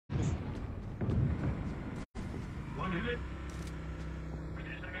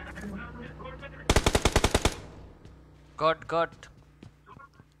Good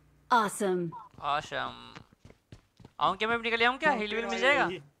awesome आऊं क्या, मैं निकल आऊं क्या? हिल विल मिल जाएगा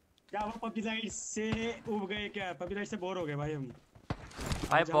क्या? वो पबजी लाइट से उब गए क्या? पबजी लाइट से बोर हो गए भाई हम।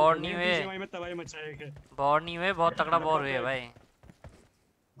 भाई बोर नहीं हुए, में तबाही मचाएंगे। बोर नहीं हुए, बहुत तगड़ा बोर हुए भाई।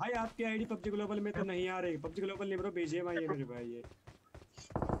 भाई आपकी आईडी पबजी ग्लोबल में तो नहीं आ रही। पबजी ग्लोबल नहीं ब्रो, बीजीएमआई है मेरे भाई ये।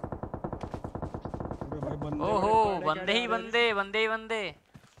 ओहो बंदे ही बंदे।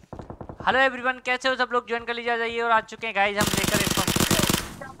 हेलो एवरीवन, कैसे हो सब लोग? ज्वाइन कर लीजिए, जाइए। और आ चुके हैं गाइस हम लेकर इसको।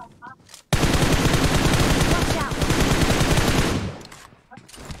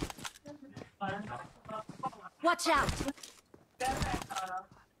 Watch out!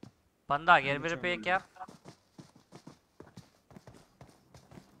 बंदा आ गया मेरे पे क्या?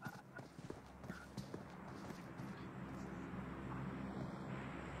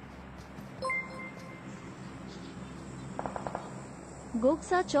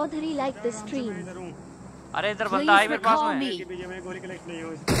 गोक्सा चौधरी लाइक द स्ट्रीम। अरे इधर बंदा है मेरे पास में। गोली कलेक्ट नहीं हो।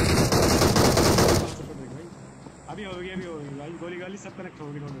 अभी होगी भाई, गोली सब कनेक्ट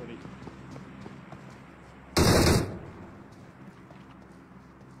होगी। Don't worry.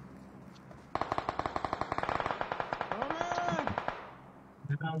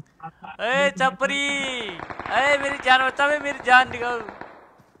 ए चपरी, ए मेरी जान बचा, मेरी जान निकाल।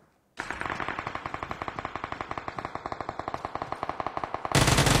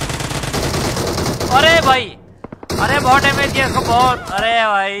 अरे भाई, अरे बहुत डैमेज किया इसको, बहुत। अरे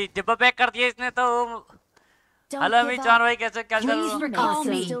भाई डिब्बा पैक कर दिया इसने तो। हेलो मेरी जान भाई, कैसे क्या चल रहा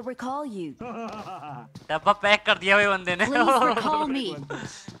है? डब्बा पैक कर दिया भाई बंदे ने।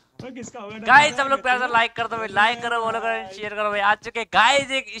 गाइस सब लोग प्यार से लाइक कर दो भाई, लाइक करो, फॉलो करो, शेयर करो भाई। आज चुके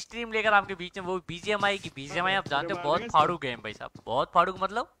गाइस एक स्ट्रीम लेकर आपके बीच में, वो बीजीएमआई की। बीजीएमआई आप जानते हो बहुत फाड़ू गेम भाई साहब, बहुत फाड़ू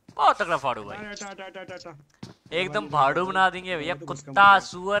मतलब बहुत तगड़ा फाड़ू भाई, एकदम फाड़ू बना देंगे भैया। कुत्ता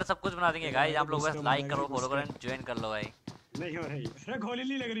सुअर सब कुछ बना देंगे गाइस। आप लोग बस लाइक करो, फॉलो करो, ज्वाइन कर लो भाई। नहीं हो रही, अरे गोली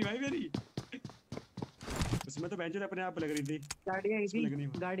नहीं लग रही भाई मेरी। उसमें तो बेंच अपने आप लग रही थी। गाड़ी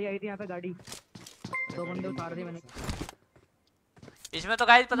आई थी यहाँ पे, गाड़ी 2 बंदे उतार दिए मैंने। इसमें तो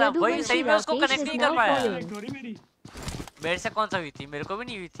गाइस पता वही सही में उसको कनेक्ट नहीं कर पाया। मेरे से कौन सा हुई थी? मेरे को भी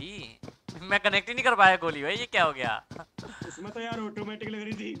नहीं हुई थी, मैं कनेक्ट ही नहीं कर पाया गोली भाई। ये क्या हो गया? इसमें तो यार ऑटोमेटिक लग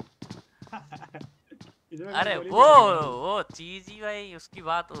रही थी। अरे वो चीज ही भाई, उसकी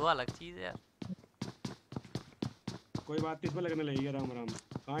बात वो अलग चीज है यार। कोई बात नहीं, इसमें लगने लगेगी राम राम।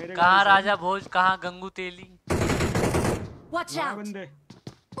 कहाँ राजा भोज, कहाँ गंगू तेली। Watch out!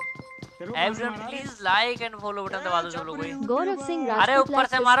 Everyone please like and follow button दबा दो सब लोग भाई। गौरव सिंह, अरे ऊपर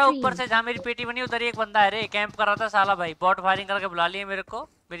से मारो, ऊपर से जहाँ मेरी पेटी बनी उधर एक बंदा है रे, कैंप कर रहा था साला भाई। बॉट फायरिंग करके बुला लिए मेरे को,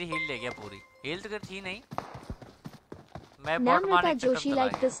 मेरी हील ले गया पूरी। हील तो थी नहीं, मैं बॉट मारने के जोशी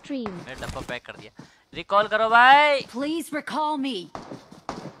लाइक द स्ट्रीम। मैं डब्बा पैक कर दिया। रिकॉल करो भाई, please recall me.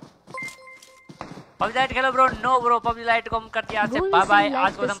 PUBG light Khelo bro. No bro, PUBG light को हम करते हैं आज से बाय बाय।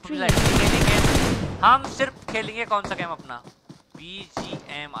 आज को हम पबजी लाइट खेलेंगे, हम सिर्फ खेलेंगे कौन सा गेम अपना,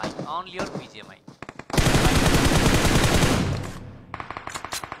 BGMI, only on BGMI।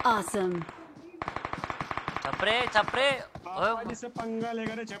 Awesome। छपरे जिससे पंगा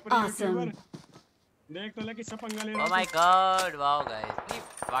लेगा रे छपरे यूट्यूबर, देख तो ले किससे पंगा ले रहा है। Oh my God, wow guys,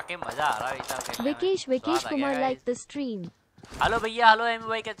 वाकई मजा आ रहा है इस खेलने में। Vikesh Kumar like the stream. Hello भैया, हेलो एम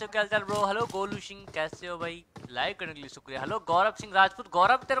भाई, कैसे हो, क्या हाल ब्रो? हेलो गोलू सिंह, कैसे हो भाई? लाइक करने के लिए शुक्रिया। हेलो गौरव सिंह राजपूत।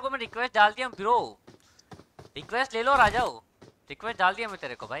 गौरव तेरे को मैं रिक्वेस्ट डाल दिया ब्रो, रिक्वेस्ट ले लो और आ जाओ। रिक्वेस्ट डाल दिया मैं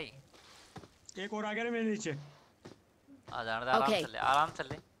तेरे को भाई। एक और आ गया मेरे नीचे। आ जाने दे, आराम से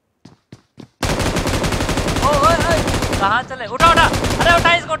ले। ओए कहाँ चले? उठा। अरे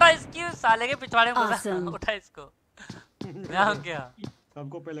उठा इसकी साले के पिछवाड़े में उठा इसको। क्या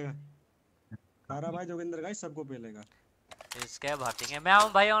सबको पेलेगा सारा भाई जोगिंदर गाइस, सबको पेलेगा। इसके भाटेंगे। मैं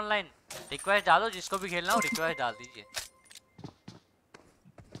आऊँ भाई ऑनलाइन, रिक्वेस्ट डालो, जिसको भी खेलना हो रिक्वेस्ट डाल दीजिए।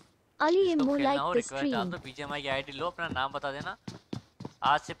 अली इमो लाइक द स्ट्रीम। तो बीजीएमआई की आईडी लो, अपना नाम बता देना।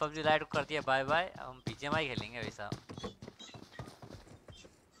 आज से पबजी लाइट कर दिया बाय बाय, हम बीजीएमआई खेलेंगे वैसा।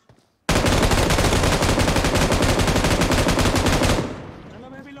 चलो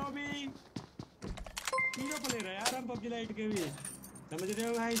मैं भी लॉबी तीनों प्लेयर है यार हम पबजी लाइट के भी, समझ रहे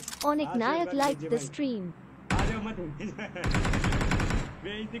हो guys. ओनिक Nayak like the stream. आ जाओ मत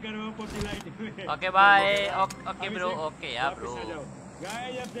बेइज्जती करो पबजी लाइट में। Okay bye. Okay bro, okay यार ब्रो।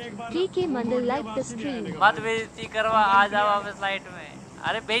 के मंडल लाइक द स्ट्रीम। मत बेइज्जती करवा, आ जाओ वापस लाइट में।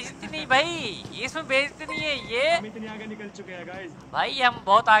 अरे बेइज्जती नहीं भाई, इसमें बेइज्जती नहीं है, ये हम इतने आगे निकल चुके हैं गाइस। भाई हम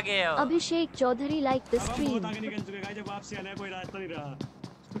बहुत आगे हैं। अभिषेक चौधरी लाइक द स्ट्रीम। बहुत आगे निकल चुके हैं गाइस, जब वापसी आने कोई रास्ता नहीं रहा।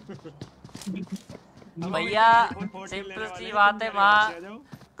 भैया सिंपल सी बात है,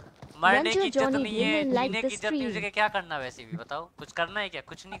 मरने की Ranger इज्जत Johnny नहीं है, Women like जीने the की इज्जत नहीं, stream. मुझे क्या करना वैसे भी बताओ, कुछ करना है क्या?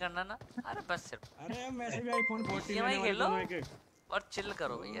 कुछ नहीं करना ना, अरे बस सिर्फ अरे हम वैसे भी आईफोन 14 BGMI लेने वाले खेलो दोनों एक और चिल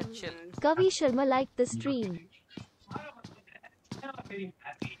करो भैया, chill. Kavi Sharma like the stream.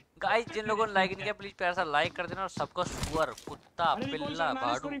 Guys जिन लोगों ने लाइक नहीं किया प्लीज प्यार सा लाइक कर देना, और सबको सुअर कुत्ता अरे रिकॉल पिल्ला करना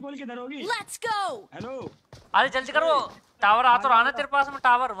है इसको, भाड़ू, रिकॉल किधर होगी? Let's go! हेलो अरे जल्दी करो, टावर आ तो रहा ना तेरे पास में,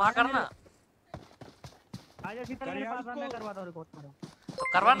 टावर वहां करना आजा शीतल मेरे पास आ, मैं करवाता हूं रिकॉर्ड करो। तो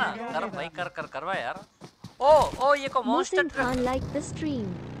करवा ना, कर भाई, कर करवा यार। ओ ये को monster Mohsin Khan like the stream.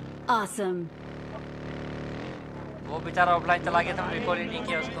 Awesome. वो बेचारा ऑफलाइन चला गया था, मैंने रिकॉल ही नहीं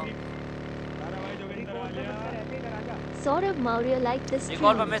किया उसको। सारा भाई जोगिंदर आ लिया। रहते इधर आजा। Saurabh Maurya like the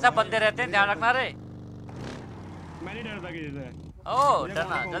recall stream. पे हमेशा बंदे रहते हैं, ध्यान रखना रे। मैं नहीं डरता किसी से। ओ मुझे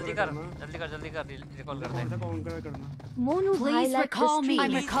डरना, कौन जल्दी करना? कर रिकॉल कर दे। कौन सा कौन करना? Monu Bhai Please like the recall me.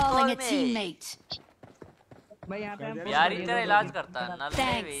 I'm stream. recalling a me. teammate. भाई यहां पे हम यार ही तेरा इलाज करता है, नल्ले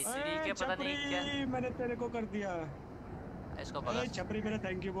Thanks. वेसरी के पता नहीं क्या। छपरी, मैंने तेरे को कर दिया। इसको पकड़। ए छपरी मेरा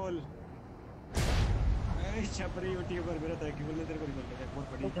थैंक यू बोल। ए छपरी यूट्यूबर मेरा थैंक यू बोल, मैं तेरे को रिकॉल कर दिया, बहुत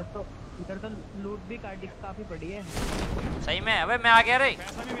बढ़िया। इधर तो लूट भी काफी पड़ी है। सही में, अबे मैं आ गया रे।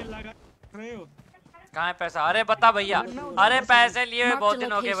 पैसा भी मिल रहा रहे हो। कहाँ है पैसा? अरे बता भैया, अरे पैसे लिए हुए बहुत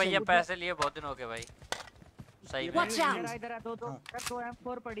दिन हो गए भैया, location. पैसे लिए बहुत दिन हो गए भाई, सही में। Watch out. इधर दो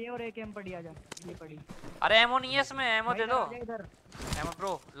M4 पड़ी है और एक M पड़ी, आजा ये पड़ी। अरे एमो नहीं है इसमें, एमो दे दो। आजा इधर ammo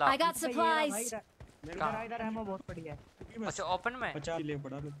bro La. I got supplies. इधर एमो बहुत पड़ी है। अच्छा ओपन में 50 ले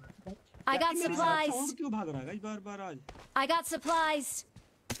पड़ा। I got supplies. साउंड क्यों भाग रहा है बार-बार आज? I got supplies.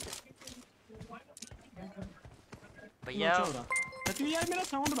 भैया तो यार मेरा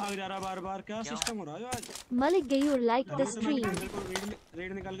साउंड भाग जा रहा है बार-बार, क्या सिस्टम हो रहा है आज? Malik Gayoor like the stream. मेरे को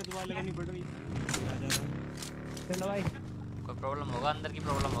रेड निकाल के दोबारा लगानी पड़ रही है। चलो भाई कोई प्रॉब्लम होगा, अंदर की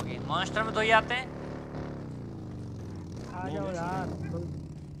प्रॉब्लम होगी। मॉन्स्टर में दो ही आते हैं। आ जाओ यार।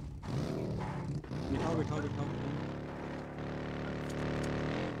 बिठाओ।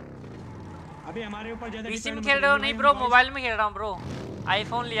 अभी हमारे ऊपर ज्यादा पीसी में खेल रहे हो? नहीं ब्रो, मोबाइल में खेल रहा हूँ ब्रो,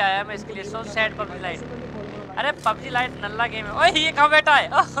 आईफोन लिया है मैं इसके लिए। So sad PUBG light. अरे पबजी लाइट नल्ला गेम है। ओए ये कहाँ बैठा है?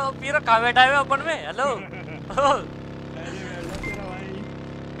 पीरो कहाँ बैठा है ओपन में? हेलो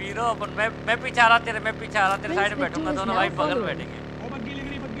पीरो ओपन, मैं पीछे आ रहा तेरे साइड में बैठूंगा, दोनों भाई बगल में बैठेंगे। ओ बग्गी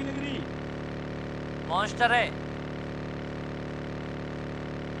लग रही। मॉन्स्टर है।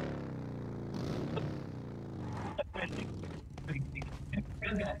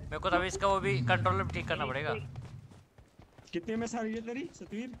 मेरे को तभी इसका वो भी कंट्रोलर ठीक करना पड़ेगा। कितने में सारी है तेरी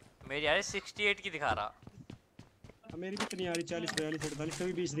सतवीर? मेरी यार 68 की दिखा रहा। मेरी भी इतनी आ रही, 40 42 48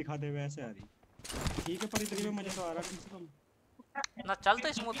 कभी 20 दिखाते हुए ऐसे आ रही। ठीक है पर इतने में मजा तो आ रहा कम से कम ना, चल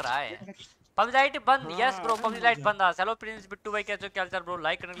तो स्मूथ रहा है। पबजी लाइट बंद, यस ब्रो पबजी लाइट बंद। हेलो प्रिंस बिट्टू भाई, कैसे हो, क्या हाल ब्रो?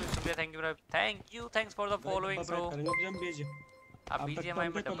 लाइक करने के लिए शुक्रिया, thank you thanks for the following bro. अब बीजीएमआई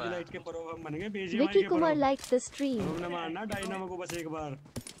में डब्बा लाइट के प्रो हम बन गए, बीजीएमआई Vicky के Kumar pro. like the stream. हमने मारना डायनामो को बस एक बार,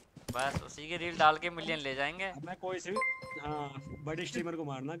 बस उसी की रील डाल के मिलियन ले जाएंगे। अब मैं कोई से हां बड़े स्ट्रीमर को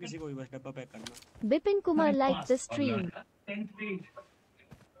मारना, किसी को भी बस डब्बा पैक करना। Bipin Kumar like the stream.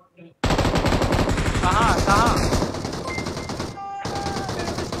 कहां?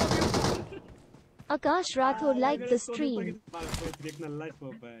 Akash Rathore like the stream. देखना लाइव को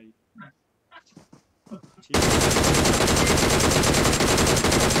भाई।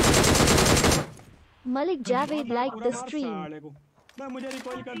 Malik Javed like the stream. मैं मुझे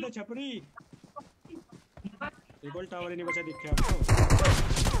रिकॉल कर दे छपरी। रिकॉल टावर ही नहीं बचा, दिख क्या आपको?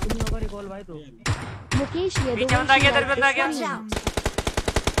 तुम लोगों का रिकॉल भाई तो। Mukesh पीछे बंदा गया, Yadavanshi इधर बंदा like गया। the stream.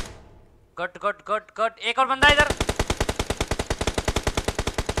 गट एक और बंदा इधर।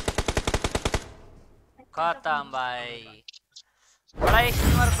 खत्म भाई। बड़ा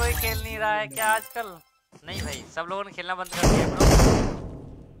स्ट्रीमर कोई खेल नहीं रहा है क्या आजकल? नहीं भाई, सब लोगों ने खेलना बंद कर दिया ब्रो।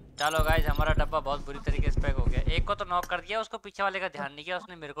 चलो गाइस, हमारा डब्बा बहुत बुरी तरीके से पैक हो गया। एक को तो नॉक कर दिया, उसको पीछे वाले का ध्यान नहीं किया,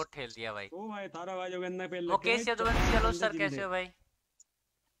 उसने मेरे को ठेल दिया भाई। ओ भाई थारा भाई जो गन्ना पे लग ओके चलो सर, कैसे हो भाई?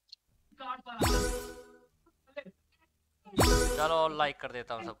 चलो और लाइक कर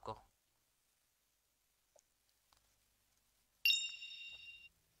देता हूँ सबको।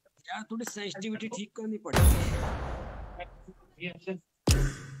 यार थोड़ी सेंसिटिविटी ठीक करनी पड़ेगी।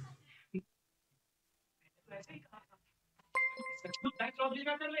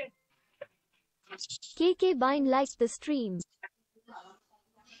 KK Bine like the stream.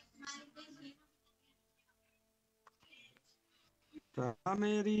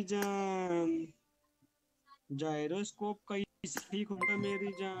 मेरी जान जायरोस्कोप कैसे ठीक होगा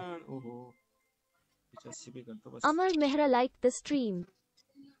मेरी जान? ओहो 80 पे कर दो बस। Amar Mehra like the stream.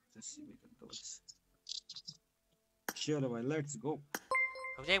 80 पे कर दो बस। चलो भाई लेट्स गो।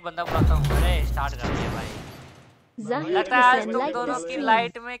 मुझे एक बंदा बुलाता हूँ। अरे स्टार्ट कर दिया भाई। Zahid लगता है आज Hussain तुम like the दोनों की stream.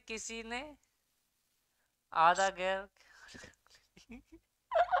 लाइट में किसी ने आधा गैर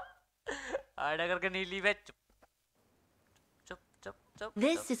आधा करके नहीं ली वे। चुप चुप चुप चुप।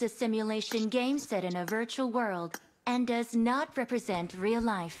 This is a simulation game set in a virtual world and does not represent real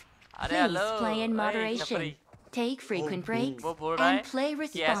life. अरे Please hello play in A, moderation. छपरी। Take frequent breaks वो बोल रहा है and play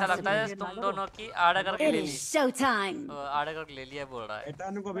कि ऐसा लगता है responsibly. तुम दोनों की आधा करके It ले is ली। showtime. आधा करके ले लिया बोल रहा है।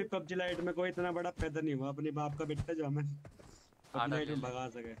 एटान को भी पबजी लाइट में कोई इतना बड़ा पैदा नहीं हुआ अपने बाप का बेटा जो हमें आधा पबजी लाइट ले में ले। भगा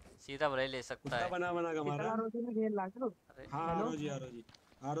सके। सीधा भले ले सकता कुत्ता है। बना बना का मारा। रोजी में खेल लाग लो। हाँ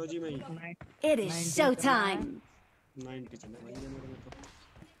आरोजी में ही It is showtime. 90 चले भाई ये मेरे में तो।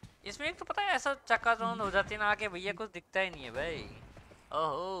 इसमें एक तो पता है ऐसा चक्काचौंध हो जाती है ना कि भैया कुछ दिखता ही नहीं है भाई।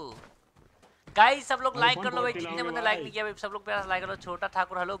 ओहो गाइस सब लोग लाइक कर लो भाई, जितने बंदे लाइक नहीं किया भाई सब लोग प्यारा लाइक करो। छोटा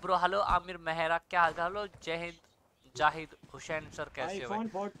Thakur hello bro, hello Aamir Mehra क्या हाल, हेलो जय हिंद जाहिद हुसैन सर कैसे हो भाई। IPhone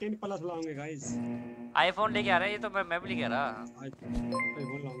 14 plus लाऊंगे guys. आईफोन लेके आ रहे हैं, ये तो मैं भी लेके आ रहा। आईफोन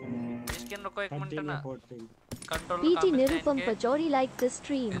लाऊंगा इसके अंदर को एक मिनट ना 14 control PT Nirupam Pachori like the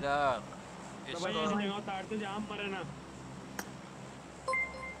stream. इधर तो भाई ऐसे नहीं होता तार तो जाम मरे ना।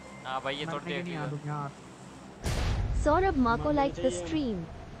 हां भाई ये तो देख लिया। Saurabh Mako like the stream.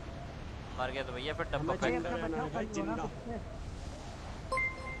 मर गया तो भैया फिर डब्बा पैक कर। जिंदा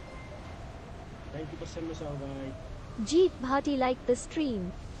 90% में से होगा भाई। Jeet Bhati like the stream.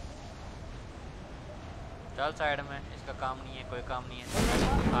 चल साइड में, इसका काम नहीं है, कोई काम नहीं है।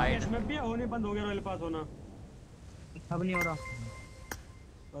 साइड इसमें भी होने बंद हो गया रॉयल पास होना। अब नहीं हो रहा।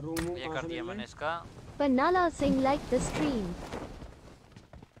 पर रूम ये कर दिया मैंने इसका। Panala Singh like the stream.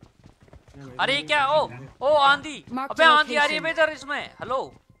 अरे ये क्या ओ आंधी, अबे आंधी आ रही है इधर इसमें। हेलो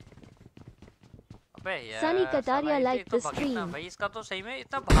अबे यार Sunny Kataria साला like तो the भाग इतना stream. भाई, इसका तो सही में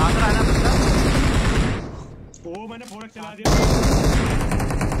इतना भाग रहा है ना बंदा। ओ मैंने फोड़क चला दिया।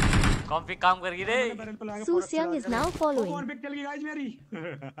 कॉम्पी काम कर गई रे। Su Siang is now following. कौन पिक चल गई गाइस मेरी।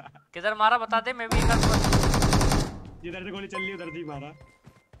 किधर मारा बता दे, मैं भी एक हाथ जिधर से गोली चल रही उधर से ही मारा।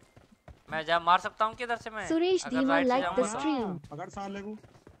 मैं जा मार सकता हूँ किधर से मैं। Suresh अगर Dhima right से like the जाऊंगा तो- stream. पकड़ साल लेगू।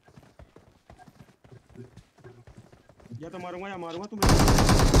 या तो मारूंगा या मारूंगा तुम।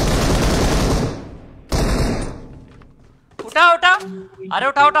 उठा उठा, अरे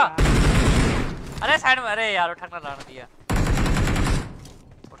उठा उठा, अरे साइड में, अरे यार उठाना लाना दिया।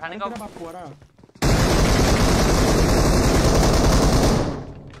 उठाने का बापू आ रहा।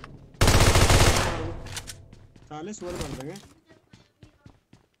 साले सुअर मार देंगे।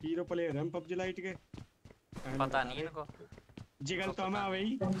 हीरो प्लेयर हम पबजी लाइट के। पता नहीं इनको। जिगल तो हमें आ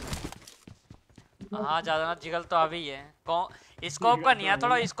गई। हाँ ज्यादा ना जिगल तो अभी है। स्कोप का नहीं है,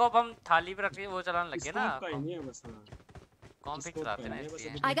 थोड़ा स्कोप हम थाली पे रख के वो चलाने लगे ना। स्कोप का ही नहीं है बस। कॉम्पिक चलाते ना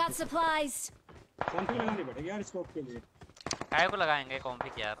इसलिए। I got supplies. कॉम्पिक लगानी पड़ेगी यार स्कोप के लिए। काय को लगाएंगे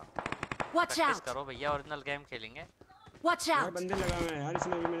कॉम्पिक यार। Watch practice out. करो भैया, ओरिजिनल गेम खेलेंगे। Watch यार out. बंदे लगा हुए हैं यार,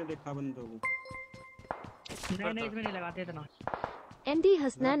 इसमें भी मैंने देखा बंदों को। नहीं इसमें नहीं लगाते इतना। MD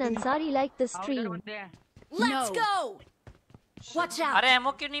Hasnan Ansari like the stream. बंदे हैं। Let's go. Watch out. अरे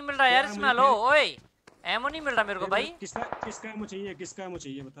एमओ क्यों नहीं मिल रहा यार इसमें? हेलो ओए, एमओ नहीं मिल रहा मेरे को भाई। किसका किसका एमो चाहिए, किसका एमो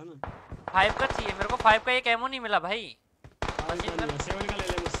चाहिए बता ना। 5 का चाहिए मेरे को, 5 का एक एमओ नहीं मिला भाई। 7 का ले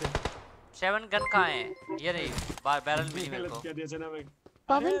ले मुझसे। 7 गन कहाँ है? ये रही बैरल मिली मेरे को। क्या दिया चना भाई।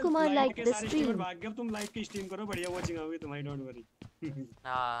 Pavan Kumar like the stream। stream. भाग गया तुम, लाइव की स्ट्रीम करो, बढ़िया वाचिंग आएगी तुम्हारी, डोंट वरी।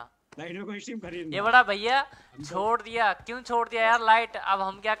 हाँ लाइट में कोई स्ट्रीम खरीदना। ये बड़ा भैया छोड़ दिया, क्यों छोड़ दिया यार लाइट? अब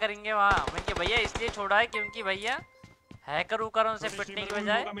हम क्या करेंगे वहाँ? मैं क्या भैया इसलिए छोड़ा है क्योंकि भैया हैकर उकरों से पिटने की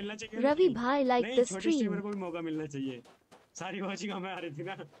बजाय Ravi Bhai like the छोटे स्ट्रीमर stream. को भी मौका मिलना चाहिए। सारी वाचिंग हमें आ रही थी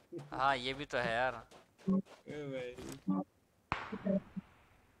ना। हाँ ये भी तो है यार। ए भाई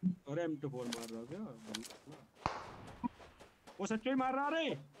और M24 मार रहा क्या? वो सच्ची ही मार रहा रे।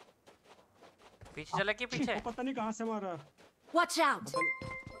 पीछे चला के पीछे। पता नहीं कहाँ से मार रहा। Watch out.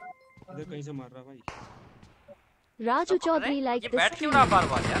 इधर कहीं से मार रहा भाई। Raju Chaudhary like ये the बैठ क्यों stream. रहा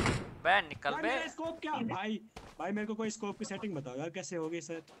बार-बार यार? बैठ निकल बे। स्कोप क्या भाई? भाई मेरे को कोई स्कोप की सेटिंग बताओ यार, कैसे होगी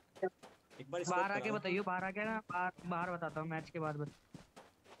सर? एक बार बाहर आके बताइए, बाहर आके ना बाहर बताता हूँ मैच के बाद।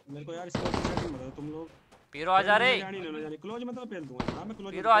 मेरे को यार स्कोप की सेटिंग बताओ तुम लोग। पीरो आ जा रे। जानी क्लोज मतलब पेल दूंगा। हां मैं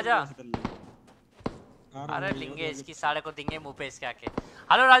क्लोज। पीरो आ जा। अरे लिंगे इसकी साड़े को देंगे मुंह पे इसके आके।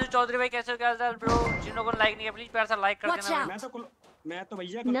 हेलो राजू चौधरी भाई कैसे हो, क्या हाल ब्रो? जिन लोगों ने लाइक नहीं किया प्लीज प्यार से लाइक कर Watch देना। out. मैं तो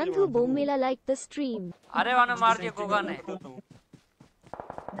भैया Nandhu Bomela like the stream. अरे वाने मार दिया गोगा ने।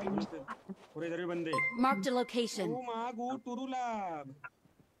 पूरे इधर भी बंदे। Marked a location. ओ मां गो टुरुला।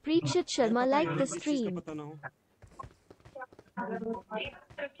 Preekshit Sharma like the stream. पता ना हो।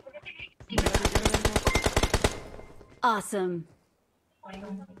 Awesome.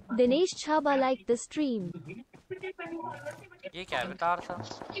 Dinesh Chhaba like the stream. ये क्या है बेकार सा?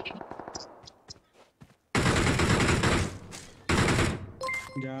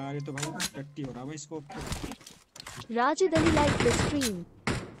 यार ये तो भाई टट्टी हो रहा भाई इसको। Rajid Ali liked the stream.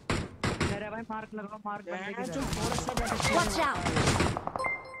 मेरे भाई मार्क लगाओ, मार्क बंदे की जो तरह। और अच्छा बैठा Watch out!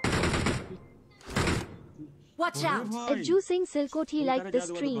 Watch out! Ajju Singh Silkoti liked the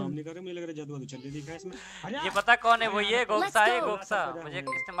stream. नहीं कर रहे, मुझे लग रहा है जादू चल रही दिखा इसमें। ये पता कौन है वो? ये गोक्सा है, Let's go. गोक्सा। मुझे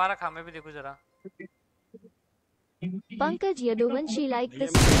इसने मारा खा, मैं भी देखो जरा। Pankaj Yaduvanshi liked the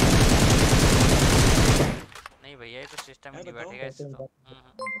भैया stream. नहीं भैया ये तो सिस्टम ही नहीं बैठेगा इससे तो।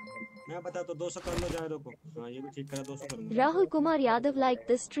 मैं बता तो 200 कर लो जाए को। हाँ ये भी ठीक करा, 200 कर लो। Rahul Kumar Yadav liked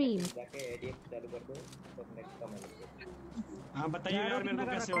the stream. हाँ बताइए यार मेरे को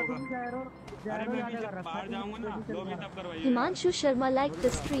कैसे होगा। अरे मैं भी जब बाहर जाऊंगा ना लोग तब करवाइए। Himanshu Sharma liked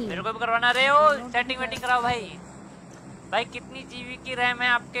the stream. मेरे को भी करवाना रहे हो, सेटिंग वेटिंग कराओ भाई। भाई कितनी जीबी की रैम है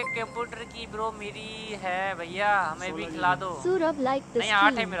आपके कंप्यूटर की ब्रो? मेरी है भैया, हमें भी खिला दो। Surabh liked the नहीं 8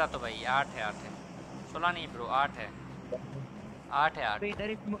 है stream. मेरा तो भाई, 8 है 16 नहीं ब्रो, 8 है 8 है 8।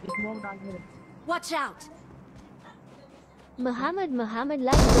 इधर स्मोक डाल के रख। Watch out! Muhammad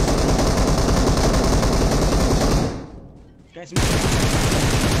liked the stream. कैसे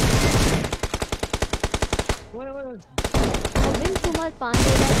ओए ओए Arvind Kumar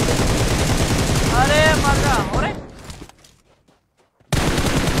Pandey liked the stream. अरे मर जा हो रे।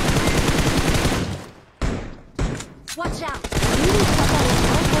 Watch out! Neeraj Thakkar is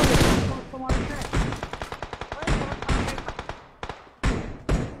now following.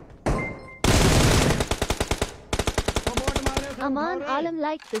 Aman Alam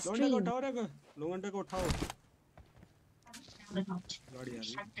liked the लोगों को stream. उठाओ रे, लोगों को उठाओ। गाड़ी आ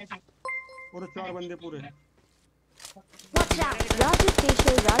रही है। और 4 बंदे पूरे। Watch out! Rajiv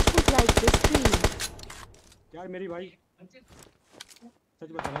Teshal Rajput liked the stream. यार मेरी भाई सच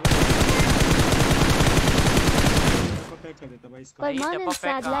बता रहा हूँ। पैक कर देता भाई इसका। Permanent डब्बा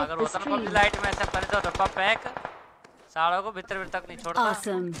पैक sad liked अगर the होता ना stream. पब्लिक लाइट में ऐसा कर दो डब्बा पैक, सालों को भीतर तक नहीं छोड़ता।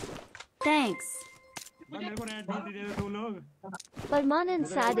 Awesome. Thanks. भाई मेरे को रेड डॉट दे दो तुम लोग। Permanent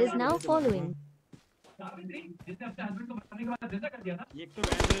sad is now following. ये एक तो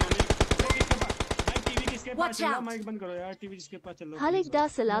बैठ गए होने। भाई टीवी किसके पास Watch चल रहा? out. माइक बंद करो यार, टीवी जिसके पास चल रहा है। Halik Das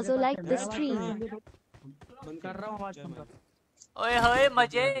Salazo liked the stream. बंद कर रहा हूँ आवाज कम कर। ओए होए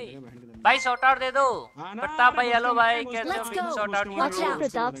मजे भाई, शॉट आउट दे दो। प्रताप भाई हेलो भाई, कैसे हो? Let's go. Shot out Watch out.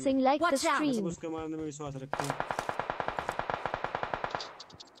 Pratap Singh liked the Watch out. stream. उसके मारने में विश्वास रखते हैं।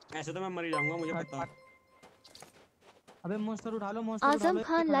 ऐसे तो मैं मर ही जाऊंगा, मुझे पता है। अबे मॉन्स्टर उठा लो, मॉन्स्टर उठा Azam low.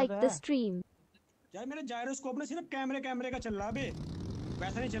 Khan liked the stream. यार मेरा जायरोस्कोप ना सिर्फ कैमरे का चल रहा है, अबे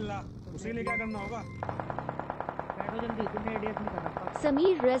वैसा नहीं चल रहा। उसके लिए क्या करना होगा? बैठो जल्दी, तुमने एडीएस नहीं कर रखा।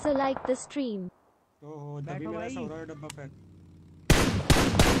 Sameer Reza liked the stream. ओहो तभी बैठो मेरा भाई। ऐसा हो रहा है डब्बा pack.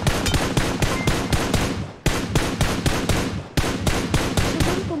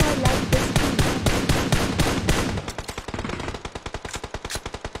 Shubham Kumar liked the stream.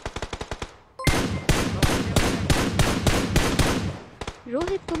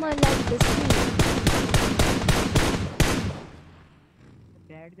 Rohit Kumar liked the stream.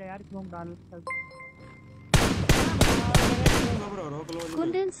 बैठ जा यार, स्मोक डाल।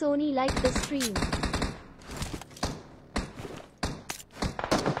 Kundan Soni liked the stream.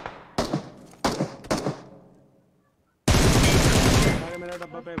 मेरा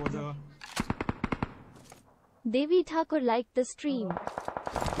डब्बा पैक हो जाएगा। Devi Thakur liked the stream.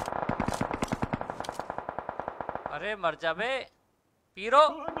 अरे मर जा बे पीरो।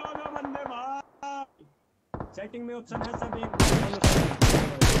 दो बंदे भाई। सेटिंग में ऑप्शन है सब एक।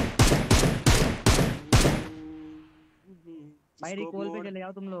 भाई रिकॉल पे चले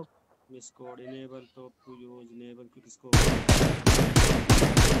जाओ तुम लोग। मिस कोड इनेबल तो use enable quick scope.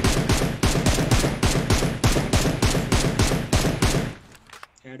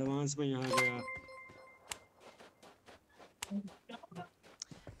 Advance में यहाँ गया।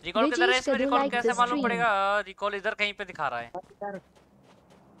 रिकॉल किधर है इसमें? Rajesh रिकॉल Kadu कैसे liked the मालूम stream. पड़ेगा? रिकॉल इधर कहीं पे दिखा रहा है।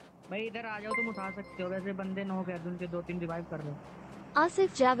 भाई इधर आ जाओ, तुम उठा सकते हो। वैसे बंदे 9 के उनके 2-3 रिवाइव कर दो। Asif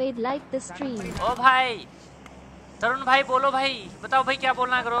Javed liked the stream. ओ भाई तरुण भाई बोलो भाई, बताओ भाई क्या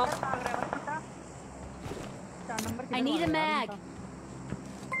बोलना करो। I need a mag.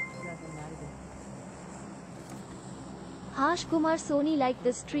 Harsh Kumar Soni liked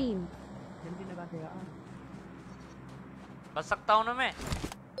the stream. जल्दी लगा दे यार। बच सकता हूँ ना मैं?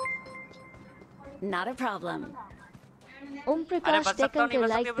 Not a problem. Om अरे Prakash बच सकता हूँ नहीं Tekankar बच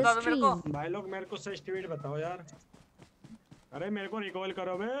सकते, liked the बता दो मेरे को। stream. भाई लोग मेरे को सही स्टीविट बताओ यार। अरे मेरे को रिकॉल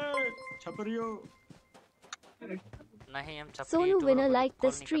करो बे, छपरियो। नहीं हम छपरी Sonu टूर winner को liked the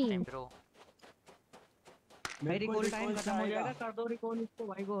recall नहीं करते stream. ब्रो। भाई रिकॉल टाइम खत्म हो जाएगा, कर दो रिकॉल इसको।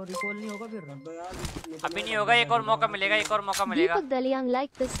 भाई को रिकॉल नहीं होगा फिर। अभी नहीं होगा, एक और मौका मिलेगा, एक और मौका मिलेगा। Deepak Dalyang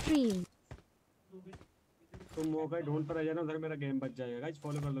liked the stream. तुम मौका ढूंढ पर आ जाना, उधर मेरा गेम बच जाएगा। गाइस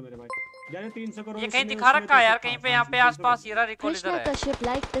फॉलो कर लो मेरे भाई। यार 300 करोड़ ये कहीं दिखा रखा है यार कहीं पे, यहाँ पे आसपास ये रहा रिकॉल इधर कृष्णा है। Kashyap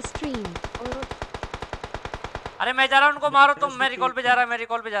like the stream. अरे मैं जा रहा हूँ, उनको मारो तुम। मैं रिकॉल पे जा रहा, मैं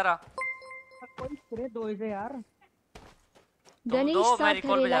रिकॉल पे जा रहा। कोई स्प्रे दो इसे यार। गणेश दो, मैं साथरे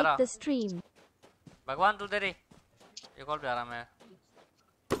रिकॉल पे जा लाइक रहा। The stream. भगवान तू दे रे, रिकॉल पे जा रहा मैं।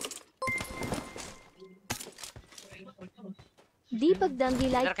 दीपक दंगी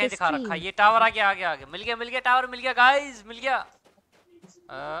इधर लाइक कहीं द दिखा रखा स्ट्रीम। है। ये टावर आ गया, आ गया, आ गया। मिल गया टावर, मिल गया गाइस, मिल गया।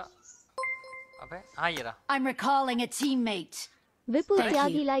 अबे हाँ ये रहा। I'm recalling a teammate. Vipul Thank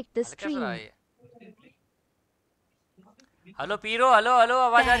Tyagi you. Like the अरे कैसे रहा स्ट्रीम। ये? हेलो पीरो, हेलो हेलो,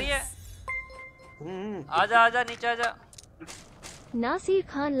 आवाज आ रही है? आजा आजा नीचे आजा। Nasir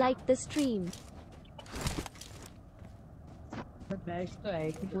Khan like the stream. Batch तो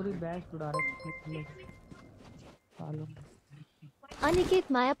है कि पूरी बैच उड़ा रखी है।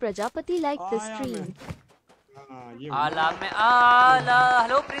 अनिकेत माया प्रजापति लाइक द स्ट्रीम। आला में आला।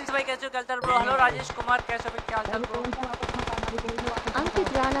 हेलो प्रिंस भाई कैसे हो, क्या हाल ब्रो? हेलो राजेश कुमार कैसे हो, क्या हाल bro? Ankit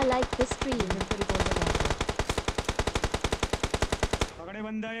Rana like the stream. तगड़े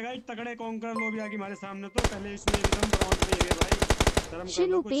बंदे आए गाइस, तगड़े कॉन्कर लो भी आगे हमारे सामने। तो पहले इसमें एकदम ग्राउंड पे गए भाई, शर्म कर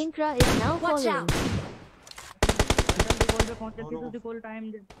शिनु लो कुछ। पेंकरा is now Watch following. out. Recall पे पहुंचे तो रिकॉल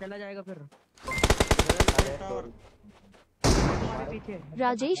टाइम चला जाएगा फिर। हमारे पीछे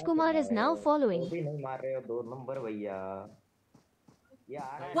Rajesh Kumar is now following. भी नहीं मार रहे हो 2 नंबर भैया। ये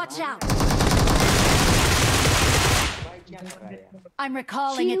आ रहा है। Watch out. भाई क्या कर रहा है यार? I'm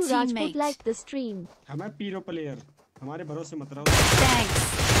recalling a शिनु Rajput teammate. Like the stream. हमें पीरो प्लेयर, हमारे भरोसे मत रहो। Thanks.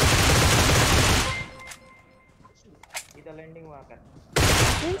 इधर लैंडिंग वहां कर।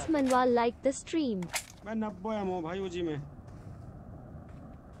 Prince Manwal like the stream. मैं 90 एमओ भाई ओजी में।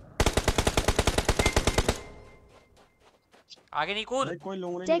 आगे नहीं कूद। भाई कोई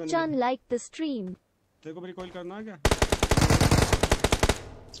लोग नहीं टेक करने चान दे। Like the stream. तेरे को भी रिकॉल करना है क्या?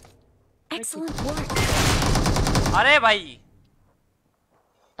 Excellent work. अरे भाई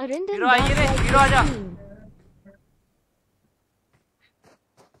अरिंदम हीरो आइए रे, दास हीरो आजा। Like the stream.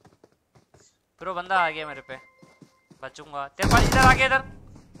 फिर बंदा आ गया मेरे पे, बचूंगा। तेरे पास इधर आ गया, इधर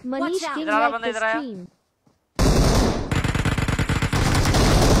मनीष out. किंग इधर आ, लाइक बंदा द इधर आया। स्ट्रीम।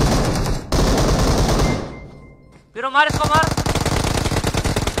 फिर मार इसको, मार।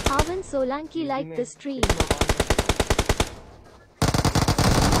 आवन सोलंकी लाइक द स्ट्रीम।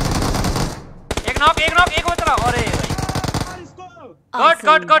 एक नॉक, एक बच रहा। अरे भाई कट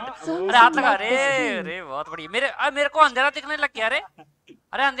कट कट। अरे हाथ लगा रे। अरे बहुत बढ़िया। मेरे को अंधेरा दिखने लग गया।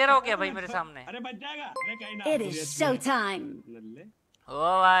 अरे अंधेरा हो गया भाई मेरे सामने। अरे बच जाएगा। अरे कहीं ना। It is showtime. नल्ले।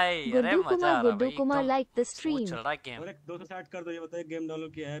 ओ भाई अरे गुड्डू मजा आ कुमार रहा गुड्डू भाई, कुमार एकदम लाइक द स्मूथ स्ट्रीम। चल रहा है गेम। और एक 260 कर दो। ये बताइए गेम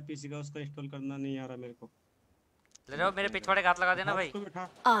डाउनलोड किया है पीसी का, उसका इंस्टॉल करना नहीं आ रहा मेरे को। ले जाओ मेरे पिछवाड़े हाथ लगा देना भाई। उसको भी उठा।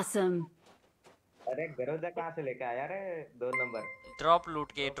 Awesome. अरे गरोजा कहाँ से लेके आया रे 2 नंबर? ड्रॉप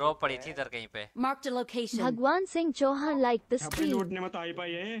लूट के, ड्रॉप पड़ी थी इधर कहीं पे। Marked a location. भगवान सिंह चौहान लाइक द अपनी स्ट्रीम। लूटने में तो आई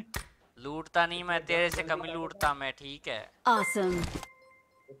पाई है। लूटता नहीं मैं, तेरे से कम ही लूटता मैं, ठीक है। Awesome.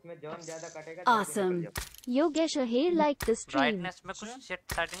 उसमें जोन ज्यादा कटेगा। Awesome. योगेश अहेर लाइक द स्ट्रीम। ब्राइटनेस में कुछ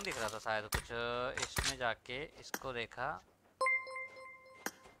सेटिंग दिख रहा था शायद, कुछ इसमें जाके इसको देखा,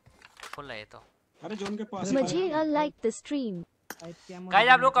 फुल है ये तो। अरे जोन के पास मुझे लाइक द स्ट्रीम। गाइस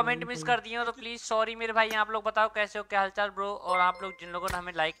आप लोग कमेंट मिस कर दिए हो तो प्लीज सॉरी मेरे भाई। आप लोग बताओ कैसे हो, क्या हालचाल ब्रो। और आप लोग जिन लोगों ने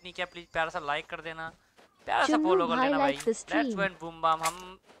हमें लाइक नहीं किया प्लीज प्यारा सा लाइक कर देना, प्यारा सा चुन्नू फॉलो कर भाई लेना भाई। like the stream. Let's go and boom bam.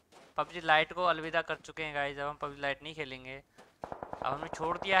 हम पबजी लाइट को अलविदा कर चुके हैं गाइस। अब हम पबजी लाइट नहीं खेलेंगे, अब हमने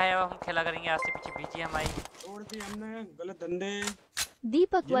छोड़ दिया है। अब हम खेला करेंगे आज से पीछे बीजीएमआई। छोड़ दी हमने गलत धंधे।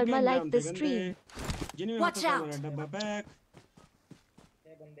 Deepak Verma like the stream. जिन्हें Watch out. डब्बा पैक।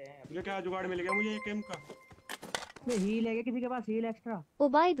 बंदे हैं ये क्या जुगाड़ मिल गया मुझे एक गेम का। हील है क्या किसी के पास? Heal extra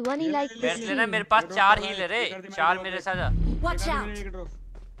उबाइद Vani like the बैठ लेना, स्ट्रीम। मेरे पास 4 हील है रे, 4 मेरे साथ। Watch out. एक ड्रॉप।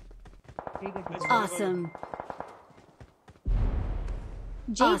 ठीक है। Awesome.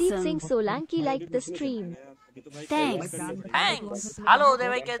 Jaideep Awesome. Singh Solanki like the stream. Thanks. Thanks. Hello उदय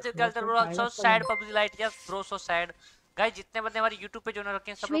भाई कैसे हो, क्या हाल bro. So sad PUBG light, yes bro so sad. Guys जितने बंदे हमारे YouTube पे जो न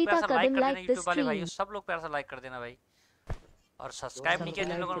रखे हैं सब लोग श्वेता प्यारा सा लाइक कदम कर देना। like the YouTube वाले भाई stream. सब लोग प्यारा सा लाइक कर देना भाई। और सब्सक्राइब नहीं किया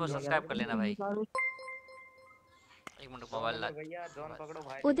जिन लोगों ने वो सब्सक्राइब कर लेना भाई। एक मिनट मोबाइल ला। भैया जोन पकड़ो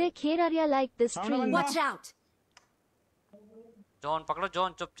भाई। उदय खेरारिया like the stream. Watch out. John पकड़ो,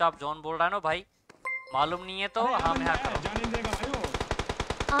 जॉन चुपचाप जॉन बोल रहा है ना भाई, मालूम नहीं है तो हाँ मैं हाँ करो। जाने नहीं देगा भाई वो।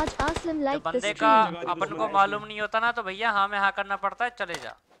 आज आसलम जब लाइक द बंदे का स्ट्रीम। अपन को मालूम नहीं होता ना तो भैया हाँ में हाँ करना पड़ता है, चले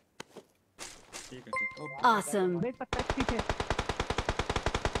जा। ठीक है ठीक। ओके। Awesome. देख सकता है पीछे।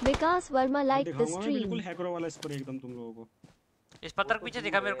 विकास वर्मा लाइक द दिखाऊंगा मैं स्ट्रीम। बिल्कुल हैकरों वाला स्प्रे एकदम तुम लोगों को। इस पत्थर के पीछे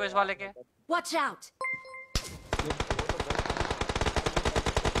दिखा मेरे को, इस वाले के। Watch out.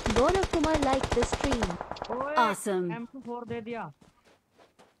 Gaurav Kumar like the stream. Awesome. M24 दे दिया।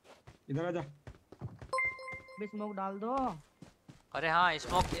 इधर आजा। भी स्मोक डाल दो। अरे हाँ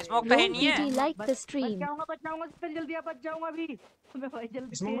स्मोक तो है नहीं है। like the stream. बच जाऊंगा जल्दी बच जाऊंगा अभी। मैं भाई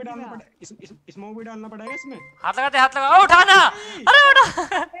जल्दी स्मोक भी डालना पड़ेगा इसमें। हाथ लगा ओ उठाना। अरे उठा।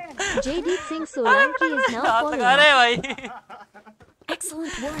 JD Singh Solanki is now हाथ following. लगा अरे भाई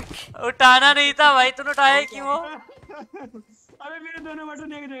Excellent work. उठाना नहीं था भाई, तूने उठाया क्यों? अबे मेरे दोनों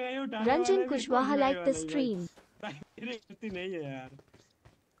बटन एक जगह ही उठाने Ranjan वाले, Kushwaha मेरे like the वाले stream. भाई मेरी गलती नहीं है यार।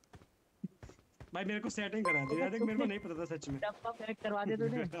 भाई मेरे को सेटिंग करा दे यार, देख मेरे को नहीं पता था सच में। डब्बा पैक करवा दे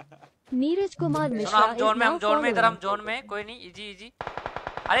तूने। Neeraj Kumar सुनो Mishra हम is जोन में now इधर हम following. जोन में कोई नहीं, इजी।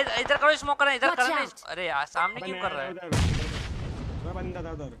 अरे इधर करो स्मोक करना, इधर Watch करना। out. अरे यार सामने क्यों कर रहा है? मैं बंदा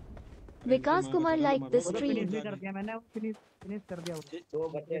था उधर। Vikas Kumar like the finish stream. भी कर दिया मैंने, फिनिश कर दिया। दो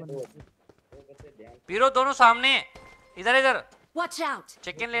बचे ध्यान। पीरो दोनों सामने, इधर Watch out.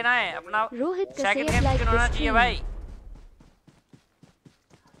 चिकन लेना है अपना। Rohit second Kasayap game like chicken the होना चाहिए stream. भाई।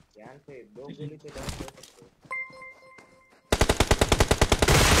 ध्यान से 2 गोली पे डाउन कर सकते हो।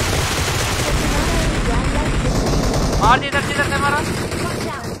 मार दे इधर से मारा।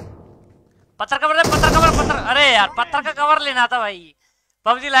 पत्थर कवर। अरे यार पत्थर का कवर लेना था भाई।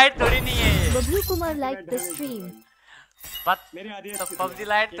 पबजी लाइट थोड़ी नहीं है। Bablu Kumar like the stream. मेरी आधी तो पबजी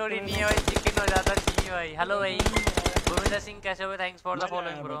लाइट थोड़ी नहीं है भाई, चिकन हो जाता चाहिए भाई। हेलो भाई गोविंदा सिंह कैसे हो? Thanks for the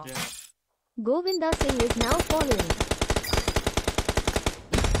following bro. Govinda Singh is now following.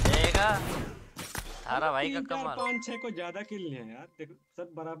 देगा थारा भाई का 3 4 कमाल। 5 6 को ज्यादा किल नहीं है यार, देखो सब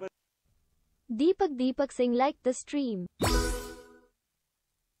बराबर। Deepak Singh like the stream.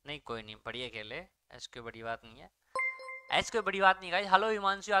 नहीं कोई नहीं, बढ़िया खेले, ऐसी कोई बड़ी बात नहीं है, ऐसी कोई बड़ी बात नहीं गाइस। हेलो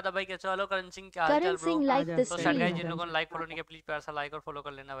हिमांशु यादव भाई कैसे हो? हेलो करण सिंह क्या हाल चाल Karan bro? Singh like the तो सर गाइस stream. जिन लोगों ने लाइक फॉलो नहीं किया प्लीज प्यार से लाइक और फॉलो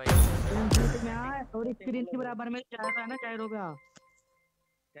कर लेना भाई। में आ और स्क्रीन के बराबर में चाह रहा है ना, 4 रुपया।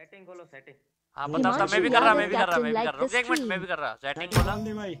 सेटिंग खोलो सेटिंग। हां बता मैं भी कर रहा। एक मिनट मैं भी कर रहा। सेटिंग खोला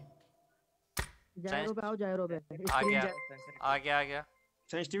दे भाई। 4 रुपया आओ, 4 रुपया। आ गया।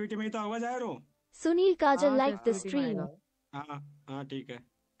 सेंसिटिविटी में ही तो होगा जायरो। Sunil Kajal like the stream. हां ठीक है।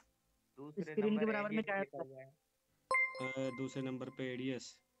 दूसरे स्क्रीन के नंबर बराबर में क्या है? दूसरे नंबर पे ADS.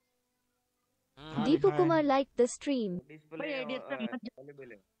 Deepu Kumar like the stream. Display ADS पे मत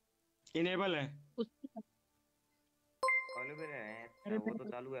अवेलेबल है। इनेबल है। अवेलेबल है। अच्छा, वो तो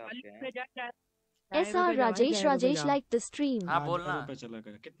चालू है आपके हैं। SR Rajesh like the stream. हां बोलना। पे चला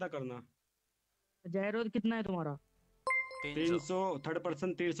गया, कितना करना? जायरो कितना है तुम्हारा? 300 third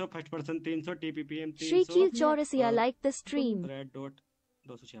person 300 first person 300 टीपीपीएम 300 Shrikil Chaurasia like the stream. Red dot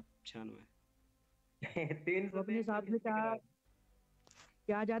 296। 300 अपने हिसाब से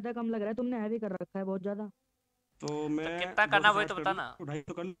क्या ज्यादा कम लग रहा है? तुमने हैवी कर रखा है बहुत ज्यादा। तो मैं कितना करना वही तो बता ना।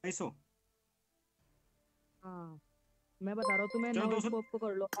 250 कर लो 250। हां मैं बता रहा हूं तुम्हें। चलो, नो 200 स्कोप को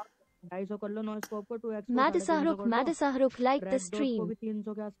कर लो, 250 कर लो नो स्कोप को। 2x Madasahruk like the को stream. भी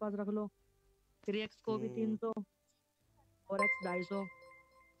 300 के आसपास रख लो। 3x को भी 300 और x 250।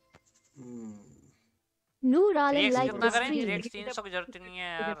 Noor Alam React like कितना the करें? stream. React 300 की जरूरत ही नहीं है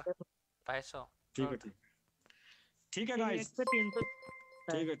यार। 250 ठीक है गाइस। पे 300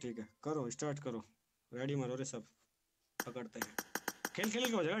 ठीक है करो स्टार्ट करो। रेडी मारो रे सब, पकड़ते हैं। खेल के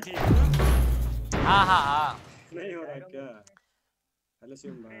हो जाएगा ठीक है ना? हाँ नहीं हो रहा क्या? हेलो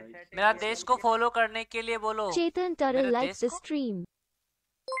शिवम भाई। मेरा देश को फॉलो करने के लिए बोलो। Chetan Taral मेरे like देश the को? stream.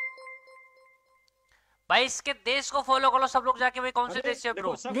 भाई इसके देश को फॉलो करो सब लोग जाके। भाई कौन से देश से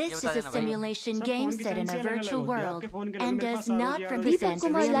bro? This is a simulation game set in a virtual world and does not Deepak represent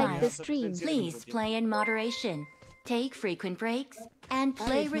Kumar real like the life. stream. Please play in moderation, take frequent breaks, and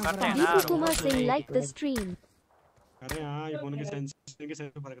play responsibly. Deepak Kumar Singh like the stream. अरे हाँ ये phone के sensor के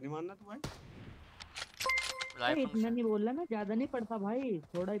sensor फर्क नहीं मानना तू भाई। इतना नहीं बोलना ना, ज्यादा नहीं पड़ता भाई,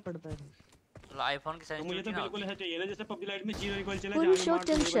 थोड़ा ही पड़ता है। आईफोन की तो मुझे तो बिल्कुल ऐसा चाहिए ना जैसे पबजी लाइट में 0 रिकॉइल चला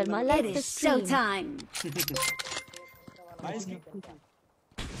Purushottam Sharma like It the is stream. showtime. भाई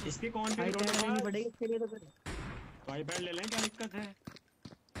इसके कंटेंट नहीं पड़ेगी इसके लिए तो फिर तो आईपैड ले लें, क्या दिक्कत है?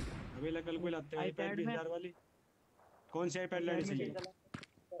 अभी कल कोई लाते हैं आईपैड 20000 वाली। कौन सी आईपैड लेनी चाहिए?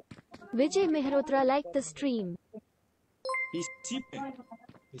 Vijay Mehrotra like the stream. PC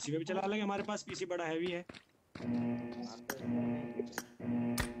पे भी चला लेंगे, हमारे पास पीसी बड़ा हैवी है।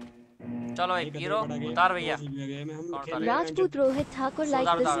 चलो एक हीरो उतार भैया। Rajput Rohit Thakur like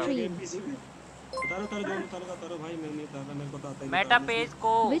the stream. उतारो भाई, मैं नहीं उतारा, मेरे को तो आता ही नहीं। मेटा पेज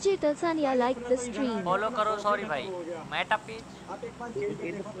को Vijay Talsania like the stream. Follow करो। सॉरी भाई मेटा पेज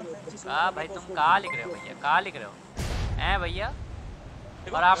भाई तुम कहाँ लिख रहे हो भैया? कहाँ लिख रहे हो हैं भैया?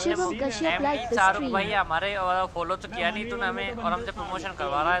 और आपने Shivam Kashyap like the Shahrukh stream. भाई हमारे फॉलो तो किया नहीं तूने हमें, और हमसे प्रमोशन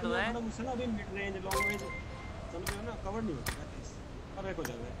करवा रहा है तूने। अबे को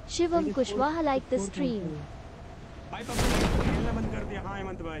जावे Shivam Kushwaha like the stream. भाई पबजी खेलना बंद कर दिया। हाँ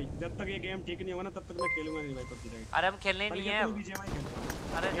हेमंत भाई, जब तक ये गेम ठीक नहीं होगा ना तब तक मैं खेलूंगा नहीं भाई पबजी जाके। अरे हम खेलने नहीं है।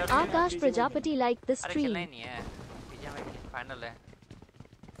 अरे Akash Prajapati like the अरे खेलना ही stream. नहीं है, बीजीएमआई फाइनल है।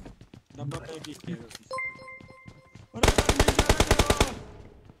 डब्बा पैक ही किया अरे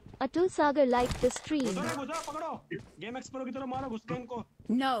Atul Sagar like the stream. घुसा पकड़ो, गेम एक्सप्लोर की तरह मारो, घुस के इनको।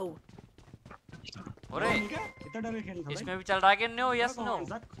 No. अरे इतना डर के खेलना भाई। इसमें भी चल रहा है कि no? Yes no.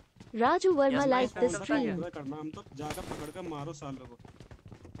 Raju Verma Yes, like the yes, stream. करना हम तो जाकर पकड़ कर मारो सालों को।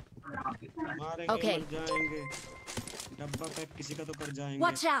 मारेंगे Okay. मर जाएंगे। डब्बा पैक किसी का तो कर जाएंगे।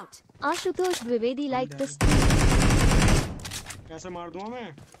 Watch out. Ashutosh Dwivedi like the stream. कैसे मार दूंगा मैं?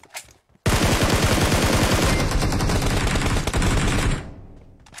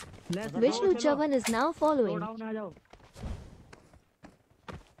 Vishnu Chavan is now following. Down आ जाओ।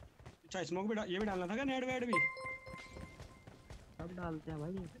 अच्छा स्मोक भी ये भी डालना था क्या? नेट वेट भी सब डालते हैं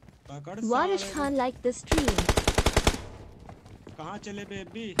भाई। पकड़ Warish साले। Khan like the stream. कहाँ चले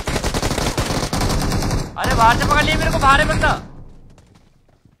बेबी? अरे बाहर से पकड़ लिया मेरे को, बाहर है बंदा।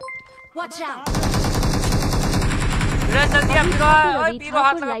 Watch out. मेरा चल दिया पीरो। ओए Ravi पीरो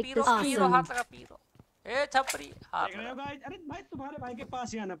हाथ Thakur लगा, like Piro the Piro stream. हाथ लगा, पीरो। ए छपरी हाथ देख रहे हो लगा। गाइस? अरे भाई तुम्हारे भाई के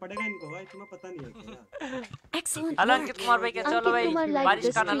पास ही आना पड़ेगा इनको भाई, तुम्हें पता नहीं है क्या? Excellent hello work. Ankit Kumar भाई, कैसे हो अंकित भाई? कुमार like बारिश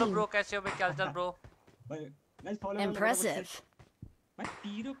the का हेलो stream. ब्रो, कैसे हो भाई? क्या हालचाल ब्रो? भाई गाइस फॉलो Impressive. भाई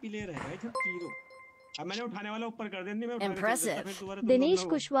पीरो प्लेयर है भाई, जो पीरो। अब मैंने उठाने वाला ऊपर कर दिया, नहीं मैं उठाने Impressive. चलता, फिर दोबारा तुम Dinesh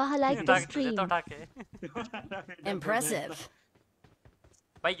लोग- Kushwaha like the उठा के stream. उठा के। Impressive.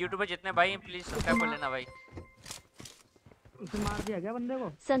 भाई यूट्यूब पे जितने भाई प्लीज सब्सक्राइब कर लेना भाई। उसे मार दिया क्या बंदे को?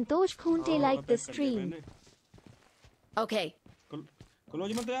 Santosh Khunte like the stream. Okay.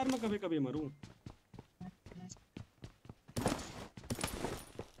 Close मत यार, मैं कभी कभी मरूं।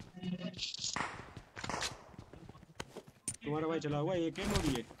 तुम्हारा भाई चला हुआ एकेएम और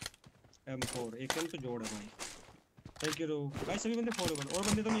ये M4 एकेएम तो जोड़ है भाई। थैंक यू भाई, सभी बंदे फॉलो करो। और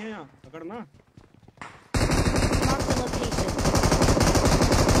बंदे तो नहीं है यहाँ, पकड़ना। Mark the location.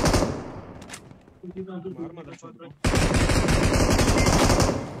 मार मत छोड़ दो।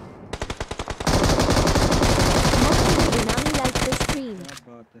 Mokshi Binani like the stream. क्या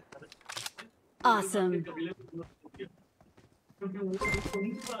बात है। Awesome.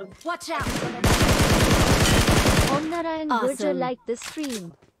 Watch out. Om Narayan Gurjar Awesome. like the stream.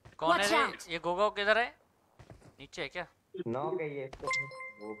 कौन है Watch रे? out. ये गोगो किधर है? नीचे है क्या? नॉक है ये, इसको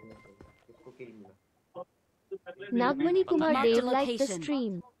वो अपने इसको किल मिला। Nagmani Kumar Mark the Dev like the location.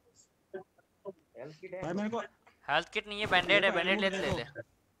 stream. Health kit है। भाई मेरे को हेल्थ किट नहीं है, बैंडेड है, बैंडेड ले ले।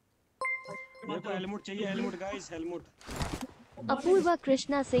 मेरे को हेलमेट चाहिए, helmet guys, helmet. Apurva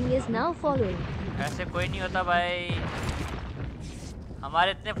Krishna Singh is now following. ऐसे कोई नहीं होता भाई,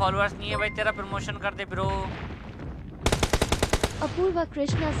 हमारे इतने फॉलोअर्स नहीं है भाई। तेरा प्रमोशन कर दे bro. Apurva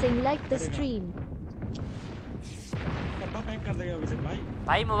Krishna Singh like the stream. डब्बा पैक कर देगा वैसे भाई।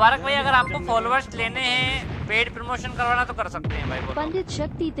 भाई मुबारक भाई, अगर आपको फॉलोअर्स लेने हैं, पेड प्रमोशन करवाना तो कर सकते हैं भाई। बोलो Pandit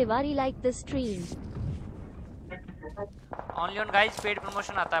Shakti Tiwari like the stream. Only on guys, paid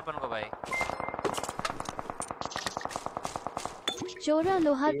promotion आता है अपन को भाई। Chora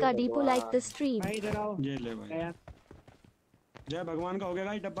Lohar ka Deepu like the stream. भाई इधर आओ। ये ले भाई, गया। जय भगवान का हो गया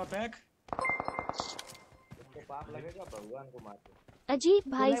गाइस डब्बा पैक। इसको पाप लगेगा भगवान को मार के। Ajit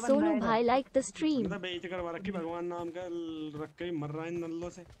Bhai Sonu Bhai like the stream. मतलब बेइज्जत करवा रखी भगवान नाम का, रख के ही मर रहा है इन नल्लों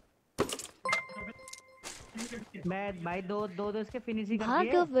से। मैं भाई दो इसके फिनिशिंग कर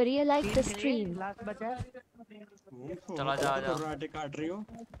दिए। Bhargav Varia like the stream. Last बचा है। चला जा, जा। राटे काट रही हो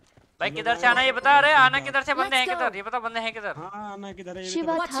भाई किधर से आना ये बता रहे? आना किधर से? बंदे हैं Let's go. किधर? ये बता बंदे हैं किधर? हाँ आना किधर है ये भी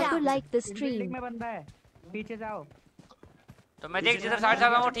Shiva तो Watch Thakur out. like the building stream. में बंदा है, पीछे जाओ। तो मैं देख जिधर साइड से आ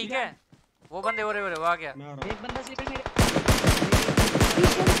रहा हूँ वो ठीक है। वो बंदे हो रहे वो आ गया। मैं आ रहा एक बंदा स्लीपिंग मेरे।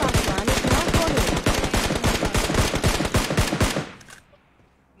 Kishan Paswan is now following.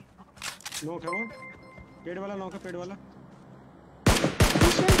 हूँ। नॉक है वो, पेड़ वाला नॉक है, पेड़ वाला।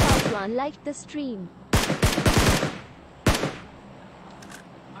 Kishan Paswan like the stream.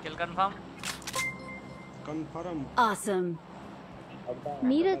 Kill confirm. Confirm. Awesome.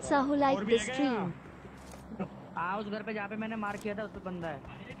 Neeraj Sahu like और भी the है क्या stream. यहाँ? उस घर पे जहाँ पे मैंने मार किया था उस पे बंदा है।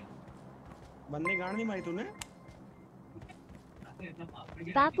 बंदे गाड़ नहीं मारी तूने?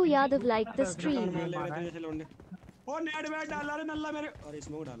 Papu Yadav like the stream. मैं ले रहे थे जैसे लौंडे। ओ नेट बैट डाल रहा नल्ला मेरे, अरे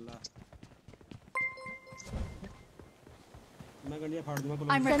स्मोक डाल रहा। मैं गंडिया फाड़ दूंगा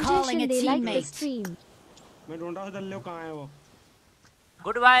I'm Sanjay recalling a Shinde like the teammate. stream. मैं ढूंढ रहा था दल्ले को, कहाँ है वो?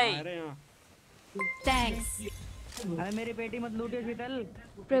 Good bye. अरे यहाँ Thanks. अरे मेरी पेटी मत लूटिए शीतल।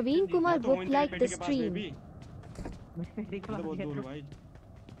 Praveen Kumar तो Bhutt मोइन like पेटी the के पास stream. बेबी। मैं तो बहुत दूर हूँ भाई,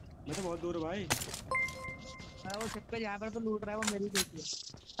 मैं तो बहुत दूर हूँ भाई। वो छत पे जहाँ पर तो लूट रहा है वो मेरी बेटी है।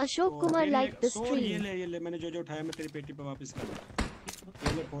 अशोक कुमार लाइक द ये स्ट्रीम। ले मैंने जो उठाया मैं तेरी पेटी पे वापस कर दूँ।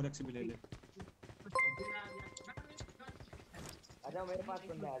 ये ले 4x भी ले ले। आजा मेरे पास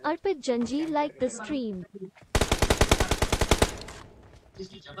बंदा है। अर्पित जंजीर लाइक द स्ट्रीम।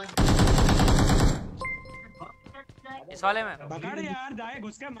 इस वाले में पकड़ यार जाए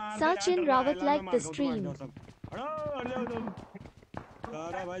घुस के मार दे सचिन यार, रावत डर like रहा है, the मार दो, stream. मार दो सब। हटो हट जाओ तुम।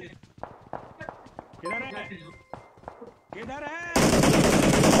 सारा भाई किधर है किधर है?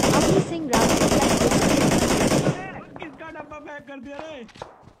 अभू Singh Rawat like the stream. किसका डब्बा पैक कर दिया रे?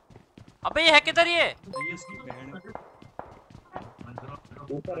 अबे ये है किधर ये? ये इसकी बहन है।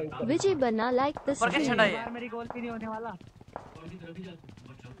 विजय बन्ना लाइक द ऊपर कैसे स्ट्रीम। चढ़ा ये? यार मेरी गोल भी नहीं होने वाला।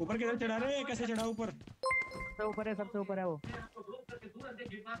 ऊपर किधर चढ़ा रे? कैसे चढ़ा ऊपर? सबसे ऊपर है, सबसे ऊपर है वो।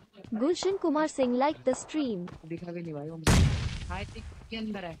 Gulshan Kumar Singh like the stream. दिखा भी नहीं भाई वो। हाई टिक के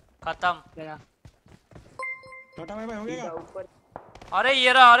अंदर है। खत्म। गया। छोटा भाई हो गया? ऊपर अरे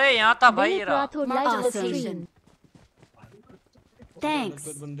ये रहा, अरे यहाँ था भाई, ये दिलीप रहा। Rathore like the Awesome. Stream. Thanks.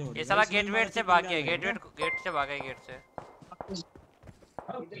 ये साला गेट से भाग गया, गेट से भागा है, गेट से।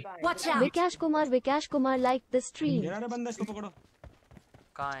 Watch out. Vikas Kumar like the stream. ये रहा रे बंदा, इसको पकड़ो।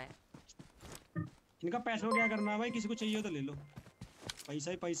 कहाँ है? इनका पैसा क्या करना है भाई? किसी को चाहिए हो तो ले लो।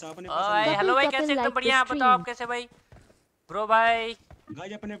 पैसा ही पैसा अपने ओए पास। हेलो भाई, कपिल कैसे? एकदम like बढ़िया। आप the बताओ आप stream. कैसे भाई? ब्रो भाई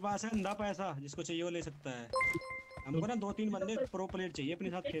गाइस अपने पास है अंधा पैसा, जिसको चाहिए वो ले सकता है। हमको ना 2-3 बंदे प्रो प्लेयर चाहिए अपने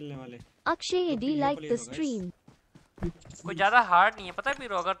साथ खेलने वाले। Akshay AD like the stream. कोई ज्यादा हार्ड नहीं है, पता है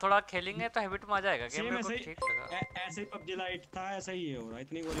पीरो? अगर थोड़ा खेलेंगे तो हैबिट में आ जाएगा गेम। सेम मेरे को ऐसे ही ठीक लगा। ऐसे ही PUBG लाइट था, ऐसा ही है हो रहा है।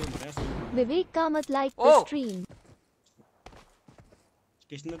 इतनी गोली मारा है। विवेक Kamat like the O! Stream.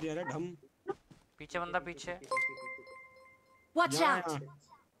 किसने दिया रे ढम? पीछे बंदा, पीछे। Watch यहाँ, out. यहाँ।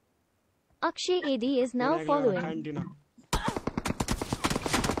 अक्षय एडी इज नाउ मेरा फॉलोइंग। कैंटीना।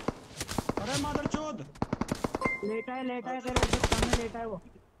 अरे मादरचोद। लेटा है तेरे सामने लेटा है वो।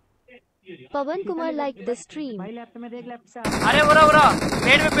 पवन कुमार लाइक द स्ट्रीम। भाई लेफ्ट में देख, लेफ्ट से। अरे बुरा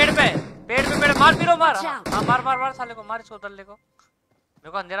पेड़ पे मार पीरो, मार। हाँ मार साले को, मार इसको, दल्ले को।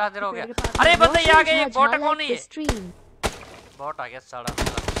 मेरे को अंधेरा हो गया। अरे बंदा ये आ गया, बॉट कौन है ये? बॉट आ गया साड़ा।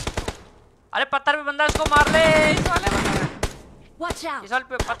 अरे पत्थर पे बंदा, इसको मार ले। इस वाले Watch out. इस वाले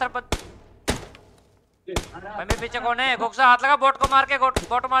पे पत्थर भाई मेरे पीछे कौन है? गोक्सा हाथ लगा बॉट को मार के,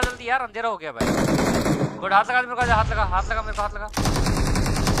 बॉट मार जल्दी यार, अंधेरा हो गया भाई। गुड, हाथ लगा मेरे को, हाथ लगा मेरे को, हाथ लगा।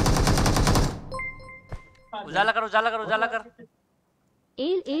 उजाला कर।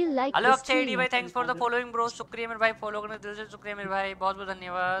 L like hello the Akshay AD stream. भाई, thanks for the following bro. शुक्रिया मेरे भाई, फॉलो करने दिल से शुक्रिया मेरे भाई, बहुत बहुत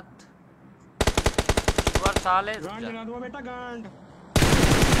धन्यवाद। और साले गांड जला दूंगा बेटा, गांड।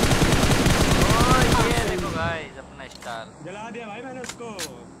 ये देखो गाइस अपना स्टार जला दिया भाई मैंने उसको।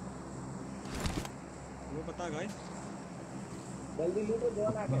 वो पता गाइस। जल्दी लूटो,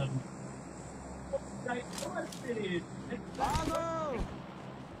 जोन आ गया। भागो।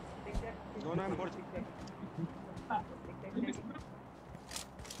 जोन में फोर्स।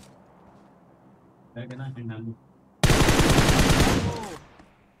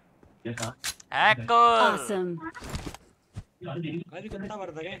 हैकर। Awesome. अभी कितना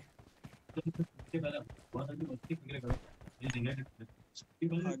बढ़ गए?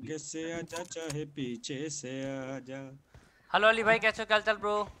 आगे से आजा चाहे पीछे से आजा। हेलो अली भाई, कैसे हो? क्या चल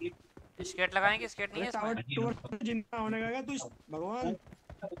ब्रो? स्केट लगाएंगे? स्केट नहीं है इसमें? जिंदा होने का तू भगवान।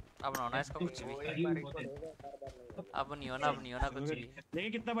 अब ना होना इसका कुछ भी, अब नहीं होना कुछ भी। देखिए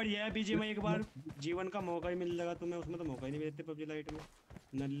कितना बढ़िया है बीजी में, एक बार जीवन का मौका ही मिल जाएगा तुम्हें, उसमें तो मौका ही नहीं मिलते PUBG लाइट में।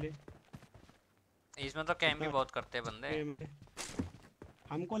 नल्ले इसमें तो कैम भी बहुत करते हैं बंदे।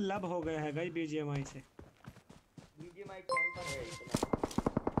 हमको लब हो गया है गाइस BGMI से। BGMI कैंप पर है इतना।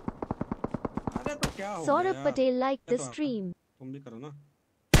 अरे तो क्या हो सौरभ गया? पटेल लाइक द तो स्ट्रीम। तुम भी करो ना।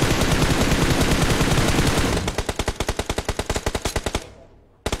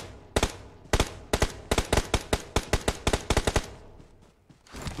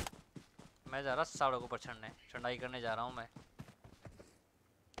 मैं जा रहा सड़कों पर चढ़ाई करने जा रहा हूँ मैं।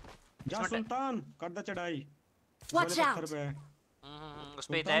 जा सुल्तान कर दे चढ़ाई। Watch गोले out. पत्थर पे है। उस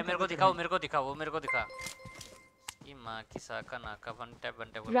पे है, मेरे को दिखा, वो मेरे को दिखा। ये माँ की साका नाका वन टैप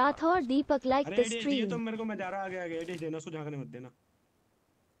राठौर दीपक लाइक अरे द एडी ये स्ट्रीम। तो मेरे को, मैं जा रहा आगे एडी देना, उसको झांकने मत देना।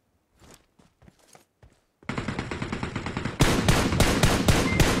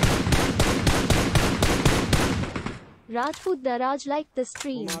 राजपूत दराज लाइक द वो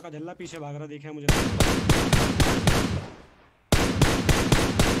स्ट्रीम। माँ का झल्ला पीछे भाग रहा देखा है मुझे।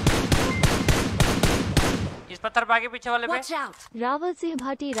 इस पत्थर पे आगे पीछे वाले पे Watch out. Rawal Singh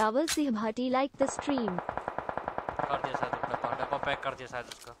Bhati like the stream. कर दिया शायद उसका, पहाड़ को पैक कर दिया शायद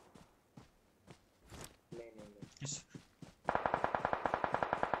उसका।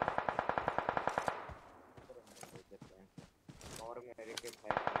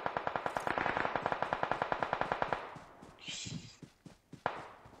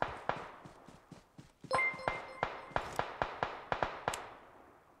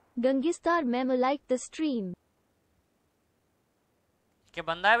 Gangistar Memo like the stream. क्या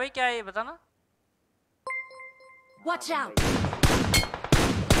बंदा है भाई, क्या है ये बताना? Watch out!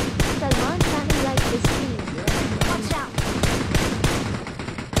 Salman Channel like the stream. Watch out!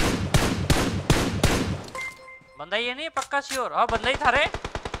 बंदा ये नहीं है पक्का श्योर? हाँ बंदा ही था रे।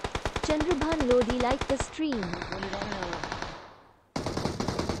 Chandrabhan Lodi like the stream.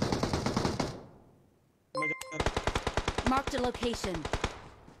 Marked a location.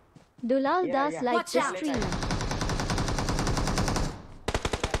 Dulal Das like Watch the out. stream.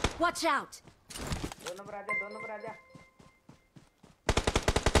 Watch out! 2 number आजा, 2 नंबर आजा।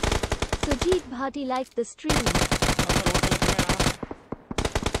 Sujit Bhati like the stream.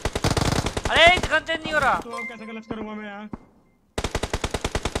 अरे गन चेंज नहीं हो रहा। तो अब कैसे गलत करूंगा मैं यार?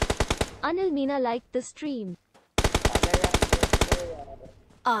 Anil Meena like the stream.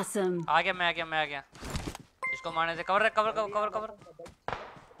 Awesome. आ गया मैं आ गया। इसको मारने से cover cover.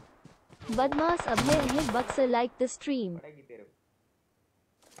 Badmas Abhay Ahmed Buxer like the stream. पड़ेगी तेरे को।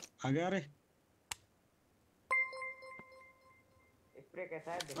 आ गया रे। स्प्रे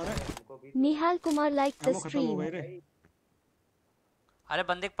कैसा है देखो अरे। हमको भी। Nihal Kumar like the ammo खत्म हो गई stream. रे। अरे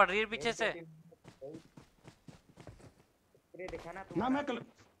बंदे पड़ रही है पीछे से। स्प्रे दिखाना ना तुम्हारा।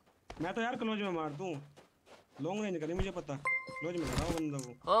 मैं तो यार क्लोज में मार दूं। लॉन्ग रेंज करी मुझे पता। क्लोज में लगाओ बंदा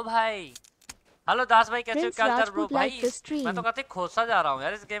को। ओ भाई हेलो दास भाई, कैसे हो? Prince क्या हाल चाल ब्रो? Rajput भाई like the stream. मैं तो कहते खोसा जा रहा हूँ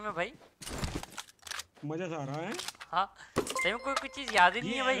यार इस गेम में भाई। मजा सा आ रहा है। हाँ सही में कोई चीज याद ही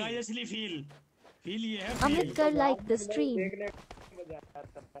नहीं है ये भाई। असली फील ये है Amit feel. Kar like the stream.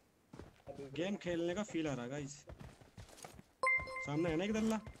 Game खेलने का फील आ रहा है गाइस। सामने है ना एक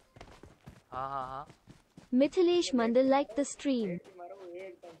दल्ला। हाँ Mithilesh Mandal like the stream. मारो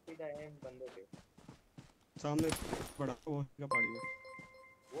एकदम सीधा है बंदे पे। सामने बड़ा वो का पहाड़ी है।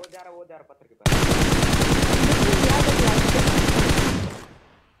 वो जा रहा पत्थर के पास। Nikhil Yadav like the stream.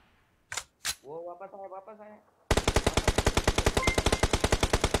 वो वापस आया।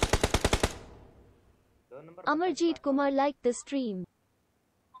 2 number. Amarjeet Kumar like the stream.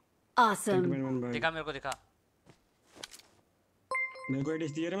 Awesome. दिखा मेरे को दिखा। मेरे को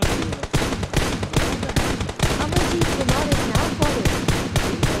एडिस दिया रे मैं। Amarjeet Kumar is now followed.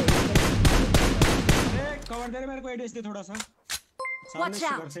 अरे कवर दे रे मेरे को एडिस दे थोड़ा सा। सामने से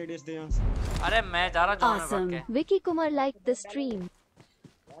घर से एडिस दे यहाँ से। अरे मैं जा रहा जोन में भाग के। Vicky Kumar like the stream.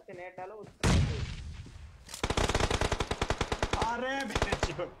 वहाँ से नेट डालो। अरे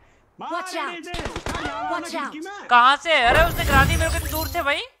बेचो। Watch out! Watch out! कहाँ से? अरे उसने गिरा दी मेरे को इतनी दूर से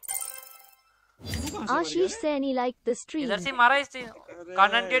भाई। Ashish Saini like the stream. इधर से मारा इससे।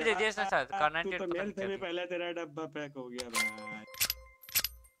 कार्नेट दे दिया इसने शायद। कार्नेट तो मेरे से भी पहले तेरा डब्बा पैक हो गया भाई।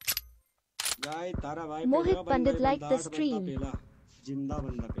 गाइस तारा भाई Mohit पहला Pandit बंदा like the बंदा stream. पहला जिंदा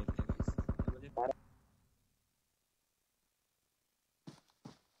बंदा पहला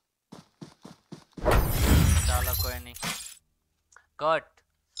चलो कोई नहीं। कट।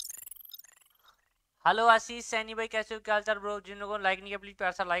 हेलो आशीष सैनी भाई, कैसे हो? क्या हाल चाल ब्रो? जिन लोगों को लाइक नहीं किया प्लीज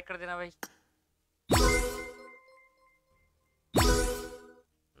प्यार सा लाइक कर देना भाई।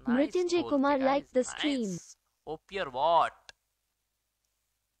 Mrityunjay Kumar like the stream. ओपियर what?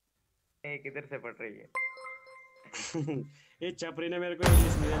 किधर से पड़ रही है? ये चपरी ने मेरे को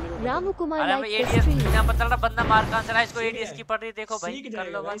एडिस दिया नहीं। Ramu Kumar अरे like मैं the एडीएस stream. बिना पता लगा बंदा मार कहां से रहा है। इसको एडीएस की पड़ रही है, देखो भाई। सीख कर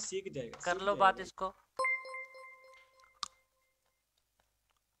जाएगा लो भाई, बात, सीख जाएगा। कर सीख लो जाएगा। बात इसको।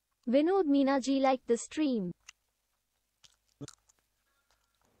 Vinod Meena ji like the stream.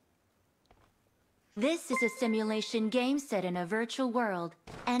 This is a simulation game set in a virtual world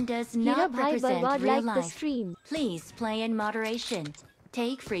and does Hira not Bhai represent Barwad real like the life. stream. Please play in moderation,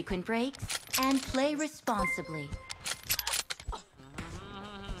 take frequent breaks, and play responsibly.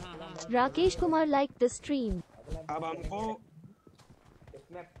 Rakesh Kumar like the stream. अब हमको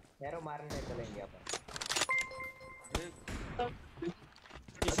इसमें पैरों मारने चलेंगे अपन।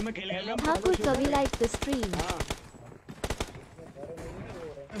 इसमें खेल खेल Thakur Kavi like the stream. हाँ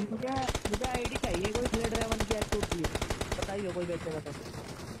मुझे आईडी चाहिए कोई प्लेयर ड्राइवर की एक्टिव की। बताइए कोई बेचेगा तो।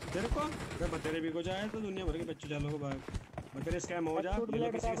 तेरे को जब तेरे भी को जाए तो दुनिया भर के बच्चे चालों को भाग बतेरे स्कैम हो जा। ले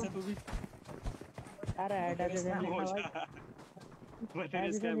लो किसी के साथ तू भी। अरे ऐड दे देना भाई।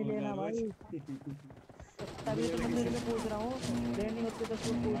 बतेरे स्कैम हो जा भाई। तभी तो मैं मेरे में पूछ रहा हूँ। देनी होती तो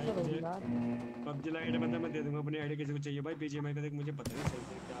शुरू पूछ करो यार। पबजी लाइट बंदा मैं दे दूंगा अपनी आईडी किसी को चाहिए भाई। बीजीएमआई का देख मुझे पता नहीं सही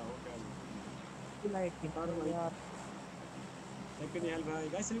से क्या हो क्या नहीं। लाइट की मारो यार। लेकिन यार भाई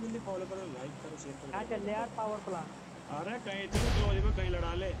गाइस जल्दी फॉलो करो, लाइक करो, शेयर करो। क्या चल यार पावर प्लान। अरे कहीं तो क्लोज में कहीं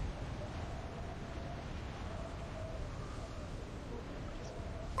लड़ा ले।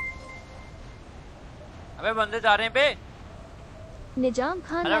 अबे बंदे जा रहे हैं पे। Nijam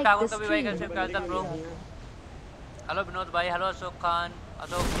Khan hello like Thakur the कभी भाई, stream. कैसे हो? क्या हाल चाल ब्रो? हेलो विनोद भाई, हेलो अशोक खान,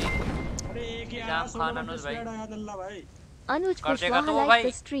 अशोक जी, अरे एक यार निजाम 16 खान, बंदे अनुज भाई। स्क्वाड आया अल्लाह भाई Anuj कर देगा तो Kushwaha वो liked भाई।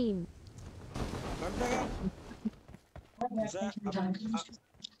 the stream. कर देगा ऐसा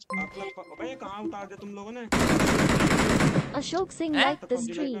आप लोग भाई कहाँ उतार दिया तुम लोगों ने? Ashok Singh हैं? liked the PUBG लाइफ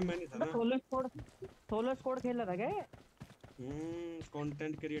में stream. मैं नहीं था ना। सोलो स्क्वाड खेल रहा था क्या ये?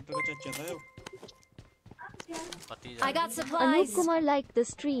 कंटेंट क्रिएटर का चच्चा था ये। भतीजा। I got Anup supplies. Kumar liked the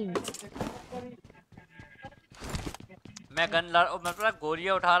stream. मैं मतलब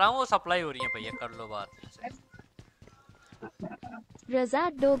गोलियां उठा रहा हूँ, वो सप्लाई हो रही है भैया, कर लो बात।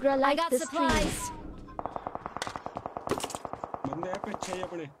 Razak Dogra I liked got the stream. supplies. बंदे हैं पे अच्छे ही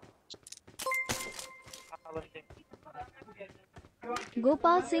अपने।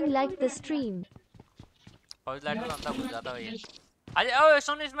 Gopal Singh liked the stream. फौज लाइट तो अंदर घुस जाता भैया। अरे ओ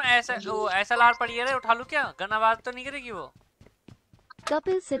सुन, इसमें ऐसा वो SLR पड़ी है रे, उठा लूं क्या? गन आवाज तो नहीं करेगी वो?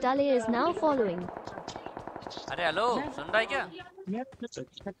 Kapil Sitale is now following. अरे हेलो, सुन रहा है क्या? मेरे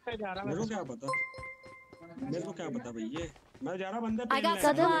को क्या पता? मेरे को क्या पता भैया? मैं जा रहा बंदे I got पेलने।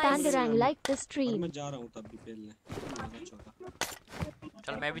 Kadam supplies. Pandarang liked the और stream. मैं जा रहा हूँ तब भी पेलने।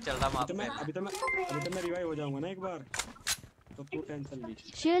 चल मैं भी चल रहा हूँ आप पे। अभी तो मैं रिवाइव हो जाऊंगा ना एक बार, तो तू टेंशन ली।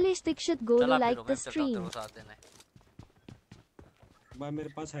 Shirlish Dikshit चल Golu आप liked the तेरे stream. को साथ देना है। भाई मेरे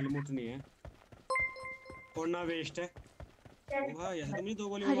पास हेलमेट नहीं है और ना वेस्ट है। वाह यार तुमने दो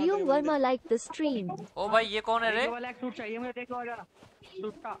गोली मार दी Hariom बंदे। Verma liked the stream. ओ भाई ये कौन है रे? वाला एक सूट चाहिए मुझे, देख लो जरा।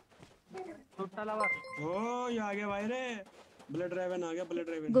 सूटा लवर। ओ ये आ गया भाई रे, ब्लड ड्राइवन आ गया, blood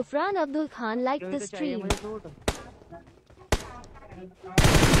driven. Gufran Abdul Khan liked यही the तो चाहिए stream. मुझे सूट।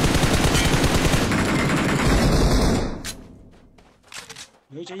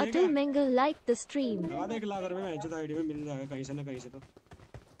 यही चाहिए Atul क्या? Mengal liked the stream. लगा दे 1 लाख रुपए में एचएस आईडी में मिल जाएगा कहीं से ना कहीं से तो।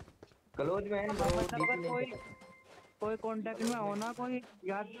 क्लोज में है ब्रो, मतलब अगर कोई कांटेक्ट में हो ना, कोई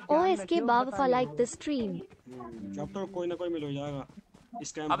याद OSK Bavafa liked the stream. जब तो कोई ना कोई मिल हो जाएगा।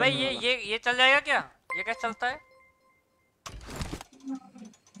 स्कैम। अबे ये चल जाएगा क्या? ये कैसे चलता है?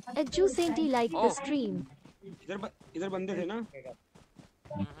 Ajju Sainty liked the stream. इधर बंदे थे ना,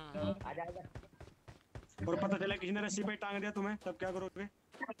 आजा आजा। और पता चला किसी ने रस्सी पे टांग दिया तुम्हें, तब क्या करोगे?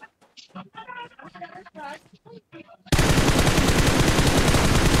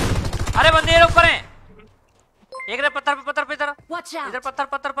 अरे बंदे ये ऊपर हैं। एक रे पत्थर पे इधर। Watch इधर out.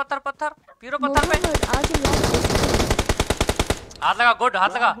 पत्थर। पीरो पत्थर पे। Muhammad Azam liked the stream. हाथ लगा, गुड, हाथ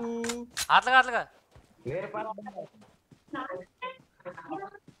लगा। बाबू, हाथ लगा। मेरे पास बंदा है।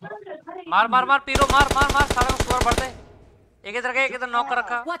 मार पीरो, मार सारा को स्कोर बढ़ दे। एक इधर गए, एक इधर नॉक कर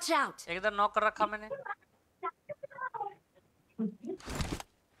रखा। Watch out. एक इधर नॉक कर रखा मैंने।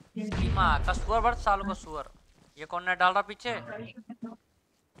 माँ का सुअर बढ़, सालों का सुअर। ये कौन ने डाल रहा पीछे?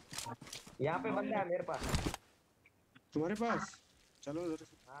 यहाँ पे बंदा है मेरे पास। तुम्हारे पास चलो उधर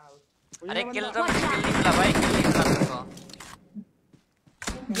से। हाँ अरे किल नहीं मिला भाई, किल नहीं मिला मेरे को।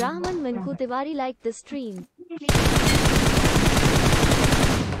 Brahman Minku Tiwari liked the stream.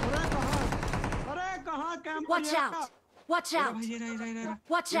 अरे कहाँ camp? Watch out. Watch out. भाई ये रहा।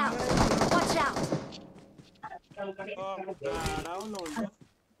 Watch out. Watch out. Down load.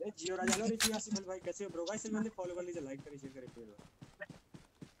 ए जियो राजा लो रे आसिफ भाई, कैसे हो ब्रो? गाइस मैंने फॉलो कर लीजिए, लाइक करिए, शेयर करिए फिर।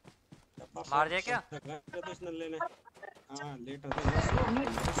 मार दिया क्या? तो इसने लेने। हां लेट होता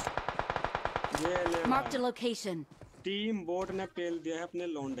ये ले। Marked a location. Team boat ने पेल दिया है अपने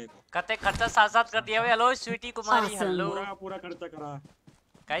लोंडे को। कते खर्चा साथ कर दिया भाई। Hello Sweety Kumari, Awesome. Hello पूरा खर्चा करा।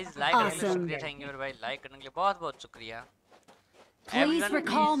 गाइस। लाइक करने के लिए Awesome. शुक्रिया, थैंक यू मेरे भाई। लाइक करने के लिए बहुत शुक्रिया। Please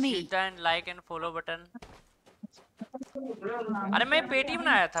recall me. hit and like and follow button. अरे मैं पेटी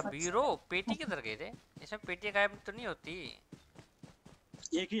बनाया था बीरो, पेटी किधर गए थे? इसमें पेटी गायब तो नहीं होती।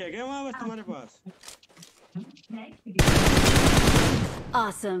 एक ही है क्या वहां बस तुम्हारे पास?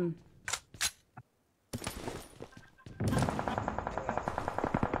 Awesome.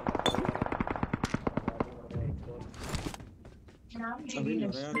 अभी नहीं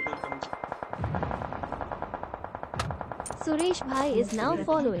हो रहा यार इधर कम। Suresh Bhai is now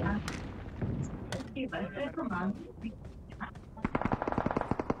following.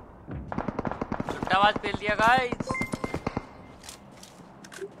 आवाज पेल दिया guys.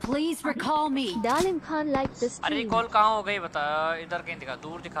 Please recall me. Dalim Khan liked the अरे stream. रिकॉल कहाँ हो गई बता? इधर कहीं दिखा,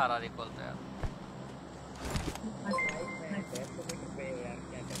 दूर दिखा रहा रिकॉल तो यार।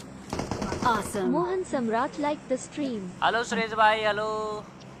 Awesome. Mohan Samrat liked the stream. Hello Suresh भाई, हेलो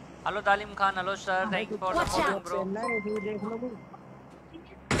दालिम Khan, hello sir, thank you for Watch supporting out. Bro. देख लो भी।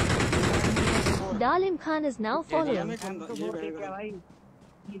 Dalim Khan is now following. ये तो बंदा ये बहुत ठीक है बैग भाई।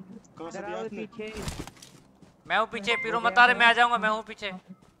 कहां से जरा दिया वो आपने? पीछे। मैं हूँ पीछे, पीरो मत आ रहे, मैं आ जाऊंगा, मैं हूँ पीछे।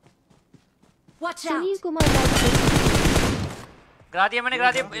 Watch Sunil out. Kumar liked the stream. गिरा दिया मैंने,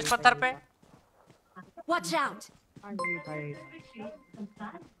 गिरा दिया इस पत्थर पे। Watch out. हाँ जी भाई।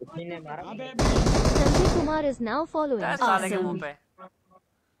 उसी ने मारा अबे Sanjay Kumar is now following. दस साले के Awesome. मुंह पे।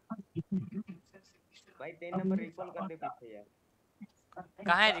 भाई 3 नंबर रिकॉल कर दे पीछे यार।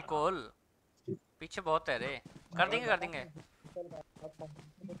 कहाँ है रिकॉल? पीछे बहुत है रे। कर देंगे कर देंगे।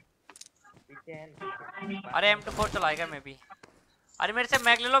 पीछे है ना। अरे M24 चलाएगा मैं भी। अरे मेरे से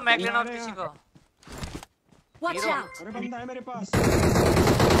मैग ले लो, मैग लेना हो तो किसी को। Watch Hero. out! अरे बंदा है मेरे पास।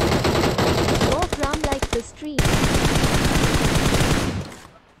 Walk around like the stream.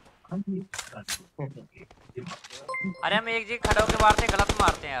 अरे हम एक जगह खड़े होके मारते हैं, गलत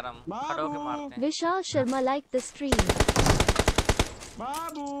मारते हैं यार हम। खड़े होके मारते हैं। Vishal Sharma like the stream.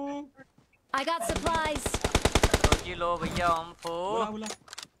 Babu I got supplies. तो जी लो भैया हम फो। बुला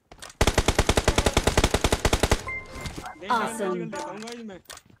Awesome. देखाऊंगा जी मैं।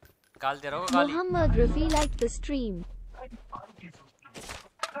 गाल दे रहा हूँ गाली। Muhammad Rafi like the stream.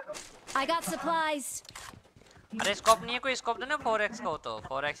 I got supplies. अरे स्कोप नहीं है कोई? स्कोप दो ना 4x का हो तो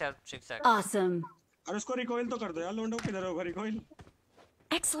 4x या 6x। Awesome. अरे उसको रिकॉइल तो कर दो यार लोंडो, किधर होगा recoil?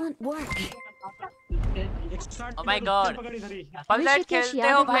 Excellent work. Oh my God. PUBG light खेलते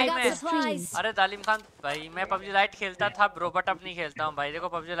हो भाई I got मैं? supplies. अरे दालिम खान भाई मैं पबजी लाइट खेलता था ब्रो, बट अब नहीं खेलता हूँ भाई। देखो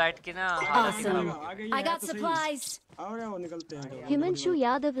पबजी लाइट की ना हालत ही खराब Awesome. हो। I got supplies. आओ रे, वो निकलते हैं। Himanshu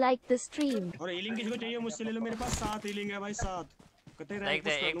Yadav like the stream. और हीलिंग किसको चाहिए मुझसे ले लो, मेरे पास 7 हीलिंग है भाई, 7। कते एक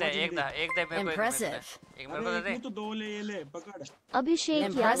दे मेरे को Impressive. एक मेरे को दे दे। तो 2 ले, ये ले पकड़। Abhishek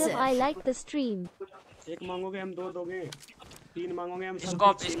Impressive. Yadav I like the stream. एक मांगोगे हम 2 दोगे, 3 मांगोगे हम सब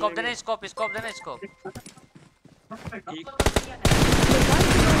स्कोप छीन स्कोप लेंगे। देना, स्कोप स्कोप देना, स्कोप। एक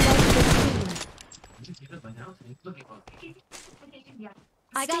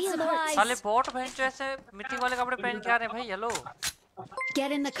I got supplies. साले बॉट भैंस ऐसे मिट्टी वाले कपड़े पहन के आ रहे हैं भाई। Hello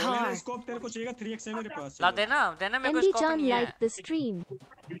Get in the car. Scope तेरे को चाहिए, 3x है मेरे पास। ला देना देना मेरे को MD स्कोप Chan नहीं है। like the stream.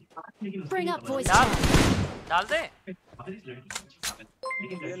 Bring up voice डाल chat. डाल दे।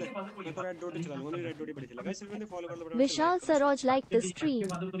 ये ले, मैं तो रेड डॉट ही चला लूंगा, नहीं रेड डॉट ही बड़ी चला। गाइस मैंने फॉलो कर लो। Vishal Saroj like the stream.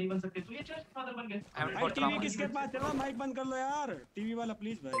 I'm भाई for टीवी किसके पास चल रहा? माइक बंद कर लो यार, टीवी वाला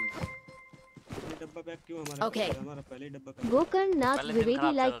प्लीज भाई। ये डब्बा पैक क्यों हमारा? Okay. हमारा पहले ही डब्बा पैक। Gokarn Nath पहले दिन Vivedi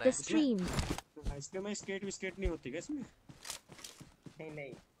खराब like चल the रहा है। stream. इसके में स्केट नहीं होती क्या इसमें?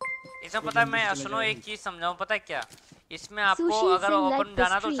 नहीं इसमें पता है मैं सुनो एक चीज समझाऊं, पता है क्या? इसमें आपको Sushi अगर Singh ओपन like the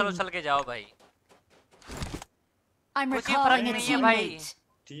जाना तो चलो stream. चल के जाओ भाई। I'm कुछ ही recalling फर्क a नहीं है भाई। teammate.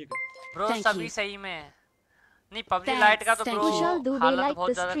 ठीक है। ब्रो Thank सभी you. सही में नहीं। पबजी Thanks, लाइट का तो thank bro you. Kushal Dubey हालत like बहुत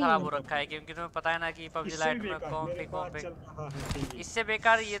the ज्यादा stream. खराब हो रखा है, क्योंकि तुम्हें पता है ना कि पबजी इससे लाइट भी में बेकार, कॉम्पी मेरे पास कॉम्पी चल रहा है टीवी। इससे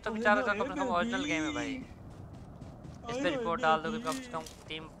बेकार ये तो बेचारा का कम से कम ओरिजिनल गेम है भाई। इस पे रिपोर्ट डाल दो कि कम से कम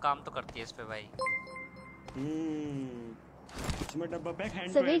टीम काम तो करती है इस पे भाई। इसमें डब्बा pack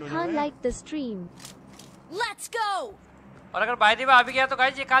hand to Saved hand Khan like the stream. Let's go. और अगर बाय द वे आ भी गया तो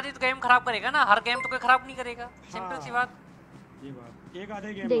गाइस एक आधी तो गेम खराब करेगा ना, हर गेम तो कोई खराब नहीं करेगा। सिंपल सी बात। ये बात, एक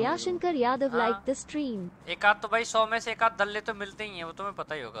आधे गेम Dayashankar Yadav हाँ। like the stream. एक आध तो भाई 100 में से एक आध दल्ले तो मिलते ही हैं, वो तुम्हें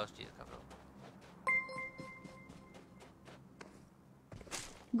पता ही होगा उस चीज का bro.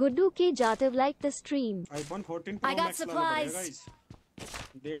 Guddu K Jatav like the stream. IPhone 14 I pro got max लाना पड़ेगा supplies. गाइस।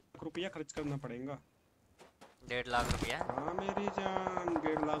 1.5 रुपया खर्च करना पड़ेगा। 1.5 लाख रुपया। हाँ मेरी जान,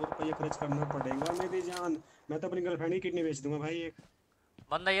 1.5 लाख रुपया खर्च करना पड़ेगा मेरी जान। मैं तो अपनी गर्लफ्रेंड की किडनी बेच दूंगा भाई एक।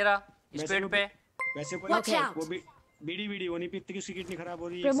 बंदा ये रहा वैसे स्पीड वो- पे। वैसे Watch कोई out. वो भी बीड़ी वो नहीं पीती कि उसकी किडनी खराब हो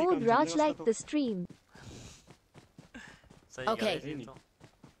रही है। इसी Pramod काम चल रहा है Raj उसका like तो। the stream. सही Okay. कह रहे हैं तो।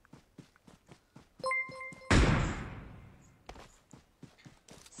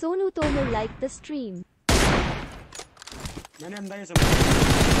 Sonu Tomar like the stream. मैंने अंदाजा समझा।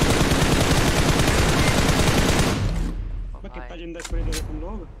 मैं कितना जिंदा स्प्रे दे रहे तुम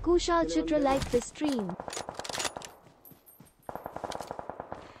लोग। Kushal Chitra like the stream.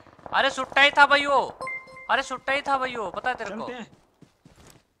 अरे सुट्टा ही था भाई वो। अरे सुट्टा ही था भाई वो, पता है तेरे को? चलते हैं।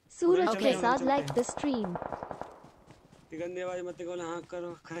 Suraj Okay. Prasad like the stream. गंदे आवाज मत बोलो, हाँ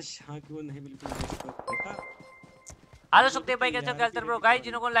करो खश, हाँ क्यों नहीं, बिल्कुल देखा। हेलो सुखदेव भाई कैसे हो? कैसे ब्रो? गाइस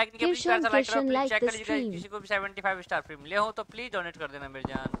जिनको लाइक नहीं किया प्लीज Kishan, प्यार से लाइक करो, Kishan please like check the कर लीजिए। stream. किसी को भी 75 स्टार फ्री मिले हो तो प्लीज डोनेट कर देना मेरी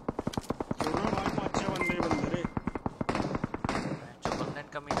जान। दोनों भाई को अच्छे बंदे रे। जो कंटेंट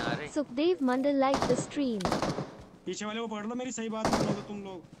कमी ना रे। Sukhdev Mandal like the stream. पीछे वाले को पकड़ लो, मेरी सही बात कर लो तुम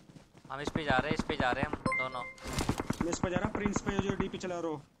लोग। हम इस पे जा रहे हैं हम दोनों। मैं इस पे जा रहा, प्रिंस पे जो डीपी चला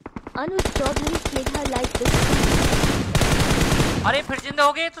रहा हो। Anuj Chaudhary Snigdha like the stream. अरे फिर जिंदा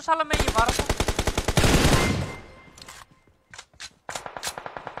हो गए तो साला मैं ये मारा था।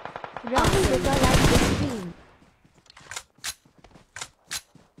 Rahul Vika like the stream.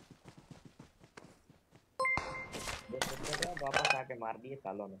 वापस आके मार दिए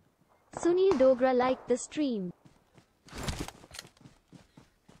सालों ने। Sunil Dogra like the stream.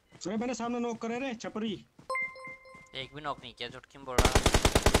 अरे मैंने सामने नॉक करे रे छपरी। एक भी नॉक नहीं किया, झुटकी में बोल रहा।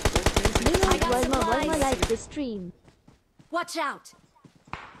 Vinod Verma likes the stream. Watch out!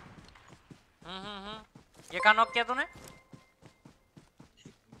 ये कहाँ नॉक किया तूने?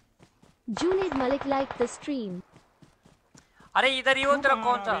 Junaid Malik liked the stream. अरे इधर ही वो तेरा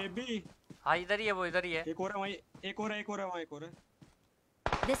कौन सा? बेबी हाँ इधर ही है वो, इधर ही है। एक और है वहीं, एक और है वहाँ, एक और है।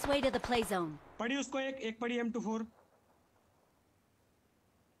 This way to the play zone. पड़ी उसको एक पड़ी M24।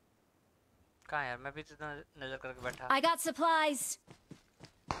 कहाँ यार, मैं भी तो नजर करके बैठा। I got supplies.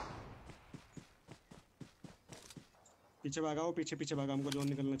 पीछे भागा वो, पीछे भागा, हमको जोन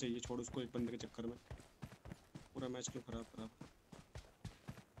निकलना चाहिए। छोड़ उसको एक बंदे के चक्कर में, पूरा मैच क्यों खराब।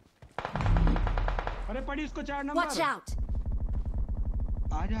 अरे पड़ी उसको 4 नंबर। Watch out!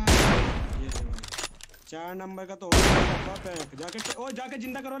 आजा ये ले भाई, 4 नंबर का तो हो गया पैक। जाके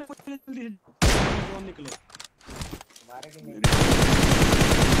जिंदा करो रे जल्दी से, जोन निकलो।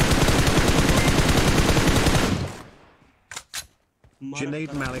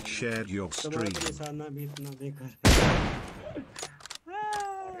 Junaid Malik shared your stream. निशाना भी इतना बेकार।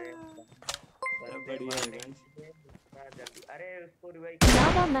 बढ़िया है गाइस। अरे उसको revive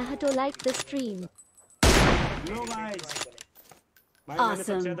Nava Mahato liked the stream. Low guys, भाई मैंने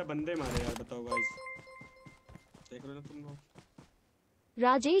सबसे ज्यादा बंदे मारे यार, बताओ गाइस। देख रहे हो तुम लोग?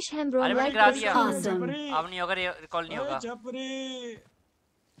 Rajesh Hembro अरे मैंने liked गिरा the दिया। stream. अब नहीं होगा, रिकॉल नहीं होगा। जबरी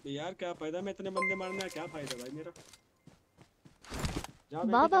यार, क्या फायदा मैं इतने बंदे मारने का, क्या फायदा भाई मेरा।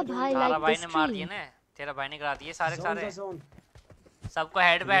 बाबा भाई तारा liked भाई the ने मार दिए stream. ना, तेरा भाई ने करा दिए सारे। जोन सबको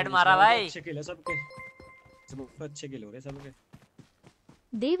हेड पे हेड मारा भाई। अच्छे किल है सबके, सब अच्छे किल हो रहे सबके।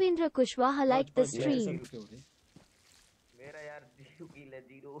 Devendra Kushwaha liked the stream. मेरा यार 0 किल है,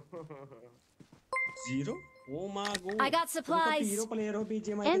 0 ओ मां गो। I got supplies. Hero player हो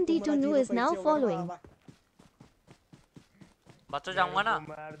BGMI. MD2 is now following. बच्चों जाऊंगा ना।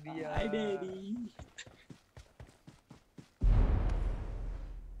 मार दिया। Hi baby.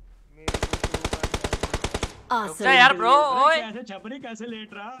 Awesome. रुक जा यार ब्रो, ओए कैसे छपरी कैसे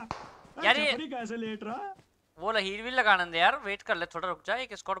लेट रहा यार ये- छपरी कैसे लेट रहा। वो हील भी लगाने दे यार, वेट कर ले थोड़ा, रुक जा।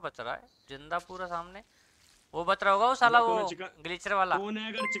 एक स्क्वाड बच रहा है जिंदा पूरा सामने, वो बच रहा होगा वो साला, वो ग्लिचर वाला। तूने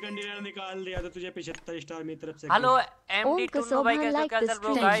अगर चिकन डिनर निकाल दिया तो तुझे 75 स्टार मेरी तरफ से। हेलो ओम MD2 भाई, कैसे हो? like क्या the चल ब्रो?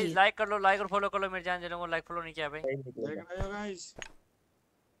 stream. गाइस लाइक कर लो, लाइक और फॉलो कर लो मेरे जान जनों को। लाइक फॉलो नहीं किया भाई। देख रहे हो गाइस,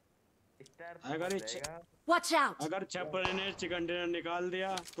 अगर Watch out! अगर छपरी ने चिकन डिनर निकाल दिया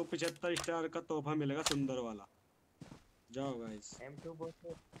तो 75 स्टार का तोहफा मिलेगा सुंदर वाला। जाओ गाइस। M24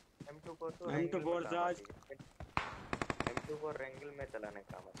 से आज M24 रेंगल में चलाने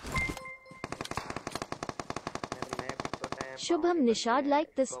का Shubham Nishad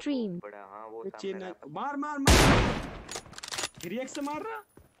liked the stream. हाँ वो चीन मार रिएक्ट से मार रहा।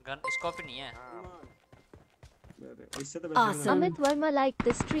 गन स्कोप ही नहीं है। इससे तो Awesome. Amit Verma liked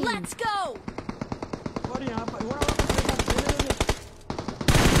the stream. Let's go! और यहाँ पर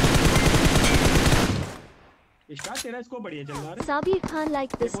इसका तेरा इसको बढ़िया चल रहा है। Sabir Khan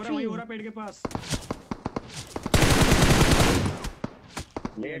liked the वही हो stream. रहा पेड़ के पास।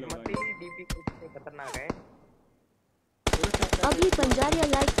 लेट मत ही, डीपी कितने खतरनाक है। Abhi Panjaria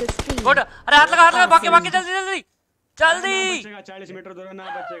liked the stream. Good. अरे हाथ लगा, भागे जल्दी जल्दी जल्दी। बचेगा 40 मीटर दूर ना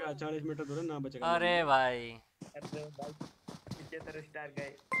बचेगा, 40 मीटर दूर ना बचेगा। अरे भाई 75 स्टार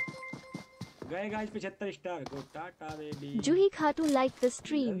गए guys 75 star go Tata baby. Juhi Khatu liked the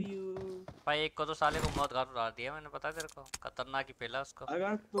stream. भाई एक को तो साले को मौत घाट उड़ा दिया मैंने, पता है तेरे को? खतरनाक ही पेला उसको।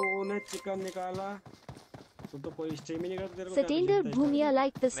 अगर तूने चिकन निकाला तो कोई स्ट्रीम ही नहीं करता तेरे को। Satinder Bhumia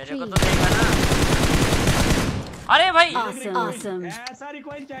liked the मेरे को stream. तो देखा ना। अरे भाई Awesome. ऐसा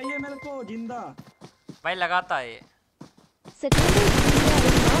रिकॉइल चाहिए मेरे को जिंदा। भाई लगाता है ये। Satinder Bhumia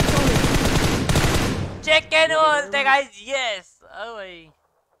is now following. Chicken बोलते गाइस, यस। ओ भाई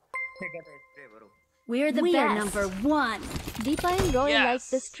We're the best. Number 1. Deepayan Roy Yes. liked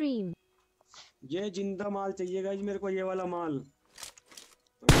the stream. ये जिंदा माल चाहिए गाइस मेरे को, ये वाला माल।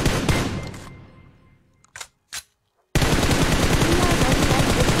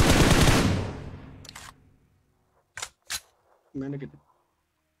 मैंने कितने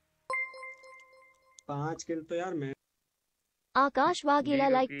 5 किल तो यार मैं। Akash Waghela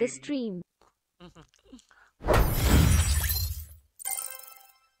liked the stream.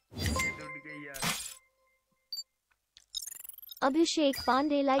 Abhishek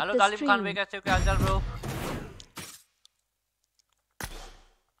Pandey liked hello the तालिब खान भाई, stream. कैसे हो? क्या हालचाल ब्रो?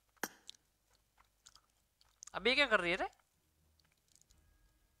 अभी क्या कर रही है रे?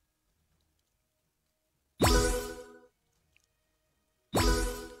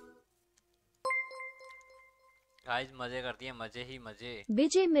 गाइस मजे करती है, मजे ही मजे।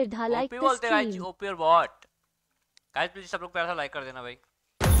 Vijay Mirdha liked OP the बोलते गाइस, stream. ओपी और बॉट। गाइस प्लीज सब लोग प्यार से लाइक कर देना भाई।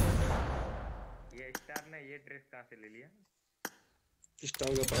 ये स्टार ने ये ड्रेस कहाँ से ले लिया?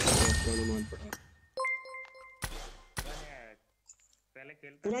 स्टार के पास पुराना माल पड़ा। पहले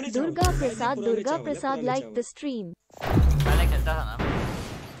खेलता पुरानी Durga चावल, Prasad, पुरानी Durga चावल है, Prasad पुरानी liked चावल। the stream. पहले खेलता था ना।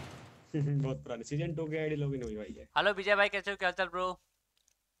 बहुत पुरानी सीजन 2 की आईडी लॉगिन हुई भाई है। हेलो विजय भाई, कैसे हो? क्या चल ब्रो?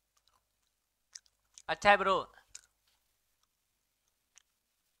 अच्छा है ब्रो।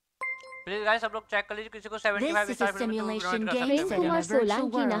 प्लीज गाइस सब लोग चेक कर लीजिए, किसी को 75 This is स्टार a फिर तो simulation डोनेट कर game सकते set हैं। in a Kumar virtual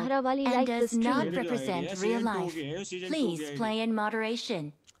Solanki world Nahrawali and liked the does not stream. represent Season real 2 life. की है, season 2 Please की है। play in moderation.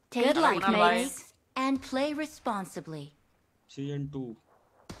 Take Good luck, life, bye. mates, and play responsibly. Season 2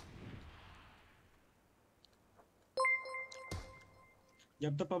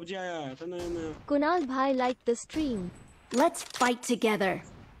 जब तक PUBG आया था ना मैं Kunal Bhai liked the stream. Let's fight together.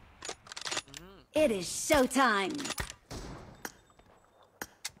 It is showtime.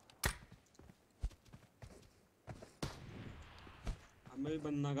 हमें भी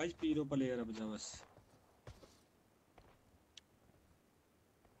बनना गाइस पीरो प्लेयर अब जा बस।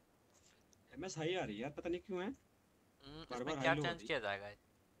 एमएस हाई आ रही है यार, पता नहीं क्यों है। बार इसमें बार क्या हाई चेंज किया जाएगा?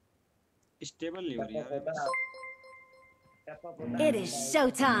 स्टेबल नहीं हो रही यार। It is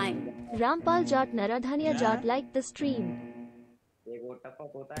showtime. Rampal Jat Naradhanya Jat liked the stream. एक वो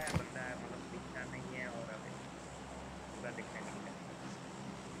टपक होता है बंदा मतलब दिखता नहीं है और अभी पूरा दिखने नहीं है।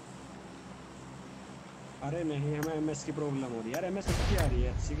 अरे नहीं, हमें एमएस की प्रॉब्लम हो रही है यार। एमएस अच्छी आ रही है,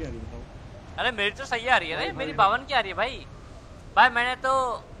 अच्छी क्या आ रही है बताओ। अरे मेरी तो सही आ रही है ना, मेरी 52 की आ रही है भाई। भाई मैंने तो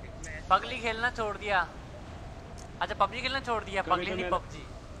पगली खेलना छोड़ दिया। अच्छा पबजी खेलना छोड़ दिया, पगली नहीं पबजी।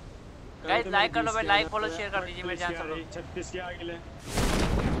 गाइस लाइक कर लो भाई, लाइक फॉलो शेयर कर दीजिए मेरे चैनल सब लोग। 36 की आ गई,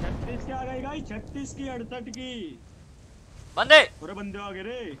 36 की आ गई गाइस, 36 की 68 की। बंदे पूरे बंदे आ गए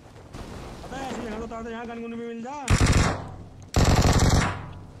रे। पता है ऐसे जगह उतार दे, यहाँ गन गुन भी मिल जा।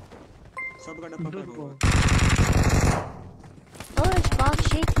 सबका डब्बा पैक होगा। Ashfaq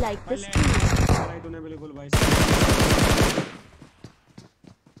Sheikh liked the stream. Right होने बिल्कुल भाई।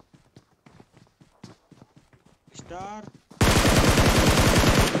 स्टार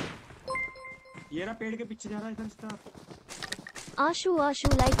ये रहा पेड़ के पीछे जा रहा है इधर star. Ashu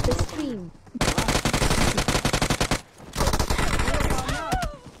liked the stream.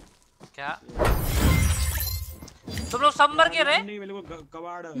 क्या तुम लोग सब मर गए रे? नहीं बिल्कुल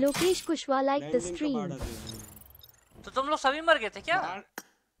कबाड़। Lokesh Kushwa liked the landing stream. कबाड़ है। तो तुम लोग सभी मर गए थे क्या?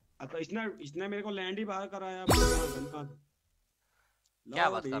 तो इसने मेरे को लैंड ही बाहर कराया गन का। क्या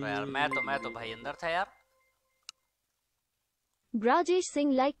बात कर रहा है यार, मैं तो भाई अंदर था यार। Brajesh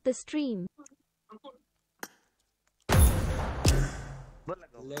Singh liked the stream.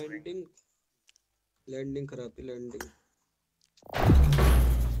 Landing खराब थी लैंडिंग।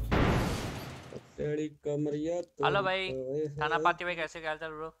 तेरी कमरिया तो हेलो भाई थाना पाती भाई, कैसे क्या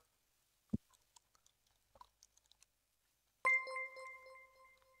चल bro?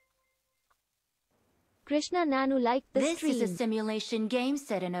 Krishna Nanu liked the This is a stream. simulation game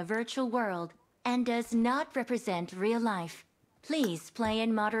set in a virtual world and does not represent real life. Please play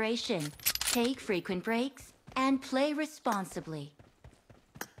in moderation, take frequent breaks, and play responsibly.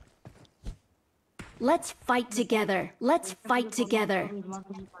 Let's fight together. Let's fight together.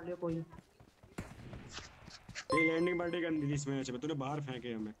 ये landing party करनी थी इस match में, तूने बाहर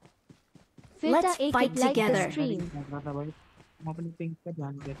फेंके हमें। Filta Let's Akit fight liked the together. stream. हम अपनी पिंक पे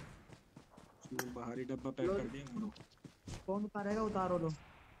ध्यान दे। उसने बाहरी डब्बा पैक कर दिया ब्रो। कौन उतारेगा? उतारो लो,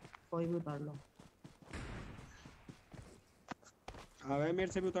 कोई भी उतार लो। हाँ भाई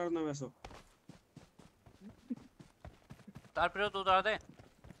मेरे से भी उतारना वैसे। उतार फिर तो उतार दे।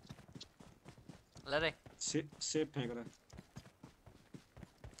 ले रे सेफ फेंक रहा है।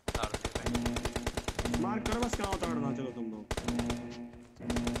 उतार दे भाई। मार कर बस, कहाँ उतारना। चलो तुम लोग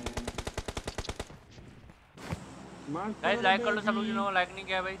गाइस लाइक कर लो सब लोग जिन्होंने लाइक नहीं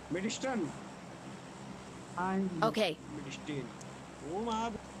किया भाई। मिडस्टन Okay. मिडस्टन वो मां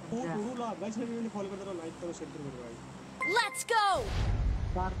वो गुरु ला गाइस, मैंने फॉलो कर दो, लाइक करो, शेयर करो भाई। Let's go!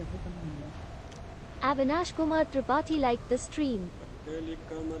 चार कैसे करना है? Avinash Kumar Tripathi liked the stream. तेरी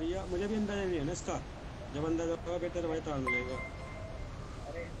कमरिया मुझे भी अंदाजा नहीं है ना इसका। जब अंदाजा होगा फिर तेरा भाई ताड़ लेगा।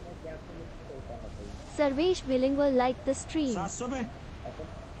 Sarvesh Bilingual liked the stream. 700 पे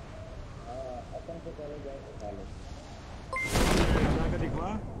जाके दिखवा,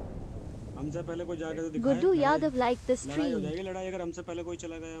 हमसे पहले कोई जाके तो दिखाए। Guddu Yadav liked the लड़ाई हो stream. जाएगी लड़ाई अगर हमसे पहले कोई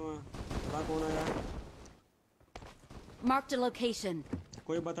चला गया वहाँ। पता कौन आया? Marked a location.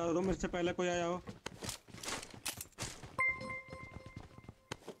 कोई बता दो मेरे से पहले कोई आया हो।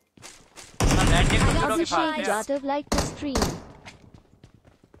 Abhishek Jadhav liked the stream.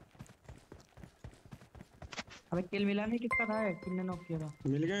 हमें किल मिला नहीं, किसका था? किसने नॉक किया था?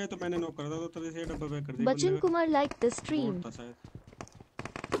 मिल गया तो मैंने नॉक कर दिया, तो तेरे से डब्बा पैक कर दिया। Bachan Kumar liked the stream. था शायद।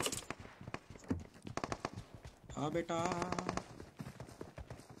 हाँ बेटा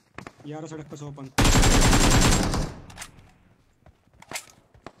यार सड़क पे 100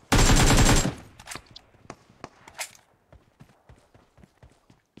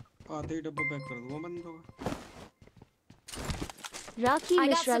 आते ही डब्बा पैक कर दूंगा बंदों का। Raki I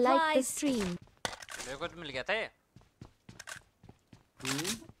got Mishra liked the supplies. stream. मेरे को तो मिल गया था ये।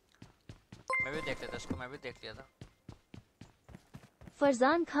 मैं भी देख लिया था इसको, मैं भी देख लिया था।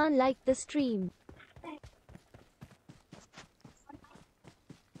 Farzan Khan liked the stream.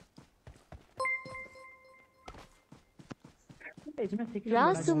 इसमें 6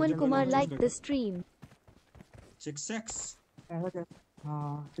 Raz Suman Kumar liked the stream. 6x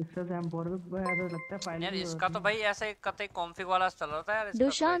हाँ 6 M4 भी ऐसा लगता है फाइल यार इसका तो भाई ऐसे कतई कॉन्फिग वाला चल रहा था यार इसका।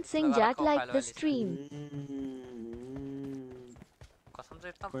 Dushan Singh Jack liked the stream. कसम से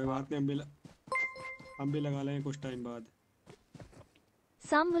इतना कोई बात नहीं, हम भी लगा लेंगे कुछ टाइम बाद।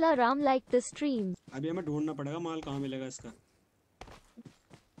 Samvala Ram liked the stream. अभी हमें ढूंढना पड़ेगा माल कहाँ मिलेगा इसका।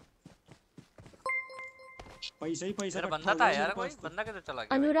 पैसा ही पैसा मेरा इकट्ठा बंदा हो था गया यार, मेरे कोई पास तो। बंदा किधर चला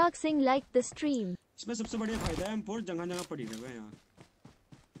गया? Anurag Singh liked the stream. इसमें सबसे बढ़िया फायदा है M4 जगह जगह पड़ी रहे यार।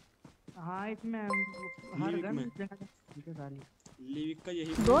 हाँ इसमें हर लिविक गन में। जगह सारी लिविक का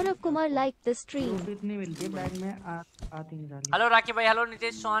यही Gaurav Kumar liked the stream. लूट इतनी मिलती है बैग में आती नहीं सारी। हेलो राकी भाई, हेलो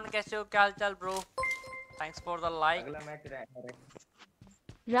नितेश चौहान, कैसे हो, क्या हाल चाल bro? Thanks for the like. अगला match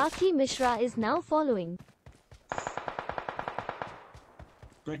Raki Mishra is now following.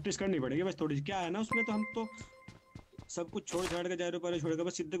 Practice करनी पड़ेगी बस थोड़ी सी। क्या है ना उसमें तो हम तो सब कुछ छोड़ छाड़ के जाए पर छोड़ के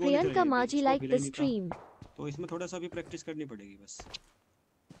बस सीधे गोली Priyanka चलाएंगे, Maji इसको liked the हिलाएंगे stream. तो इसमें थोड़ा सा भी प्रैक्टिस करनी पड़ेगी बस,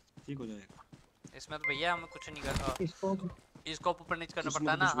 ठीक हो जाएगा। इसमें तो भैया हमें कुछ नहीं करना, इसको इसको ऊपर नीचे करना इसमें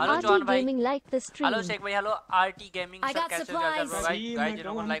पड़ता है ना। कुछ हेलो RT चौहान भाई, Gaming liked the stream. Hello Sheikh भाई, hello RT gaming I sir, got कैसे हो supplies. ब्रो? गाइस भाई, गाइस मैं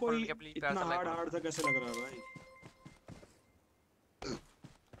जिन्होंने कहूं लाइक हमको फॉलो किया प्लीज प्यार इतना से लाइक हार्ड सा कैसे लग रहा है भाई।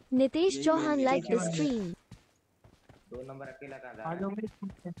 Nitesh यही Chauhan मैं liked the देखा। stream. 2 नंबर अकेला कहाँ जा आ रहा जाओ है? मेरे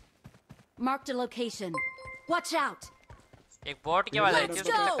Marked a location. Watch out! एक बॉट के वाला है Let's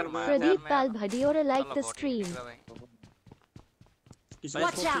जिसको go. टक्कर मारा था Pradeep मैं। Pal Bhadiora liked चलो the bot ही stream. निकला भाई। किसी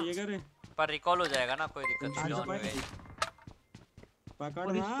Watch को out. ये करे पर रिकॉल हो जाएगा ना, कोई दिक्कत नहीं आज जॉन भाई भाई। पकड़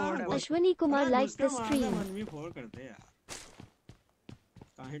पुलिस मार कोड है। बस। Ashwini Kumar अरे liked the मुझका stream. मारना मन भी फोड़ करते यार,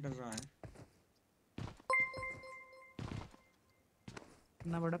 काहे डर रहा है।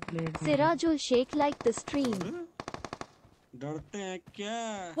 इतना बड़ा plate Sirajul Sheikh liked the stream. डरते हैं क्या?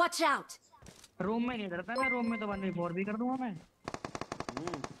 Watch out! रूम में नहीं डरता मैं, रूम में तो 1v4 भी कर दूंगा मैं।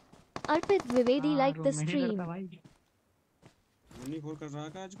 Arpit Vivedi हाँ, liked रूम the में नहीं stream. डरता भाई। नहीं फोड़ कर रहा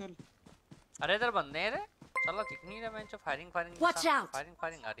है आजकल। अरे इधर बंदे हैं रे, चलो दिख नहीं रहा मैं, जो firing firing Watch out. Firing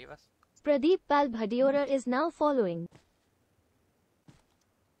firing आ रही है बस। Pradeep Pal Bhadiora is now following.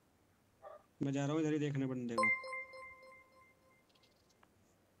 मैं जा रहा हूँ इधर ही देखने बंदे को,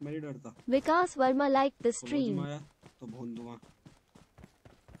 मैं नहीं डरता। Vikas Verma liked the तो रोज stream. माया तो भून दूंगा।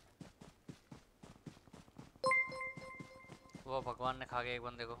 वो भगवान ने खा गया एक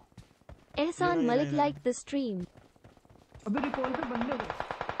बंदे को। Ehsan Yeah, Malik yeah. liked the stream. अभी रिकॉल पे बंदे हो गए।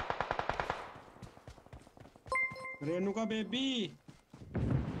 रेणुका बेबी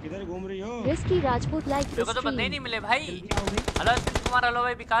किधर घूम रही हो? Risky Rajput liked मेरे the को तो बंदे ही नहीं stream. मिले भाई। जल्दी आओगे? हेलो अश्विन कुमार, हेलो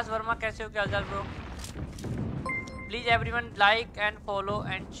भाई विकास वर्मा, कैसे हो, क्या हाल चाल bro? Please everyone like and follow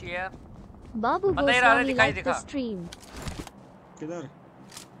and share. Babu बंदा ही रहा है, Goswami दिखाई liked the दिखा। stream. किधर?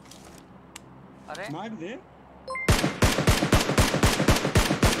 अरे मार दे।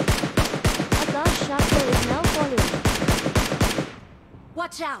 Akash Shakir is now following.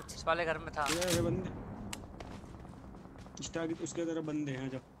 Watch out! इस वाले घर में था। किधर है बंदे? स्टार उसके तरफ बंदे हैं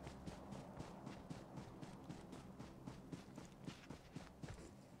जब।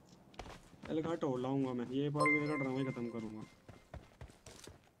 अलग हट हो लाऊंगा मैं, ये पावर का ड्रामा ही खत्म करूंगा।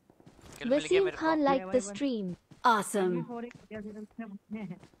 किल मिल गया Wasim मेरे को। Khan liked the stream. Awesome. 1v4 एक बढ़िया सीजन से बने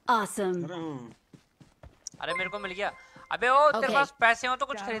हैं। Awesome. अरे हाँ अरे मेरे को मिल गया। अबे ओ तेरे Okay. पास पैसे हो तो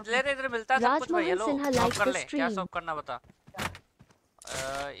कुछ खरीद ले रे, इधर मिलता है सब कुछ भाई। Rajmohan hello Sinha shop likes कर the ले, क्या stream. शॉप करना बता।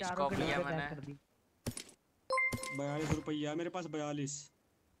 चारों इसको के लिया डब्बे मैंने। पैक कर दी। 42 रुपया मेरे पास 42।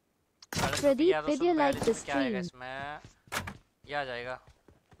 Pradeep Vidya liked the क्या आएगा stream. इसमें? ये आ जाएगा।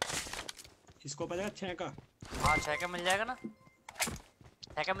 इसको पड़ेगा 6 का। हाँ 6 का मिल जाएगा ना,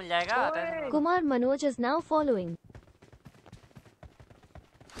 6 का मिल जाएगा। टेंशन मत। Kumar Manoj is now following.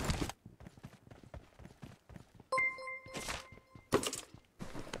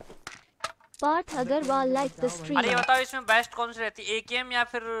 Parth Agarwal liked the stream. अरे ये बताओ इसमें बेस्ट कौन सी रहती है, एकेएम या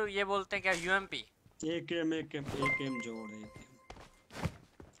फिर ये बोलते हैं क्या यूएमपी? एकेएम जोड़ है।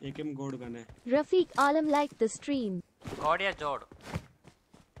 एकेएम गोड गन है। Rafiq Alam liked the stream. God या जोड़?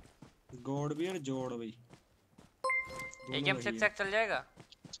 गोड भी और जोड़ भी। एकेएम 6 चल जाएगा?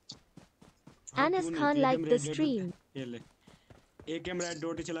 Anas Khan liked the stream. ये ले एक एम रेड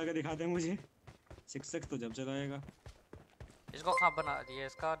डॉट चला के दिखाते हैं मुझे 6x तो जब चलाएगा इसको कहाँ बना दिया,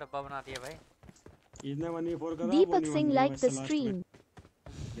 इसका डब्बा बना दिया भाई। इसने 1v4 करा Deepak Singh liked the stream.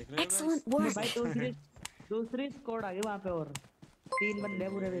 Excellent work. भाई दूसरी स्क्वाड आ गई वहाँ पे और 3 बंदे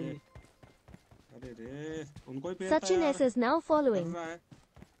पूरे में। अरे रे उनको ही पेलता Sachin यार, S is now following. कर रहा है।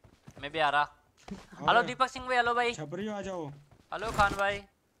 मैं भी आ रहा। हेलो दीपक सिंह भाई, हेलो भाई। छपरी आ जाओ। हेलो खान भाई।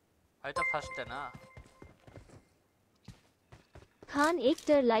 भाई तो फर्स्ट है ना। Khan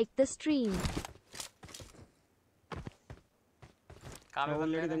Ekter liked the stream.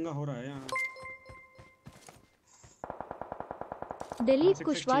 Already दंगा हो रहा है यहाँ। Dilip Success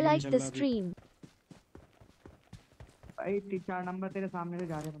Kushwaha team liked the चल रहा stream. भाई 4 नंबर तेरे सामने से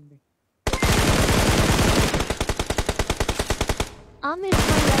जा रहे बंदे। Amir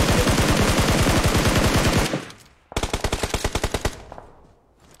Khan liked the stream.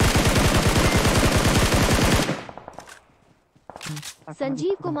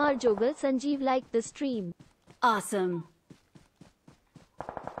 Sanjeev Kumar Jogal Sanjeev liked the stream. Awesome.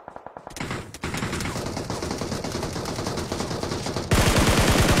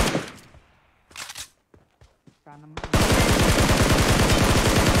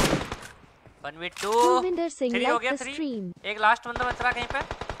 One we to Kulvinder Singh 3 हो liked गया the 3। stream. एक लास्ट बंदा बच रहा कहीं पे।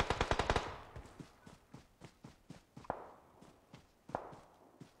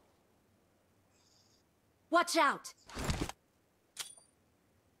 Watch out.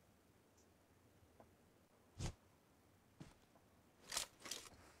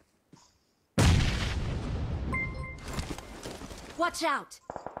 Watch out.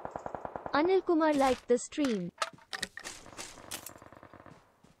 Anil Kumar liked the stream.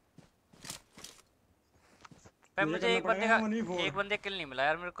 भाई मुझे करना एक बंदे पड़ेगा का 1v4। एक बंदे किल नहीं मिला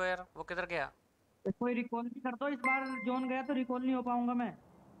यार मेरे को यार, वो किधर गया? कोई रिकॉल भी कर दो, इस बार जोन गया तो रिकॉल नहीं हो पाऊंगा मैं।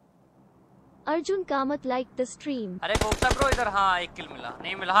 Arjun Kamath liked the stream. अरे कोफ्ता ब्रो इधर, हाँ एक किल मिला,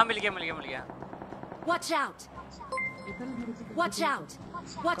 नहीं मिला, हाँ मिल गया मिल गया मिल गया। Watch out. Watch out.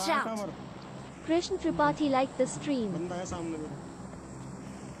 Watch कहाँ out. Tower? Krishna Tripathi liked the stream. बंदा है सामने मेरे।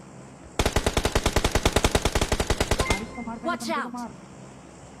 Watch out.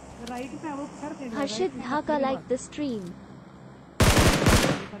 राइट पे वो कर दे। Harshit Dhaka liked the stream.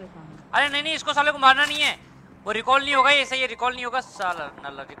 अरे नहीं नहीं, इसको साले को मारना नहीं है, वो रिकॉल नहीं होगा, ये सही है, रिकॉल नहीं होगा साला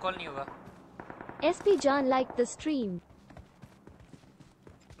नल्ला, रिकॉल नहीं होगा। SP Jan liked the stream.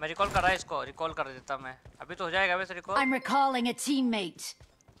 मैं रिकॉल कर रहा है इसको, रिकॉल कर देता मैं, अभी तो हो जाएगा वैसे recall. I'm recalling a teammate.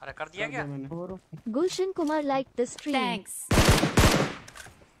 अरे कर दिया क्या? Gulshan Kumar liked the stream. Thanks.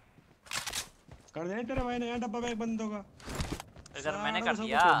 कर दे तेरे भाई ने यहाँ डब्बा बैग बंद होगा। इधर मैंने सारा कर सब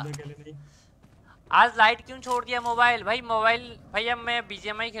दिया। छोड़ दे अकेले नहीं। आज लाइट क्यों छोड़ दिया मोबाइल? भाई मोबाइल भाई अब मैं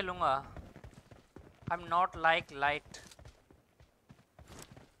BGMI खेलूंगा। I am not like light.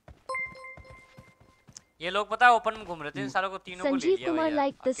 ये लोग पता है ओपन में घूम रहे थे, इन सालों को तीनों को ले Sanjeev लिया Kumar भैया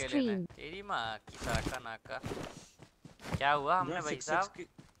liked the अकेले ने। stream. तेरी माँ की साका नाका। क्या हुआ हमने भाई साहब?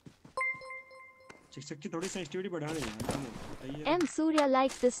 6x की थोड़ी सेंसिटिविटी बढ़ानी है बताइए। M Surya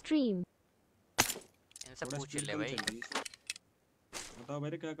liked the stream. इनसे थोड़ा पूछ speed ले कम भाई, चल रही है। बताओ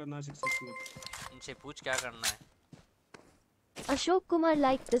भाई क्या करना है 6x में? इनसे पूछ क्या करना है। Ashok Kumar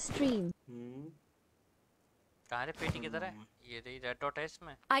liked the stream. कहाँ रे पेटी किधर है? ये रही रेड डॉट है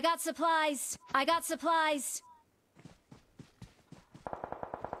इसमें। I got supplies. I got supplies.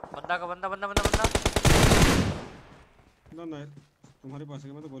 बंदा का बंदा बंदा बंदा बंदा। ना ना तुम्हारे पास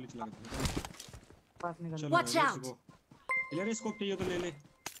है, मैं तो गोली चला रहा था। पास निकल। चलो Watch out. ले स्कोप चाहिए तो ले ले।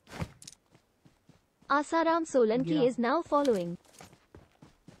 Asaram Solanki is now following.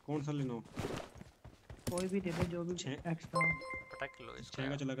 कौन सा लेना हो? कोई भी दे दे जो भी एक्स्ट्रा। पटक लो इसको। 6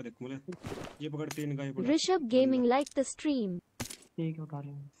 का चला के देख मुझे। ये पकड़ 3 का, ये पकड़। Rishabh Gaming liked the stream. ठीक है उठा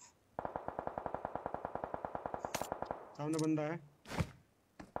रही हूँ। सामने बंदा है।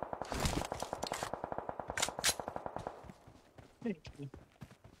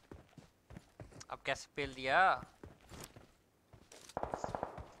 अब कैसे पेल दिया?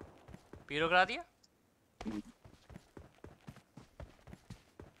 पीरो करा दिया?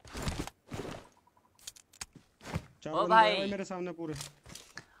 ओ भाई मेरे सामने पूरे।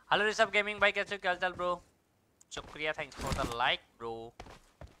 हेलो ऋषभ गेमिंग भाई, कैसे हो, क्या हालचाल ब्रो? शुक्रिया, thanks for the like bro.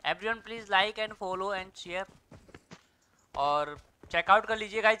 Everyone please like and follow and share और चेकआउट कर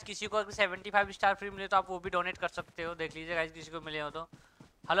लीजिए गाइज। किसी को अगर 75 स्टार फ्री मिले तो आप वो भी डोनेट कर सकते हो, देख लीजिए गाइज किसी को मिले हो तो।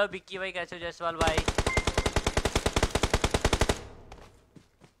 हेलो विक्की भाई, कैसे हो? जयसवाल भाई।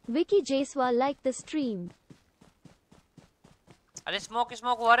 Vicky Jaiswal liked the stream. अरे स्मोक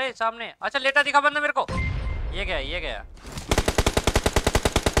स्मोक हुआ रे सामने। अच्छा लेटा दिखा बंदा मेरे को। ये गया ये गया।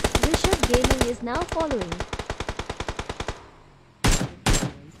 Rishabh Gaming is now following.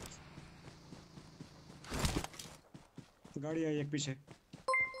 गाड़ी आई एक पीछे।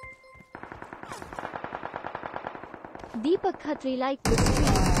 Deepak Khatri like the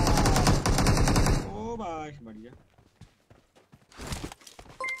stream. ओ भाई बढ़िया।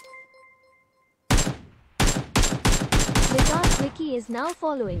 Vikas Vicky is now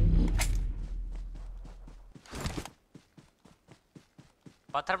following.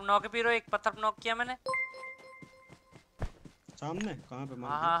 पत्थर पे नॉक पीरो, एक पत्थर पे नॉक किया मैंने। सामने कहाँ पे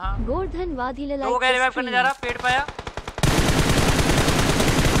मार? हाँ हाँ। Gordhan Vadila तो वो like क्या the रिवाइव करने जा stream. रहा, पेड़ पाया।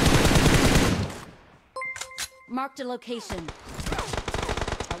 Marked a location.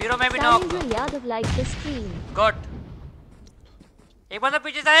 पीरो में भी knock. Salindra Yadav like the stream. Good. एक बंदा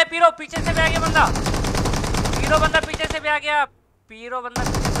पीछे से आया, पीरो पीछे से भी आ गया बंदा। पीरो बंदा पीछे से भी आ गया। पीरो बंदा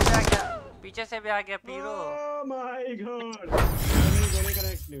पीछे से भी आ गया। पीछे से भी आ गया पीरो। Oh my God. गोली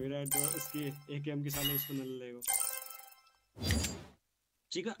कनेक्ट नहीं हो रहा है तो उसकी एकेएम के सामने इसको नल लेगो।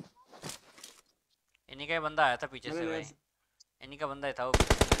 चिका। इन्हीं का ही बंदा आया था पीछे से भाई। इन्हीं का बंदा ही था वो।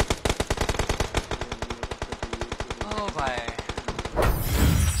 ओ भाई।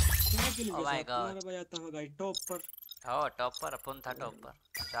 Oh my God. मैं बजाता हूँ गाइस टॉप पर। हाँ टॉप पर अपन था, टॉप पर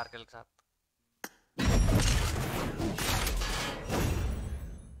 4 किल के साथ।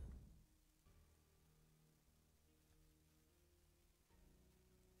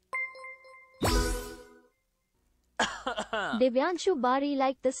 Divyanshu Bari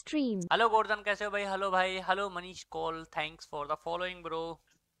like the stream. Hello Gordhan कैसे हो भाई? हेलो भाई, hello Manish call, thanks for the following bro.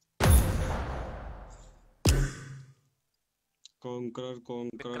 Conqueror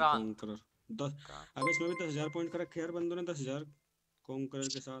 10। अब इसमें भी 10,000 पॉइंट का रखे यार बंदों ने, 10,000 कॉन्करर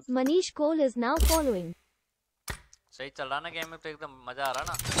के साथ। Manish Cole is now following. सही चल रहा ना गेम में, तो एकदम मजा आ रहा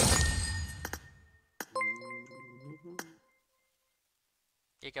ना।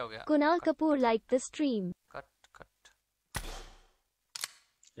 ये क्या हो गया? Kunal Kapoor like the stream. Cut cut.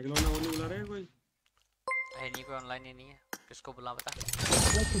 एक लोग ना वो नहीं बुला रहे कोई? है नहीं कोई ऑनलाइन ही नहीं है, किसको बुला बता।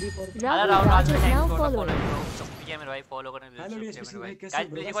 Rahul Raj is now following. शुक्रिया मेरे भाई फॉलो करने के लिए, शुक्रिया मेरे भाई। गाइस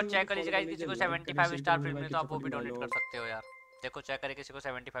प्लीज एक बार चेक कर लीजिए गाइस, किसी को 75 स्टार फ्री मिले तो आप वो भी डोनेट कर सकते हो यार। देखो चेक करें किसी को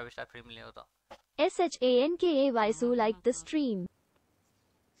 75 स्टार फ्री मिले हो तो। SHANKA Vaisu like the stream.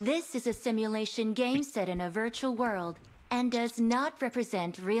 This is a simulation game set in a virtual world and does not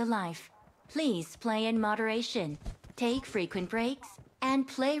represent real life. Please play in moderation, take frequent breaks, and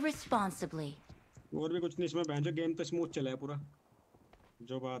play responsibly. और भी कुछ नहीं इसमें, बहन जो game तो smooth चला है पूरा,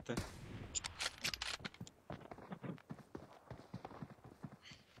 जो बात है।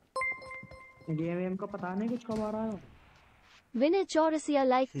 गेम का पता नहीं कुछ कब आ रहा है। Vinay Chaurasia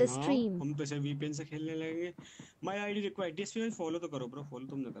like the stream. हम तो ऐसे वीपीएन से खेलने लगेंगे। My ID required DSP follow तो करो ब्रो, फॉलो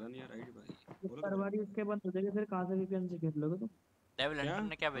तुमने करा नहीं यार आईडी भाई। सरवर ही उसके बाद हो जाएगा, फिर कहां से वीपीएन से खेल लोगे तुम? डेविल हंटर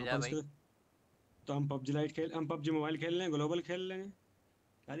ने क्या भेजा भाई? तो हम पबजी लाइट खेल, हम पबजी मोबाइल खेल लेंगे, ग्लोबल खेल लेंगे।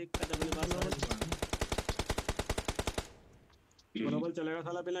 क्या दिक्कत है अपने पास? ग्लोबल चलेगा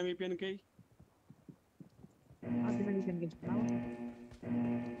साला बिना वीपीएन के ही। बिना वीपीएन के चलाओ,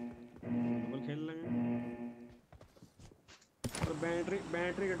 ग्लोबल खेल लेंगे। और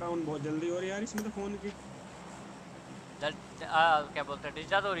बैटरी का डाउन बहुत जल्दी हो रही है यार इसमें तो फोन की। क्या बोलते हैं,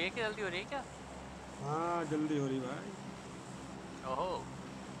 डिस्चार्ज हो रही है कि जल्दी हो रही है क्या? हाँ जल्दी हो रही भाई। ओहो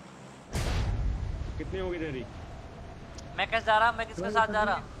कितनी होगी तेरी? मैं कैसे जा रहा, मैं किसके साथ जा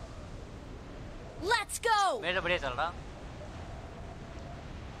रहा? Let's go! मेरे तो बढ़िया चल रहा।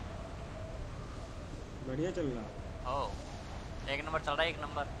 बढ़िया चल रहा। ओह एक नंबर चल रहा है, एक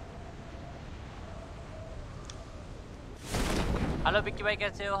नंबर। हेलो विक्की भाई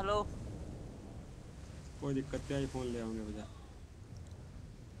कैसे हो? हेलो। कोई दिक्कत नहीं, आईफोन ले आऊंगे बजा।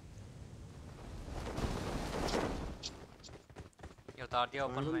 ये उतार दिया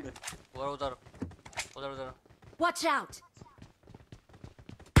ओपन में। और उधर उधर उधर। Watch out!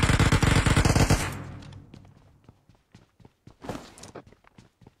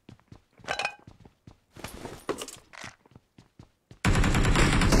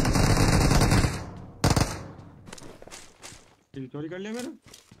 चोरी कर लिया मेरा।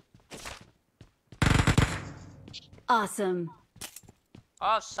 Awesome.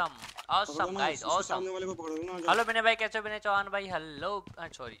 Awesome. Awesome guys, awesome. सामने वाले को पकड़ दो ना। हेलो विनय भाई कैसे हो? विनय चौहान भाई हेलो।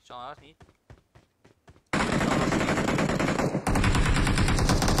 सॉरी चौहान नहीं।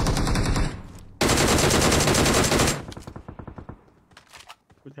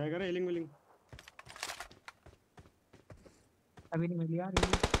 कुछ है क्या हीलिंग विलिंग? अभी नहीं मिली यार।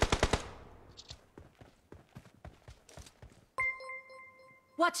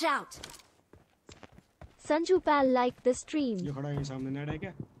 Watch out! Sanju Pal like the stream. जो खड़ा है सामने नेट है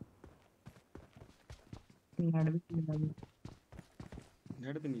क्या? नेट भी नहीं है।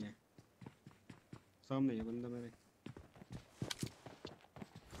 नेट भी नहीं है। सामने है बंदा मेरे।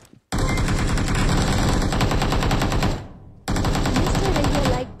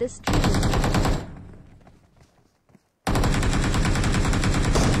 the stream.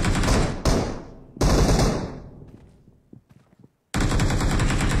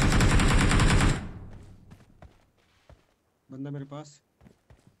 बंदा मेरे पास।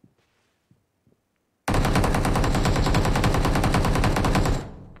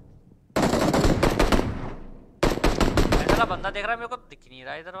 वाला बंदा देख रहा है, मेरे को दिख नहीं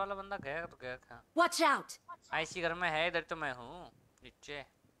रहा। इधर वाला बंदा गया तो गया कहाँ? Watch out! आईसी घर में है, इधर तो मैं हूँ नीचे।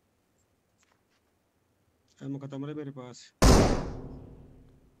 एमो खत्म है मेरे पास।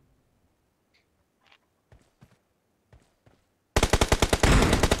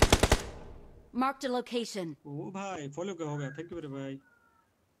 Marked a location. ओ भाई फॉलो क्या हो गया? थैंक यू मेरे भाई।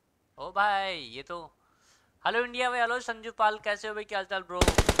 ओ भाई ये तो हेलो इंडिया भाई, हेलो संजू पाल, कैसे हो भाई, क्या हालचाल bro?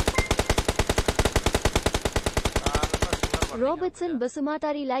 Robertson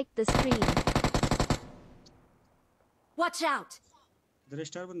Basumatari liked the stream. Watch out! इधर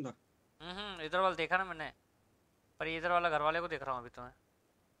स्टार बंदा। इधर वाला देखा ना मैंने, पर ये इधर वाला घर वाले को देख रहा हूँ अभी तो मैं।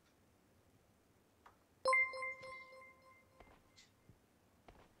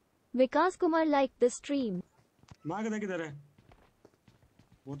 Vikas Kumar liked the stream. माँ किधर है?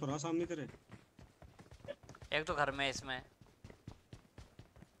 वो तो रहा सामने तेरे। एक तो घर में इसमें।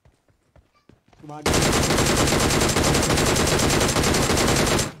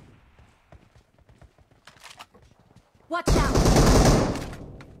 Watch out!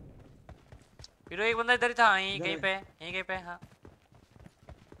 फिर एक बंदा इधर ही था, यहीं कहीं पे हाँ।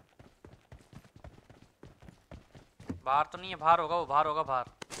 बाहर तो नहीं है, बाहर होगा वो, बाहर होगा बाहर।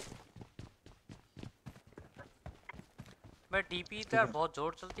 मैं डीपी तो यार बहुत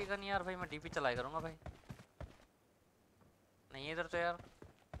जोर चलती है नहीं यार भाई, मैं डीपी चलाया करूंगा भाई। नहीं है इधर तो यार।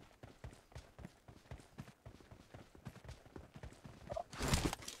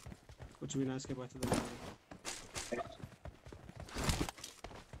 कुछ भी ना इसके पास।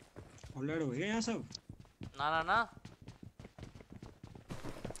 ऑलरेडी हो गया यहाँ सब। ना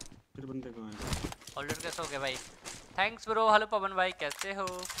फिर बंदे कहाँ हैं? ऑलरेडी कैसे हो गया भाई? Thanks bro. हेलो पवन भाई, कैसे हो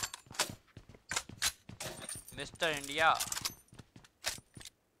मिस्टर इंडिया?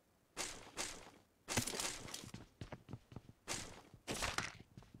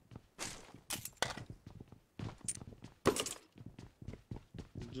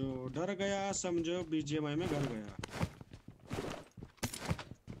 जो डर गया समझो बीजीएमआई में घर गया।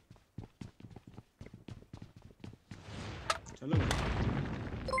 चलो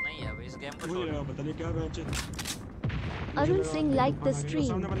नहीं है भाई, इस गेम को छोड़। पता नहीं क्या मैच है। Arun Singh liked the stream.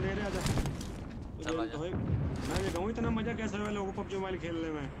 सामने बंदे आ जा। चलो आजा। मैं ये कहूँ इतना मजा कैसे हुआ लोगों को पबजी मोबाइल खेलने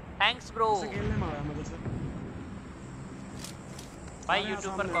में। Thanks bro. खेलने में आया मजा से। भाई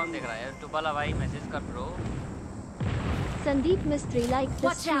यूट्यूब पर कौन देख रहा है? यूट्यूब वाला भाई मैसेज कर bro. Sandeep Mistry liked the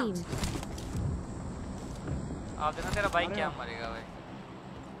Watch stream. out. आप देखना तेरा भाई क्या मरेगा भाई।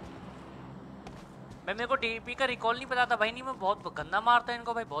 भाई मेरे को डीपी का रिकॉल नहीं पता था भाई, नहीं मैं बहुत गंदा मारता है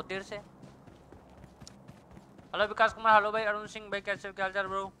इनको भाई बहुत देर से। हेलो विकास कुमार, हेलो भाई अरुण सिंह भाई, कैसे हो, क्या हालचाल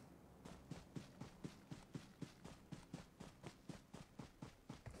ब्रो?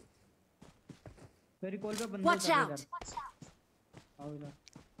 मेरी कॉल पे बंदे Watch out! आओ इधर।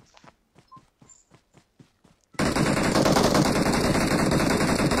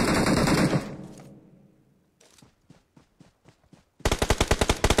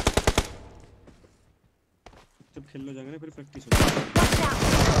 जब खेल लो जाएंगे ना फिर प्रैक्टिस होगी। Watch out!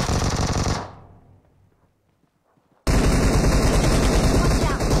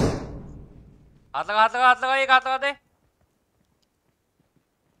 हाथ लगा एक हाथ लगा दे।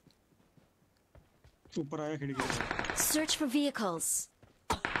 ऊपर आया खिड़की से। Search for vehicles.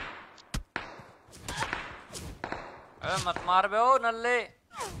 अरे मत मार बे ओ नल्ले।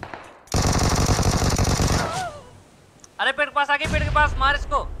 अरे पेड़ के पास आके, पेड़ के पास मार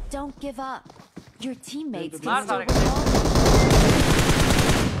इसको। Don't give up. Your teammates मार can still सारे के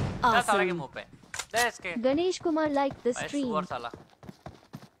Awesome. मुंह पे दे इसके। Ganesh Kumar liked the भाई stream. सुअर साला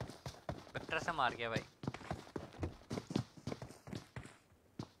वेक्टर से मार गया भाई।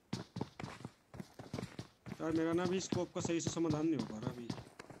 यार मेरा ना भी स्कोप का सही से समाधान नहीं हो पा रहा अभी।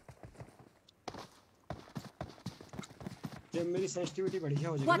 जब मेरी सेंसिटिविटी बढ़िया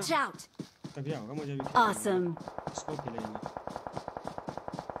हो जाएगी Watch ना out. तभी आएगा मुझे भी। Awesome. स्कोप खेलेंगे।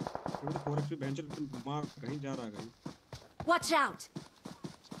 ये तो 4x पे बेंच मार कहीं जा रहा है कहीं। Watch out.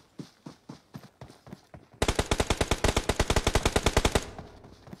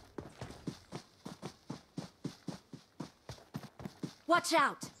 Watch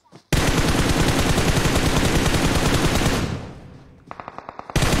out.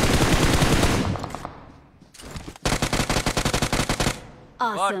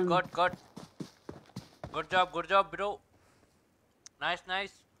 Awesome. Good job bro,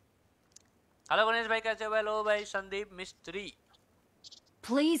 nice. Hello Ganesh भाई कैसे हो? हेलो भाई संदीप मिस्त्री।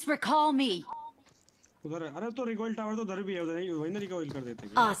 Please recall me. उधर अरे तो रिकॉइल टावर तो उधर भी है, उधर नहीं वही ना रिकॉइल कर देते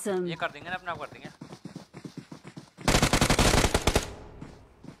हैं। Awesome. ये कर देंगे ना, अपने आप कर देंगे।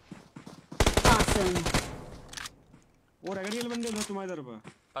 Awesome. और अगर ये बंदे उधर तुम्हारी तरफ है।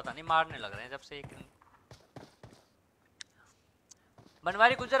 पता नहीं मारने लग रहे हैं जब से एक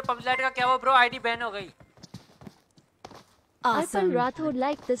बनवारी गुजर पबलाइट का क्या हुआ ब्रो? आईडी बैन हो गई। Arpan Awesome. Rathod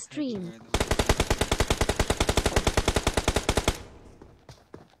liked the stream.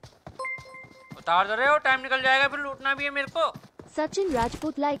 उतार दो रहे हो, टाइम निकल जाएगा फिर लूटना भी है मेरे को। Sachin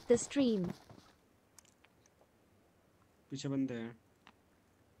Rajput liked the stream. पीछे बंदे हैं।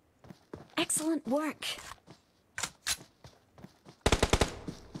 Excellent work.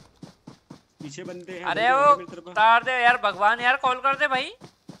 पीछे बंदे हैं। अरे वो उतार दे यार, भगवान यार कॉल कर दे भाई।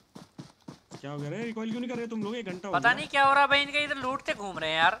 क्या हो गया रे? रिकॉइल क्यों नहीं कर रहे तुम लोग? 1 घंटा हो पता गया। नहीं क्या हो रहा भाई, इनके इधर लूटते घूम रहे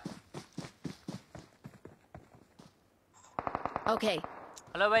हैं यार। Okay.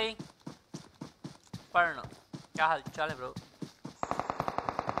 हेलो भाई पढ़, क्या हाल चाल है bro?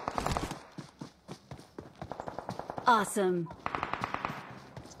 Awesome.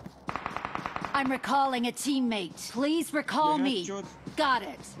 I'm recalling a teammate. Please recall me. Got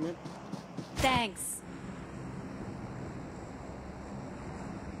it. Thanks.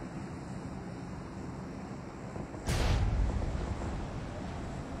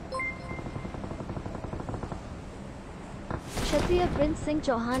 Kshatriya Prince Singh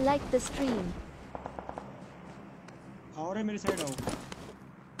Chauhan liked the stream. आओ रे मेरी साइड आओ।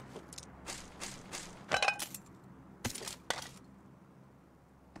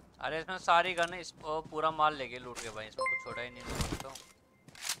 अरे इसमें सारी गन इस पूरा माल लेके लूट के भाई, इसमें कुछ छोड़ा ही नहीं लोगों ने तो।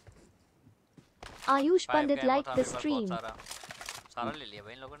 Ayush five Pandit game liked था the मेरे पास stream. बहुत सारा ले लिया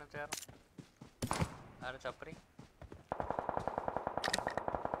भाई इन लोगों ने तो यार। अरे Chapri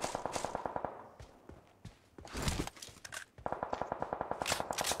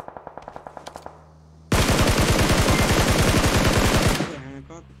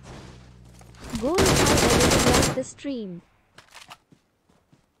Go inside everything liked the stream.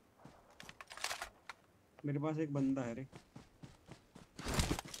 मेरे पास एक बंदा है रे।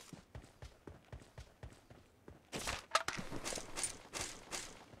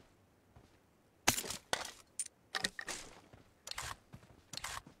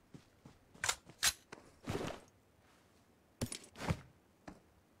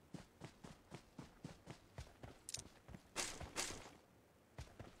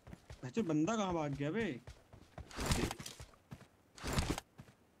 अच्छा बंदा कहाँ भाग गया बे?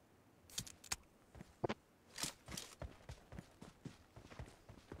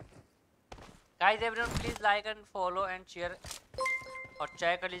 Guys everyone please like and follow and share और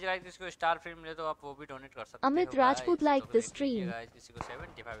चेक कर लीजिएगा किसी को स्टार फ्री मिले तो आप वो भी डोनेट कर सकते हो। Amit Rajput liked the stream. Guys किसी को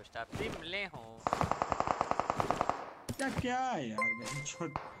 75 स्टार फ्री मिले हो। क्या है यार बहन छोड़,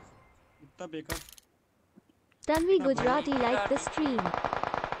 इतना बेकार। Tanvi Gujarati liked the stream.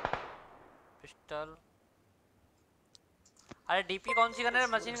 Pistol, अरे डीपी कौन सी गन है?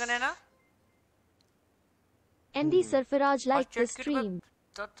 मशीन गन है ना? Andy Sarfaraj liked the stream.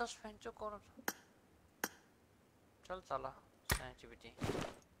 10 फेंचो कौन? चल साला सेंसिटिविटी।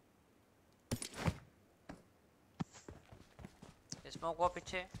 स्मोक हुआ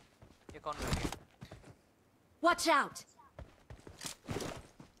पीछे, ये कौन कर गया? Watch out.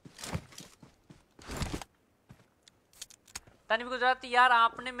 तन्वी गुजराती यार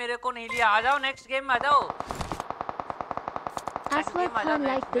आपने मेरे को नहीं लिया, आ जाओ नेक्स्ट गेम में आ जाओ। Aswad Khan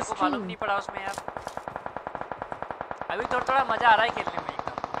liked the मेरे को मालूम stream. नहीं पड़ा उसमें यार। अभी थोड़ा थोड़ा मजा आ रहा है खेलने में,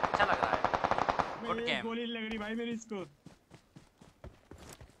 एकदम अच्छा लग रहा है। Good game. गोली लग रही भाई मेरी इसको।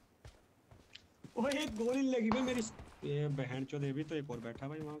 ओए एक गोली लगी भाई मेरी। ये बहन चोद भी तो एक और बैठा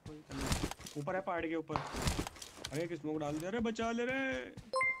भाई वहाँ कोई ऊपर है पहाड़ के ऊपर। अरे किस स्मोक डाल दे। अरे बचा ले रे,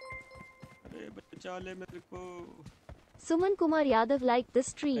 अरे बचा ले मेरे को। Suman Kumar Yadav liked the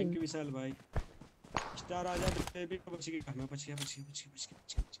thank stream. You विशाल भाई। स्टार आ जाए बेबी को बच गई। मैं बच गया।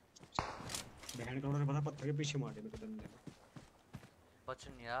 बहन का उन्होंने पता पत्थर के पीछे मारे मेरे को बंदे ने।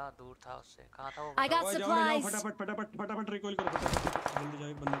 बचन यार दूर था उससे, कहाँ था वो? I got जाओ, supplies. फटाफट रिकॉइल करो फटाफट। जल्दी जाओ,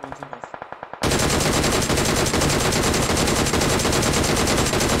 एक बंदा कौन से पास।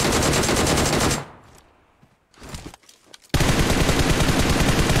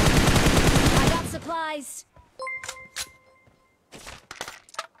 I got supplies.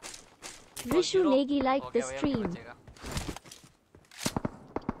 Rishu Negi liked the हो गया भाई, अब नहीं stream. बचेगा।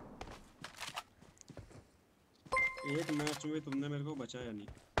 एक मैच में तुमने मेरे को बचाया नहीं।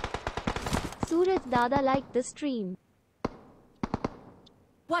 Suraj Dada liked the stream.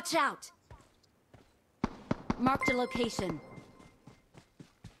 Watch out. Marked a location.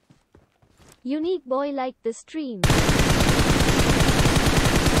 Unique boy like the stream.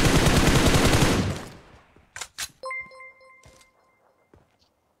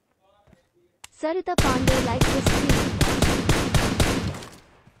 Sarita Pandey like the stream.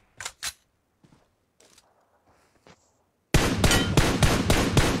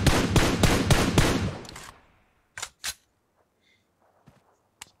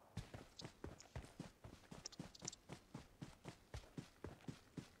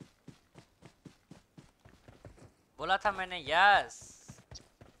 बोला था मैंने यस।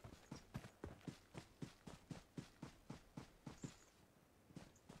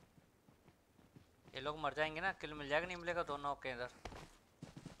 ये लोग मर जाएंगे ना, किल मिल जाएगा नहीं मिलेगा, दोनों के इधर।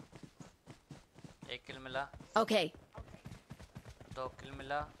 एक किल मिला। Okay. 2 किल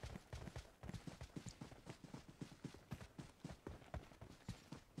मिला।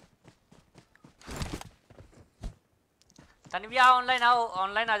 तन्वी आओ, ऑनलाइन आओ,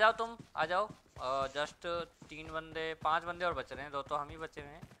 ऑनलाइन आ जाओ, तुम आ जाओ। जस्ट 3 बंदे 5 बंदे और बच रहे हैं, 2 तो हम ही बचे हुए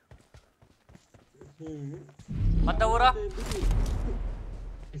हैं। बंदा हो रहा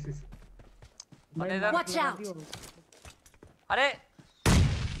बंदे इधर। Watch out! अरे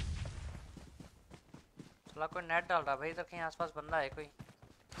साला कोई नेट डाल रहा भाई, इधर कहीं आसपास बंदा है कोई।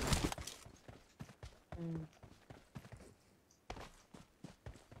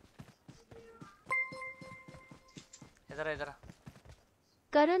 इधर इधर।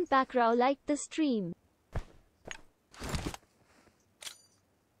 Karan Pakrao like the stream.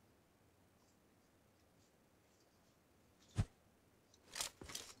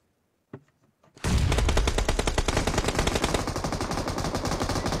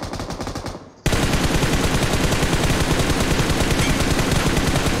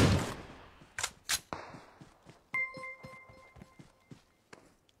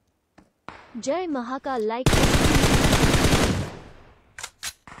 Jai Mahakal like the stream.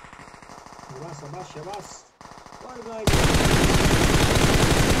 शाबाश शाबाश। और गाइस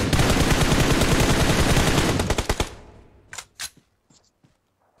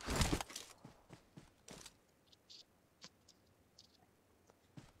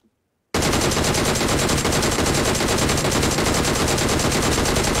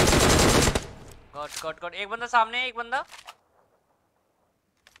गॉड एक बंदा सामने है, एक बंदा।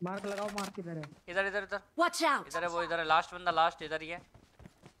 मार्क लगाओ, मार्क किधर है? इधर इधर इधर Watch out! इधर है, वो इधर है, लास्ट बंदा, लास्ट इधर ही है।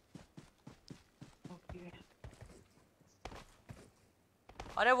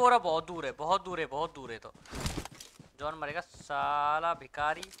 अरे वो रहा, बहुत दूर है, बहुत दूर है, बहुत दूर है। तो जॉन मरेगा साला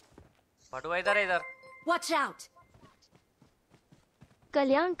भिखारी। भटुआ इधर है, इधर। Watch out!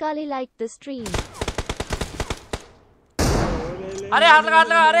 Kalyan Kali like the stream. अरे हाथ लगा,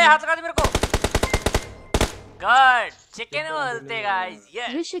 अरे हाथ लगा दे मेरे को। गॉड चिकन बोलते guys. Yes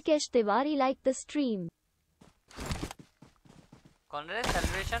Rishikesh Tiwari like the stream. कौन रे?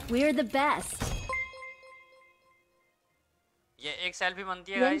 सेलिब्रेशन। We're the best. ये एक सेल्फी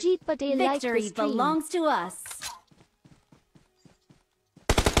बनती है guys. Ranjit Patel like the Victory stream. belongs to us.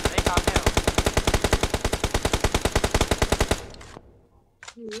 अरे कहाँ पे हो?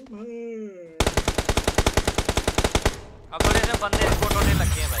 अब थोड़े से बंदे रिपोर्ट होने लग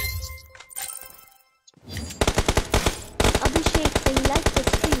गए हैं भाई। Abhishek Singh like the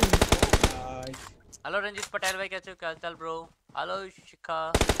stream. Hello Ranjit Patel भाई, कैसे हो? क्या हाल ब्रो? हेलो शिखा,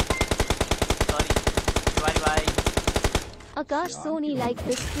 सॉरी तिवारी भाई। Akash Soni like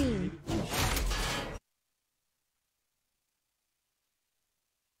the stream.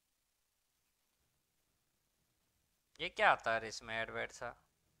 ये क्या आता है इसमें एडवर्ड सा?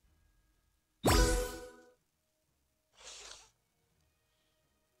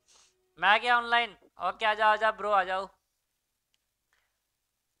 मैं आ गया ऑनलाइन। और क्या, आ जाओ ब्रो, आ जाओ।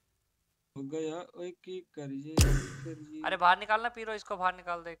 हो गया ओए की करिए अरे बाहर निकालना पीरो, इसको बाहर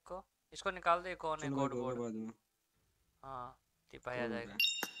निकाल दे, इसको निकाल दे। कौन है? गोड बाद गोड। में हाँ दीप भाई आ जाएगा।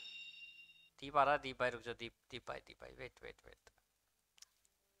 दीप आ रहा, दीप भाई रुक जाओ। दीप भाई वेट वेट वेट।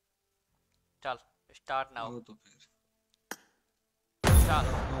 चल स्टार्ट नाउ। तो फिर चल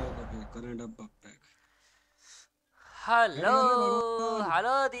current up back. Hello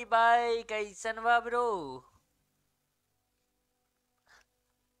hello दीप भाई, कैसन बा ब्रो?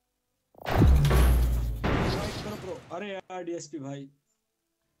 ब्रो अरे यार डीएसपी भाई,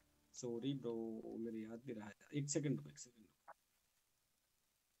 सॉरी ब्रो, मेरे याद नहीं रहा। एक second.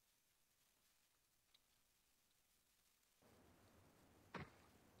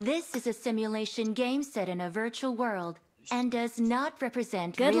 This is a simulation game set in a virtual world and does not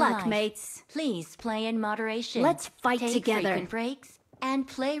represent Good real luck, life. mates. Please play in moderation. Let's fight Take together. frequent breaks and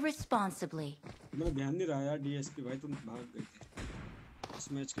play responsibly. मैंने ध्यान नहीं रहा यार DSP भाई, तुम भाग गए थे।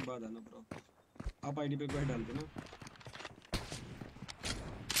 इस मैच के बाद आना ब्रो। आप आईडी पे कोई डाल देना।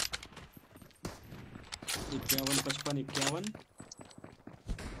 51 55 51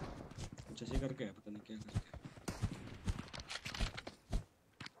 कुछ ऐसे करके है, पता नहीं क्या करके।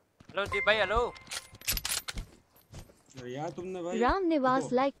 हेलो दीप भाई हेलो। अरे यार तुमने भाई Ram Nivas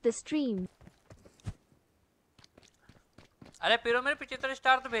देखो, liked the stream. अरे पीरो मेरे 75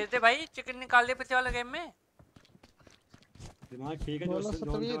 स्टार तो भेज दे भाई, चिकन निकाल दे पिछले वाले गेम में। दिमाग ठीक है, जो बोलो जोन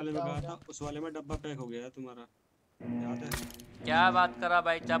से वाले में क्या हो कहा गया? था उस वाले में डब्बा पैक हो गया है तुम्हारा, याद है? क्या बात करा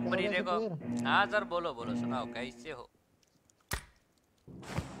भाई चपरी बोलो देखो। सतवीर। हाँ सर बोलो बोलो सुनाओ कैसे हो।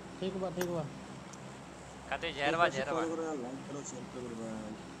 ठीक बा कहते जहरवा जहरवा। फॉलो करो यार, लाइक करो, शेयर करो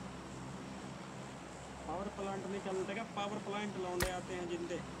भाई। पावर प्लांट नहीं चलते क्या? पावर प्लांट लौंडे आते हैं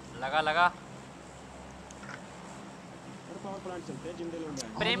जिंदे, लगा लगा। और पावर प्लांट चलते हैं जिंदे लौंडे आए।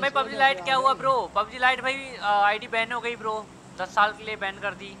 प्रेम भाई पबजी लाइट क्या हुआ ब्रो? पबजी लाइट भाई आईडी बैन हो गई ब्रो, 10 साल के लिए बैन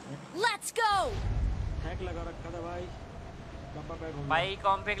कर दी। Let's go! हैक लगा रखा था भाई, डब्बा पैक हो गया। भाई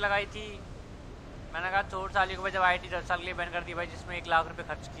कॉम्पेक लगाई थी, मैंने कहा छोड़ साली को भाई, जब आईडी 10 साल के लिए बैन कर दी भाई, जिसमें 1 लाख रुपए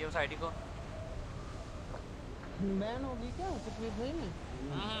खर्च किए उस आईडी को। बैन होगी क्या सतवीर भाई में?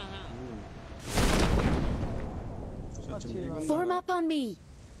 अच्छी बात। Form up on me!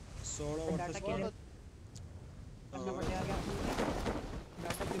 16 data versus clear करना पड़ेगा क्या?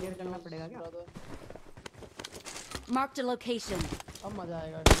 डाटा क्लियर करना पड़ेगा क्या? Marked a location. अब मजा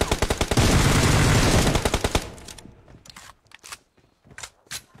आएगा।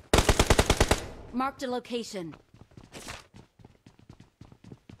 Marked a location.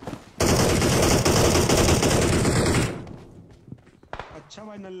 अच्छा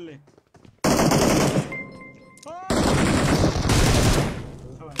भाई नल्ले।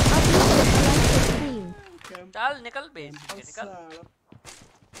 Stream. चल निकल बेस निकल।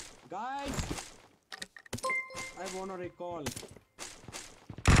 Guys, I wanna recall.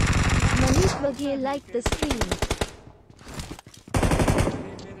 Manish Baghe liked the stream.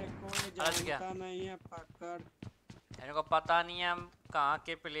 मेरे को ये अलग क्या? जानता नहीं है पकड़। मेरे को पता नहीं है हम कहाँ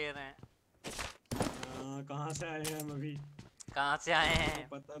के प्लेयर हैं, कहाँ से आए हैं हम अभी, कहाँ से आए हैं।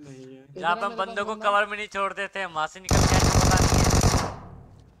 पता नहीं है। जहाँ पे हम बंदों को कवर में नहीं छोड़ते थे, वहाँ से निकल के आए तो पता नहीं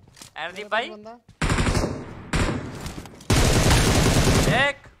है। एरदीप भाई बंदा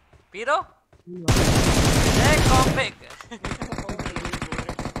देख पीरो देख कॉम्पेक।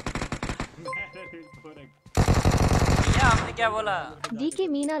 क्या हमने क्या बोला? DK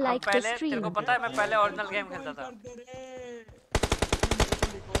Meena हम liked the पहले तेरे stream. को पता है मैं पहले ओरिजिनल गेम खेलता था।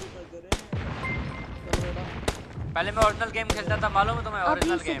 पहले मैं ओरिजिनल गेम खेलता था, मालूम है तुम्हें?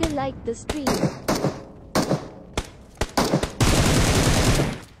 Original Abhi game Sikar liked the stream.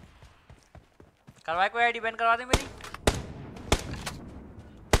 करवाए, कोई आईडी बैन करवा दे मेरी।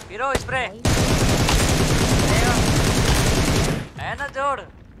 पीरो स्प्रे है ना जोड़।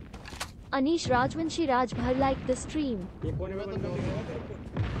 Anish Rajvanshi Rajbhar liked the stream. ये कोने में बंदा दिखेगा तेरे को?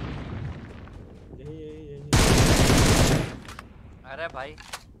 यही। अरे भाई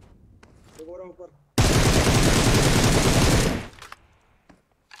गोरा ऊपर।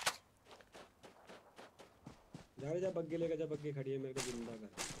 जा बग्गी लेकर जा, बग्गी खड़ी है, मेरे को जिंदा कर,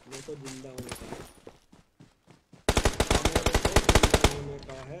 मेरे को जिंदा होने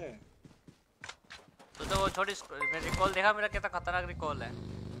का है। तो वो छोटी रिकॉल देखा मेरा, कितना खतरनाक रिकॉल है।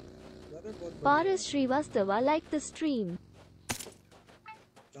 Paras Srivastava liked the stream.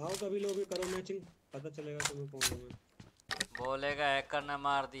 आओ कभी लोग भी करो मैचिंग, पता चलेगा तुम्हें कौन हूं मैं। बोलेगा हैकर ने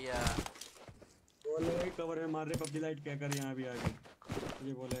मार दिया, बोलेगा कि कवर में मार रहे पबजी लाइट क्या कर यहाँ भी आगे,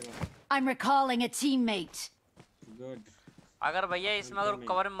 ये बोलेगा। I'm recalling a teammate. Good. अगर भैया इसमें अगर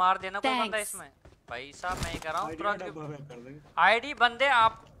कवर में मार देना कोई बंदा इसमें, भाई साहब मैं ही कर रहा हूँ तुरंत आईडी बंदे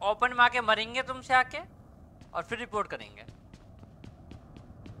आप ओपन में आके मरेंगे तुमसे आके और फिर रिपोर्ट करेंगे।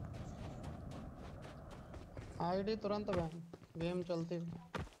 आईडी तुरंत बैन, गेम चलती है।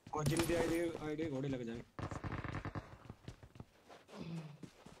 और जिनकी आईडी घोड़े लग जाए।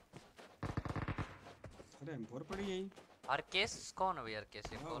 अरे M4 पड़ी यहीं। हर केस कौन है भाई? हर केस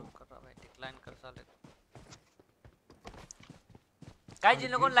कॉल कर रहा भाई, डिक्लाइन कर साले। गाइस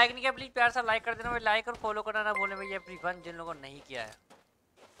जिन लोगों ने लाइक नहीं किया प्लीज प्यार से लाइक कर देना भाई, लाइक और फॉलो करना ना भूलें भैया एवरीवन। जिन लोगों ने नहीं किया है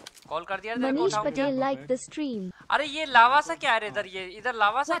कॉल कर दिया। Manish Patel liked the stream. अरे ये लावा सा क्या है इधर? ये इधर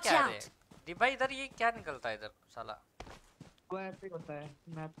लावा सा क्या है दीप भाई? इधर ये क्या निकलता है इधर साला? वो ऐसे ही होता है,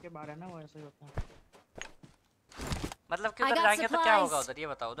 मैप के बाहर है ना, वो ऐसे ही होता है। मतलब कि उधर जाएंगे तो क्या होगा? उधर ये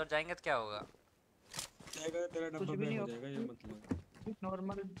बताओ, उधर जाएंगे तो क्या होगा? जाएगा तेरा डब्बा बैन हो जाएगा, ये मतलब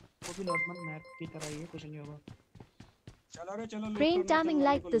नॉर्मल, वो भी नॉर्मल मैप की तरह ही है, कुछ नहीं होगा। चलो रे चलो। Brain Taming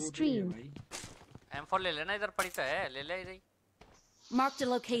liked the stream. M4 ले लेना, इधर पड़ी तो है, ले ले इधर ही। Marked a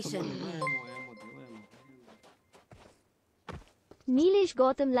location. Neelesh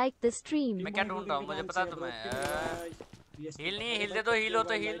Gautam liked the stream. मैं क्या ढूंढ रहा हूँ मुझे पता तुम्हें? हील नहीं, हील दे दो, हील हो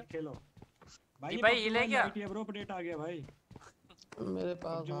तो हील। भाई जी भाई, PUBG हिले Mobile क्या? Lite है ब्रो, अपडेट आ गया भाई। मेरे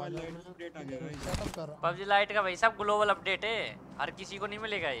पास PUBG आ Mobile जा, Lite मैं अपडेट आ गया भाई। सेटअप कर रहा हूँ। पबजी लाइट का भाई साहब ग्लोबल अपडेट है, हर किसी को नहीं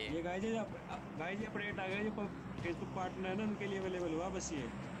मिलेगा ये। ये गाइस जी अपडेट आ गया, जो फेसबुक पार्टनर है ना उनके लिए अवेलेबल हुआ बस ये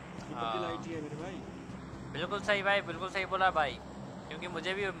PUBG Lite ही है मेरे भाई। बिल्कुल सही भाई, बिल्कुल सही बोला भाई, क्योंकि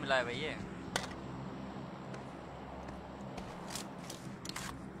मुझे भी मिला है भाई ये।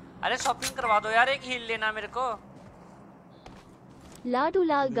 अरे शॉपिंग करवा दो यार, एक हील लेना मेरे को। Ladu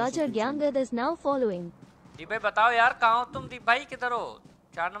Lal Gajar Gyangad is now following. दीप भाई बताओ यार, कहाँ हो तुम? दीप भाई किधर हो?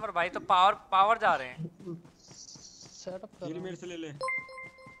 4 नंबर भाई तो पावर जा रहे हैं। सेटअप कर हील रहा मेरे हूँ। से ले ले।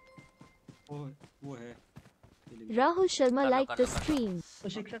 वो है। Rahul Sharma कर लो, liked कर the लो, कर लो। stream. तो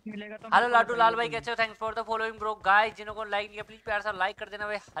शिक्षक मिलेगा तो हेलो लाडू लाल भाई, कैसे हो? Thanks for the following bro. Guys जिन्होंने लाइक नहीं किया प्लीज प्यार से लाइक कर देना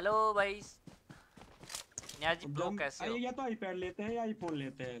भाई। हेलो भाई न्याजी ब्रो, कैसे हो? या तो आईपैड लेते हैं या आईफोन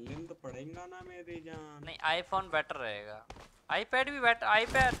लेते हैं, लेना तो पड़ेगा ना मेरी जान। नहीं आईफोन बेटर रहेगा, आईपैड भी बेटर।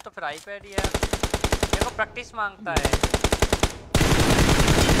 आईपैड तो फिर आईपैड ही यार, देखो प्रैक्टिस मांगता है।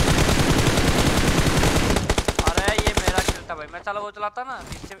 अरे ये मेरा खेल था भाई, मैं चलो वो चलाता ना,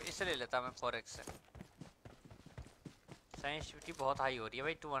 इससे ले लेता मैं 4x से। सेंसिटिविटी बहुत हाई हो रही है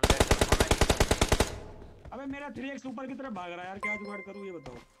भाई, 200। अबे मेरा 3x ऊपर की तरफ भाग रहा है यार, क्या जुगाड़ करूं ये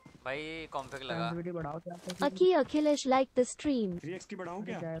बताओ भाई कॉन्फ़िग लगा। सेंसिटिविटी बढ़ाओ क्या? Aki Akhilesh liked the stream. 3x की बढ़ाऊं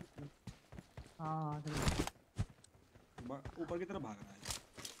क्या? हाँ ऊपर की तरफ भाग रहा है।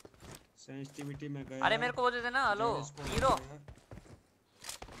 सेंसिटिविटी में गया। अरे मेरे को वो दे देना। हेलो हीरो,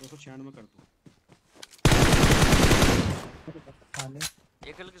 296 कर दूं।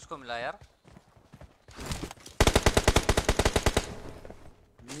 ये किल किसको मिला यार?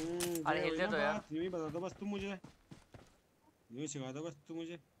 अरे हिल दे दो यार। यूं ही बता दो बस तुम मुझे, यूं ही सिखा दो बस तुम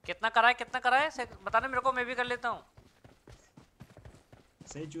मुझे। कितना करा है, कितना करा है बताना मेरे को, मैं भी कर लेता हूँ।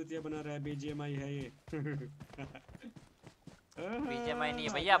 सही चूतिया बना रहा है, BGMI है ये। BGMI नहीं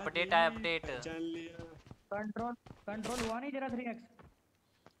है भैया, अपडेट है अपडेट। पहचान लिया। कंट्रोल हुआ नहीं जरा 3x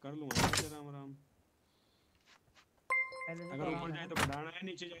कर लूंगा आराम आराम। अगर ऊपर जाए तो बढ़ाना है,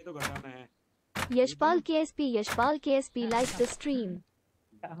 नीचे जाए तो घटाना है। Yashpal KSP liked the stream.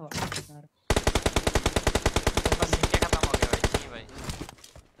 क्या हुआ? बस सिक्के खत्म हो गए भाई। जी भाई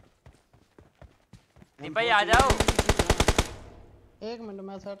दीप भाई आ जाओ। एक मिनट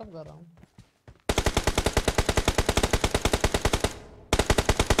मैं सेटअप कर रहा हूँ।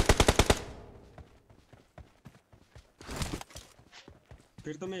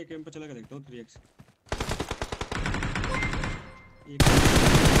 फिर तो मैं एक एम पे चला के देखता हूँ 3x।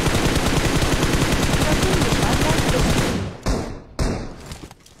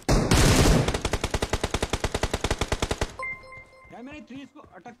 यार मैंने 3x को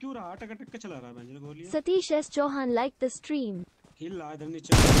अटक क्यों रहा, अटक अटक के चला रहा है मैं गोली। Satish S. Chauhan liked the stream. हिल रहा इधर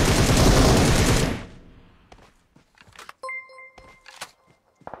नीचे।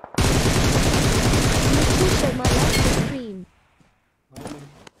 Mr. Sharma liked the stream. भाई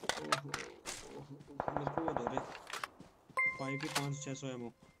मेरे को वो दो दे 5 की 500-600 एमओ।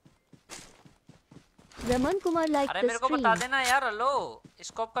 Raman Kumar liked अरे the मेरे को बता stream. देना यार। हेलो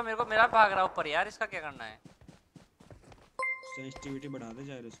स्कोप का मेरा भाग रहा ऊपर यार, इसका क्या करना है? सेंसिटिविटी बढ़ा दे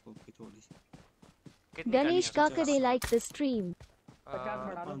जाए इसको की थोड़ी सी। कितनी करनी Ganesh है? Kakade liked the stream. 50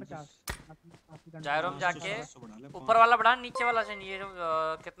 बढ़ा लो 50। जायरोम जाके 500 बढ़ा ले, ऊपर वाला बढ़ा, नीचे वाला से नहीं। ये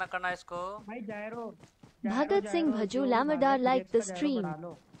कितना करना है इसको? भाई जायरो Bhagat Singh Bhaju Lamadar liked the stream.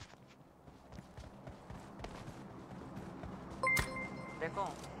 देखो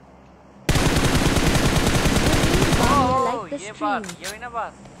Bhatia liked the ये stream. बात, ये हुई ना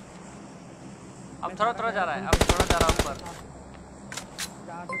बात। अब थोड़ा थोड़ा जा रहा है, अब थोड़ा जा रहा है ऊपर।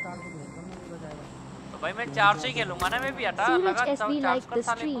 400 भेज दो, नहीं हो जाएगा। तो भाई मैं 400 ही खेलूंगा ना, मैं भी हटा Suraj लगा SV liked the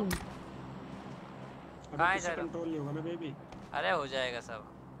stream. कहाँ है इससे जायरो? कंट्रोल नहीं होगा ना बेबी। अरे हो जाएगा सब।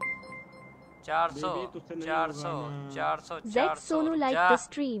 400 बेबी, तुझसे नहीं 400 होगा ना। 400 Zed Sonu liked जा the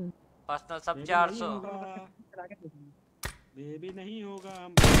stream. पर्सनल सब बेबी 400। नहीं होगा, बेबी नहीं होगा।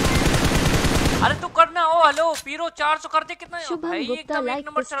 अरे तू करना। ओ हेलो पीरो 400 कर दे। कितना शुभम भाई गुप्ता एकदम एक like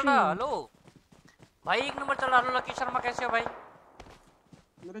नंबर the चल रहा। stream. हेलो भाई एक नंबर चल रहा। हेलो लकी शर्मा कैसे हो भाई?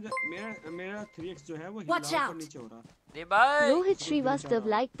 मेरा 3x जो है वो Watch हिला ऊपर out. नीचे हो रहा। दे भाई Rohit Srivastav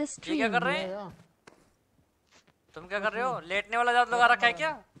liked the ये क्या stream. कर रहे हैं? तुम क्या कर रहे हो? लेटने वाला जादू लगा रखा है क्या?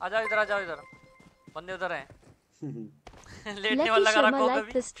 आ जाओ इधर, आ जाओ इधर। बंदे उधर हैं। लेटने Lucky वाला लगा Sharma रखा होगा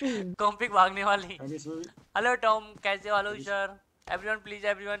liked the stream. कॉम्पिक भागने वाली। अभी इसमें हेलो टॉम कैसे हो? Hello sir everyone, please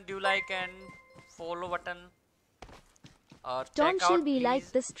everyone do like and follow button और Tom check out Shilby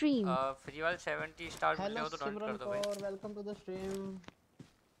liked the stream. Free वाल 70 स्टार मिले हेलो हो तो डोनेट कर सिमरन दो भाई। Kaur, welcome to the stream.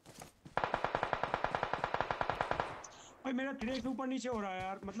 भाई मेरा 3x ऊपर नीचे हो रहा है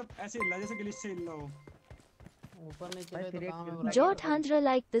यार, मतलब ऐसे हिल रहा है जैसे ग्लिच से हिल रहा हो। ऊपर नीचे गए तो काम है। Jot Handra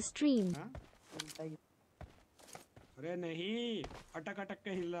liked the stream. हाँ? चलता ही। अरे नहीं, अटक अटक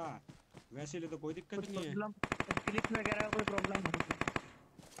के हिला, वैसे ले तो कोई दिक्कत कुछ नहीं है। प्रॉब्लम क्लिक वगैरह कोई प्रॉब्लम है?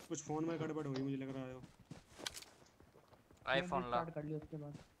 कुछ फोन में गड़बड़ हुई मुझे लग रहा है। आईफोन ला। स्टार्ट कर लिया उसके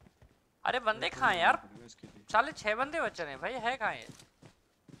बाद। अरे बंदे कहाँ हैं यार? साले 6 बंदे बच रहे हैं भाई, है कहाँ ये?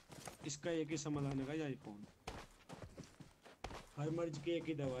 इसका एक ही समाधान है भाई, आईफोन। हर मर्ज की एक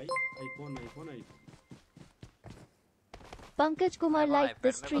ही दवाई, iPhone iPhone iPhone. Pankaj Kumar iPhone, liked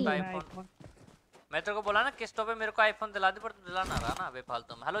the iPad, मेरे को तो stream. iPhone- मैं तेरे को बोला ना किस्तों पे मेरे को आईफोन दिला दे, पर तू दिला ना रहा ना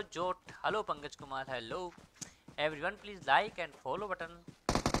बेफालतू में। Hello जोट, hello Pankaj Kumar, hello everyone, please like and follow button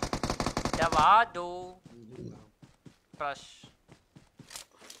दबा दो। प्रश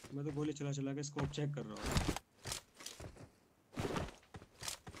मैं तो गोली चला चला के स्कोप चेक कर रहा हूँ।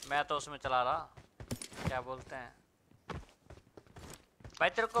 मैं तो उसमें चला रहा, क्या बोलते हैं भाई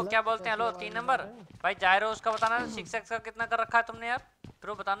तेरे को, क्या बोलते हैं? हेलो 3 नंबर भाई, जायरो उसका बताना 6x का कितना कर रखा है तुमने यार,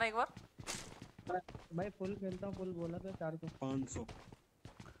 फिर बताना एक बार। भाई फुल खेलता हूँ, फुल बोला था 400। 500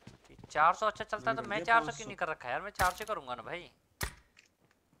 400 अच्छा चलता है तो मैं 400 क्यों 500 नहीं कर रखा है यार? मैं 400 करूंगा ना भाई।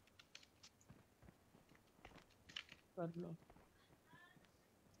 कर लो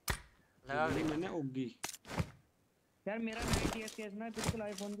लगा के मैंने ओगी। यार, मेरा 90 FPS ना बिल्कुल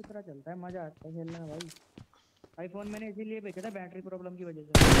आईफोन की तरह चलता है, मजा आता है खेलने में भाई। आईफोन मैंने इसीलिए बेचा था बैटरी प्रॉब्लम की वजह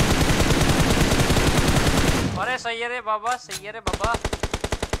से। अरे सही है रे बाबा, सही है रे बाबा।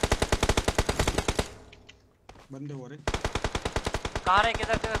 बंदे हो रहे। कहाँ रे,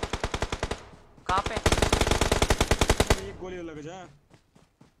 किधर किधर, कहाँ पे? एक गोली लग जा।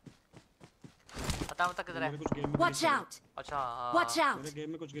 बता किधर है? मेरे कुछ गेम में Watch out! अच्छा हाँ, Watch out! मेरे गेम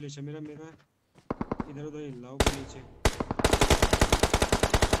में कुछ ग्लिच है। मेरा इधर उधर हिलाओ के नीचे।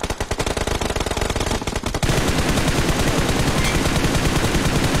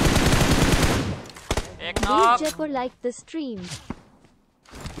 एक Dave knock. Jepper liked the stream.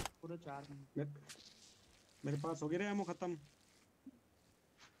 पूरे 4 मिनट। मेरे पास हो गया रे एमो खत्म।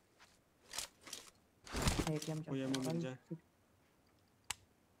 AKM कोई एमो मिल जाए।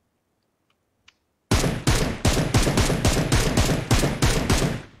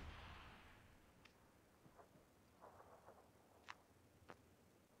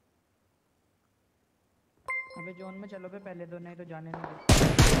 अबे जोन में चलो बे पहले तो, नहीं तो जाने नहीं दे।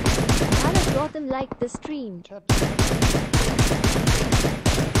 Alec Gotham liked the stream.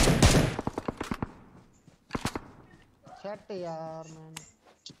 Shut यार मैन।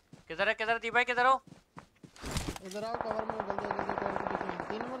 किधर दी भाई, किधर हो? इधर आओ कवर में, जल्दी जल्दी कवर के पीछे।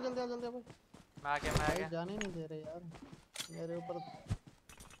 3 नंबर जल्दी आओ जल्दी आओ भाई। मैं आ गया भाई जाने नहीं दे रहे यार मेरे ऊपर।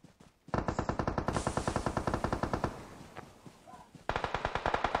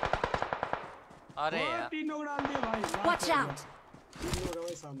 अरे यार 3 नोक डाल दिए भाई। Watch out! 3 नोक है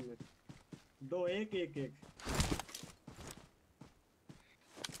भाई सामने। 2 1 1 1।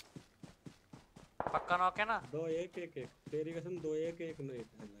 पक्का नॉक है ना? 2 1 1 1 तेरी कसम। 2 1 1 नहीं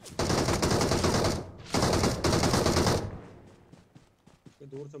ये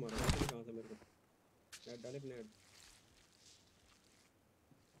दूर से मारा था। कहां से मेरे को नेट डाले नेट।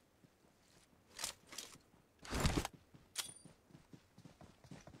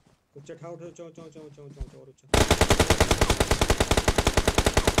 उच्चा उठाओ उठाओ चौ चौ चौ चौ चौ और उच्चा।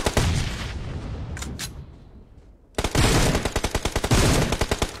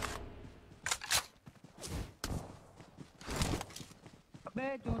 अबे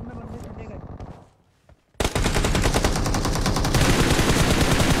जोन में बंदे चले गए।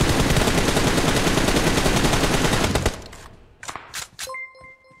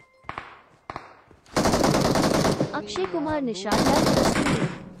 Akshay Kumar Nishad liked the stream.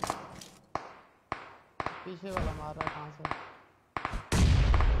 पीछे वाला मार रहा है कहां से?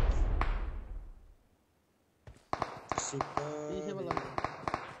 पीछे वाला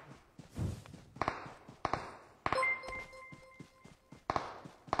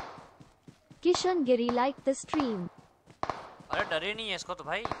Kishan Giri liked the stream. अरे डरे नहीं है इसको तो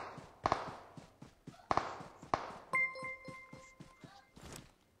भाई।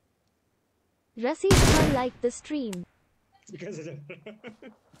 Rasid Khan liked the stream. कैसे चल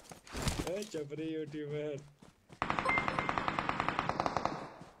ए Chapri YouTuber.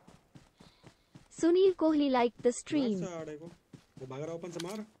 Sunil Kohli liked the stream. मार साड़े को वो भाग रहा ओपन से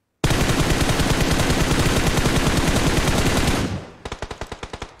मार।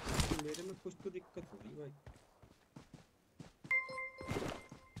 मेरे में कुछ तो दिक्कत हो रही भाई।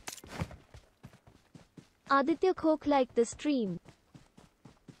 Aditya Khok liked the stream.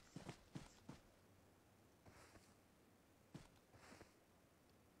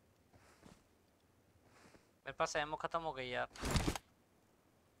 मेरे पास एमो खत्म हो गई यार।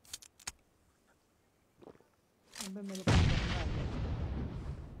 अबे मेरे पास बंदा आ गया।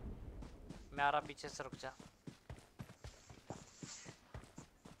 मैं आ रहा पीछे से, रुक जा।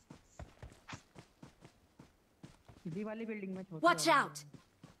 इसी वाली बिल्डिंग में छोड़। Watch out!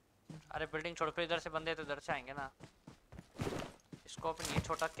 अरे बिल्डिंग छोड़, फिर इधर से बंदे तो इधर से आएंगे ना। स्कोप नहीं है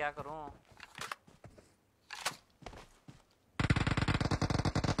छोटा, क्या करूं?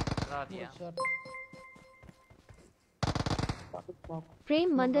 लगा दिया। Prem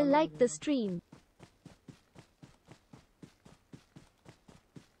Mandal liked the stream.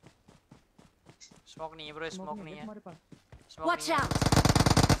 Smoke नहीं है ब्रो, स्मोक नहीं है। तुम्हारे पास स्मोक Watch नहीं है। out!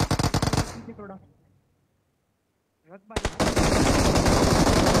 पीछे थोड़ा रख भाई।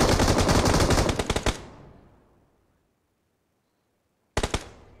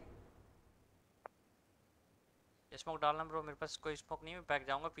 स्मोक डालना ब्रो, मेरे पास कोई स्मोक नहीं है, मैं बैक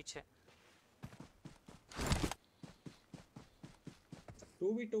जाऊंगा पीछे।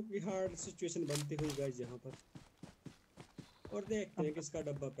 2v2 की हार्ड सिचुएशन बनती हुई गाइस यहाँ पर, और देखते हैं किसका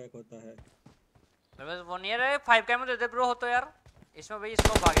डब्बा पैक होता है। मेरे पास वो नहीं है रे, 5 कैमरा दे दे ब्रो हो तो यार। इसमें भाई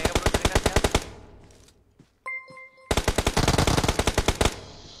स्कोप आ गएगा ब्रो, चलेगा क्या?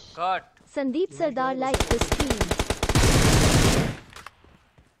 Cut. Sandeep Sardar liked the stream.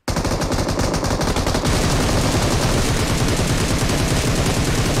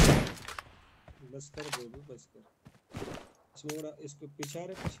 बस कर बेबी, बस कर। इसको पीछे आ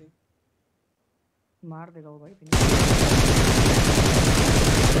रहे, पीछे मार देगा वो भाई।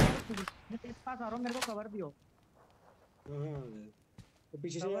 मैं तेरे पास आ रहा हूँ, मेरे को कवर दियो। हाँ तो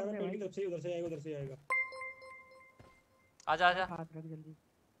पीछे से आ रहा है, पेड़ की तरफ से, उधर से आएगा, उधर से आएगा। आजा आजा हाथ रख जल्दी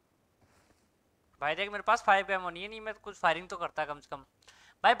भाई। देख मेरे पास 5 कैमरा नहीं है, नहीं मैं कुछ फायरिंग तो करता कम से कम।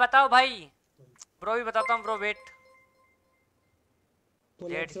 भाई बताओ भाई, ब्रो भी बताता हूँ ब्रो, वेट। तो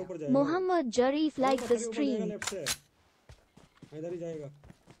लेफ्ट से ऊपर जाएगा। Muhammad Jarif liked the stream. Left से इधर ही जाएगा,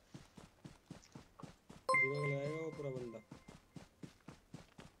 दिमाग लगाएगा वो पूरा बंदा।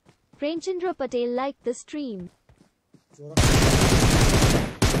 Premchandra Patel liked the stream.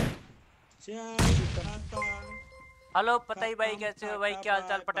 Hello पताई भाई, कैसे हो भाई? क्या हाल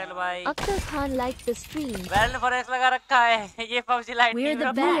चाल पटेल भाई? Akhtar Khan liked the stream. Well forex लगा रखा है ये PUBG light. We're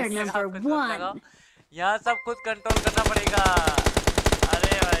the best. Number 1. यहाँ सब खुद कंट्रोल करना पड़ेगा।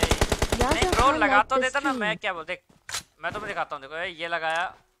 अरे भाई नहीं Yasir ब्रो, Khan लगा liked तो the देता ना। मैं stream. क्या बोल, देख मैं तुम्हें दिखाता हूँ। देखो ये लगाया,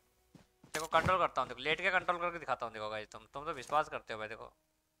 देखो कंट्रोल करता हूँ, देखो लेट के कंट्रोल करके दिखाता हूँ। देखो गाइस, तुम तो विश्वास करते हो भाई। देखो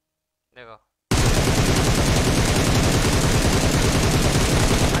देखो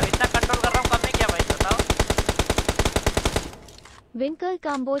अब इतना कंट्रोल कर रहा हूँ, करने क्या भाई बताओ? Winkle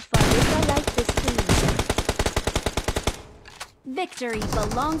Kamboj Fadeka liked the stream. Victory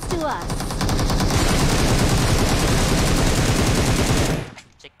belongs to us.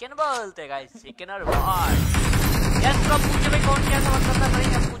 Chicken बोलते गाइस, चिकन और बॉल। यार पूरा पूछो भाई, कौन क्या समझ सकता है? भाई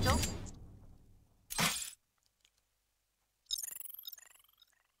सब पूछो।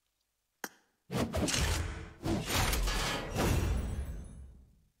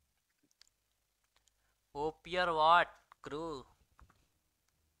 ओपियर व्हाट क्रू?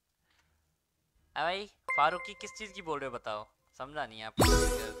 भाई फारूक की किस चीज की बोल रहे हो बताओ, समझा नहीं आप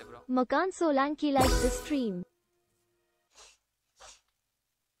bro. Makan Solanki liked the stream.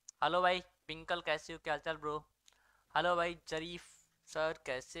 Hello भाई पिंकल, कैसे हो? क्या हालचाल ब्रो? हेलो भाई जरीफ सर,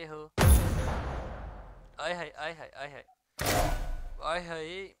 कैसे हो? आय हाय आय हाय आय हाय आय हाय।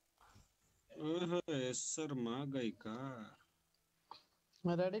 शर्मा गई का।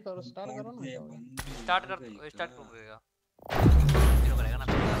 मैं रेडी करो, स्टार्ट करो ना। स्टार्ट करेगा जीरो करेगा ना।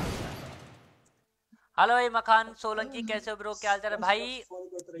 हेलो भाई मखान सोलंकी, कैसे हो ब्रो? क्या हालचाल है भाई?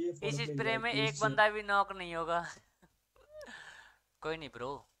 इस स्प्रे में एक बंदा भी नॉक नहीं होगा। कोई नहीं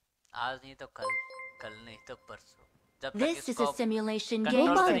ब्रो, आज नहीं तो कल, कल नहीं तो परसों। जब तक This is a simulation game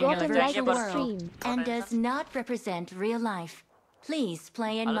control set in a Gautam liked virtual the world stream. and does not represent real life. Please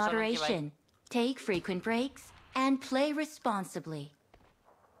play in Hello, Solanki bhai. moderation, take frequent breaks, and play responsibly.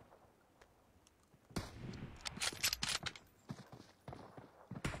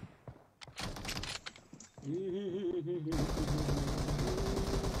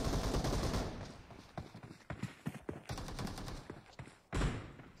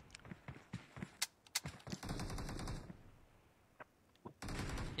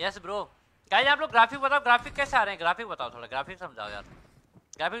 Yes bro. Guys आप लोग graphic बताओ, graphic कैसे आ रहे हैं? Graphic बताओ, थोड़ा graphic समझाओ यार।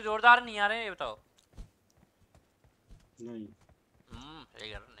 ग्राफिक जोरदार नहीं आ रहे हैं, ये बताओ। नहीं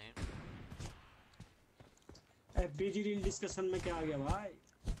सही कर नहीं। एफबीजी रील डिस्कशन में क्या आ गया भाई?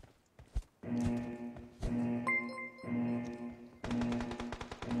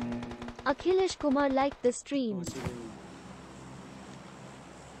 Akhilesh Kumar liked the stream.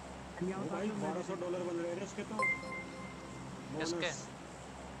 भाई $1200 बन रहे हैं इसके तो। किसके?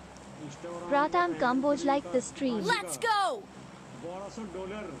 Pratham Kamboj liked the stream. Let's go!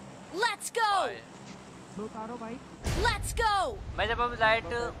 $1200 Let's go! दो तारो भाई। Let's go! मैं जब अब लाइट कर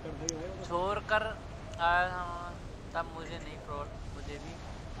देगी भाई वो तो। छोड़ कर आया था तब मुझे नहीं मुझे भी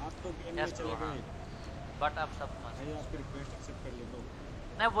आप तो गेम में चले गए बट अब सब मस्त। भाई, आपकी रिक्वेस्ट एक्सेप्ट कर ली ब्रो।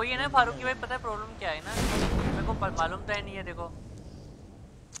 नहीं वही है ना फारूकी भाई, पता है प्रॉब्लम क्या है ना, मेरे को मालूम तो है नहीं है। देखो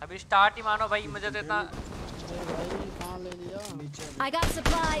अभी स्टार्ट ही मानो भाई, मुझे तो इतना अरे भाई कहाँ ले लिया? नीचे I got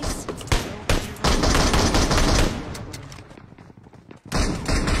supplies!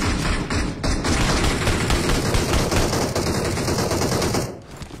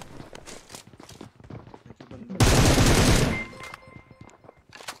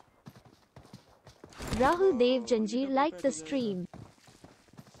 Rahul Dev Janjeer liked the stream.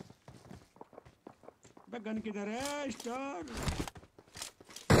 Bay gun किधर है स्टार?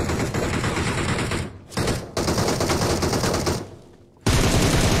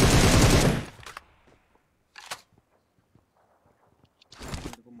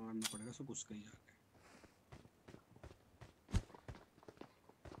 मेरे को मारना पड़ेगा, सो घुस गई आके।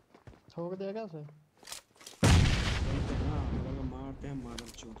 ठोक देगा उसे। बोलते हैं ना, अगर मारते हैं मादर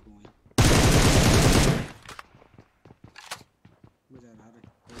चोट को वहीं। मजा आ रहा है।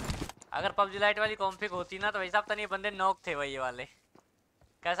 अगर पबजी लाइट वाली कॉन्फ़िग होती ना तो भाई साहब तनी बंदे नॉक थे भाई ये वाले।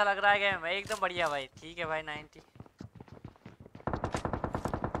 कैसा लग रहा है गेम? एकदम बढ़िया भाई। ठीक है भाई 90।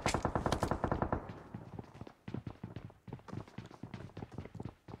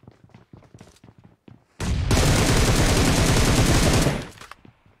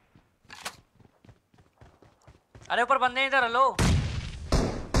 अरे ऊपर बंदे इधर, हेलो।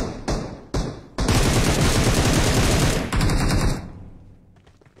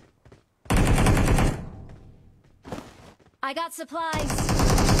 I got supplies!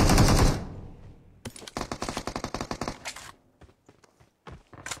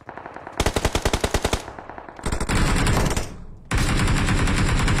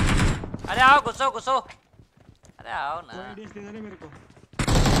 अरे आओ घुसो घुसो, अरे आओ ना। कोई आइडिया दे दे मेरे को।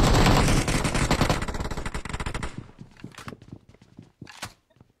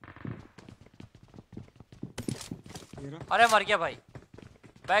 अरे मर गया भाई।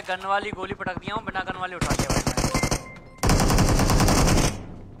 भाई गन वाली गोली पटक दिया हूँ, बिना गन वाली उठा लिया भाई।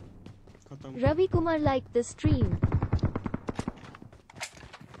 Ravi Kumar liked the stream.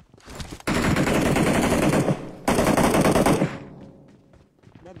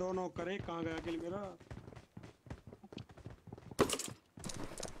 मैं दोनों करे, कहाँ गया किल मेरा?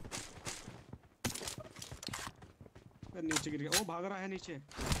 नीचे गिर गया, वो भाग रहा है नीचे।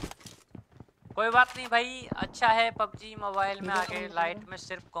 कोई बात नहीं भाई, अच्छा है पबजी मोबाइल में आगे लाइट में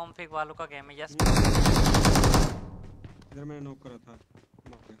सिर्फ कॉन्फ़िग वालों का गेम है। यस इधर मैंने नॉक करा था,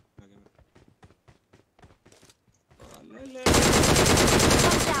 ले ले।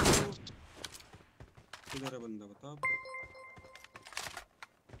 किधर है बंदा बता।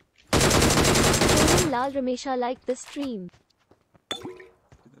 Lal Ramesha liked the stream.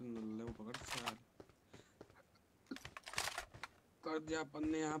 किधर नल्ले वो पकड़ सार कर दिया अपन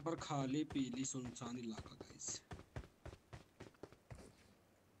ने यहाँ पर, खाली पीली सुनसान इलाका गाइस।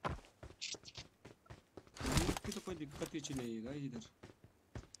 लूट की तो कोई दिक्कत ही नहीं है गाइस इधर।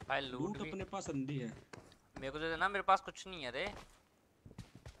 भाई लूट अपने पास अंधी है। मेरे को दे देना, मेरे पास कुछ नहीं है रे।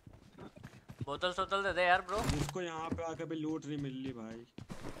 बोतल सोतल दे दे यार ब्रो। मुझको यहाँ पे आके भी लूट नहीं मिल रही भाई।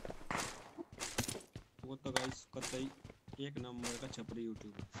 वो तो गाइस कतई एक नंबर का छपरी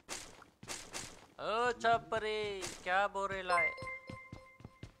यूट्यूबर। ओ छपरी क्या बोरे लाए।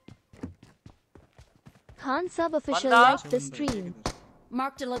 Khan Sub official Banda? liked the stream.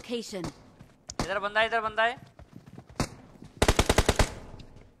 Marked a location. इधर बंदा है, इधर बंदा है।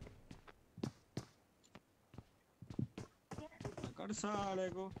 कर साले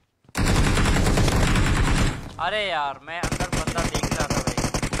को। अरे यार मैं अंदर बंदा देख रहा था भाई।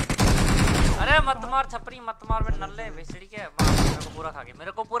 अरे मत मार छपरी मत मार, मैं नल्ले भेसड़ी के मेरे को पूरा खा गया,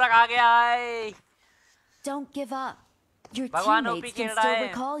 मेरे को पूरा खा गया है। Don't give up. Your भगवान ओपी teammates खेल can रहा still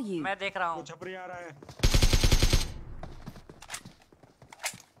है, recall you. मैं देख रहा हूँ। वो छपरी आ रहा है।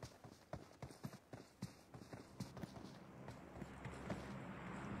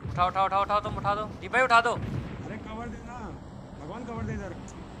 उठाओ उठाओ उठाओ उठाओ, तुम उठा दो दीप भाई, उठा दो। अरे कवर देना भगवान, कवर दे इधर।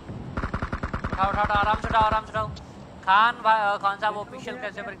 उठाओ उठाओ उठाओ, आराम से उठाओ आराम से उठाओ। खान भाई, खान साहब ऑफिशियल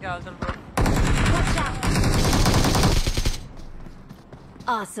कैसे पर क्या हाल ब्रो?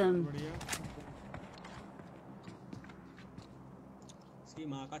 Awesome. बढ़िया। इसकी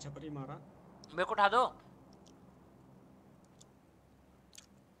माँ का छपरी मारा। मेरे को उठा दो।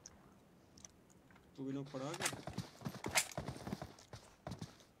 तू भी लोग पड़ा क्या?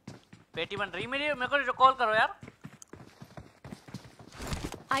 पेटी बन रही मेरी, मेरे को कॉल करो यार।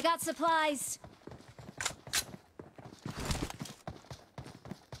 I got supplies.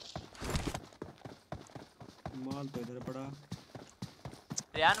 माल तो इधर पड़ा।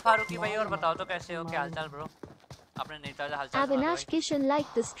 रियान फारूकी भाई और बताओ तो कैसे हो, क्या हालचाल ब्रो? अपने नहीं ताजा हालचाल सुना दो Avinash भाई। Kishan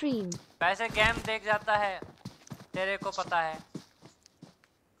liked the stream. पैसे गेम देख जाता है, तेरे को पता है।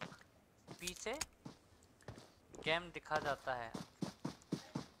 पीछे गेम दिखा जाता है।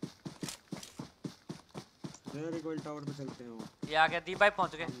 रिकॉइल टावर पे चलते हैं। ये आ गया, दी भाई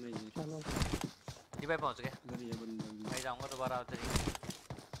पहुंच गए। नहीं चलो दी भाई पहुंच गए। इधर ये बंदा भी। भाई जाऊंगा दोबारा उधर ही।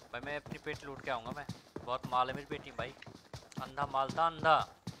 भाई मैं अपनी पेट लूट के आऊंगा मैं। बहुत माल है मेरी पेटी में भाई। अंधा माल था अंधा।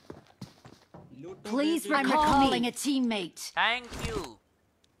 लूटो Please baby. I'm recalling a teammate. Thank you.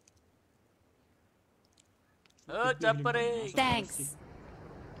 O चपरे। Thanks.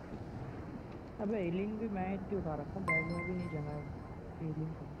 अबे हीलिंग भी मैं इतनी उठा रखा हूं, बैग में भी नहीं जमा है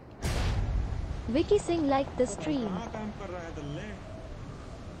हीलिंग का। Vicky Singh liked the stream. कहाँ काम कर रहा है दल्ले?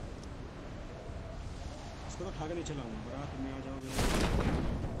 इसको तो ठाके नहीं चलाऊंगा, बारात में आ जाओगे।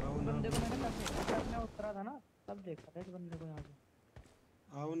 आओ ना बंदे को मैंने तब देखा जब मैं उतरा था ना, तब देखा था इस बंदे को यहाँ पे।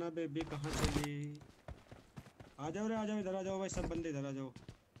 आओ ना बेबी, कहाँ चली? आ जाओ रे, आ जाओ इधर, आ जाओ भाई सब बंदे इधर आ जाओ।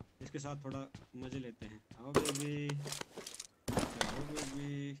 इसके साथ थोड़ा मजे लेते हैं। आओ बेबी, आओ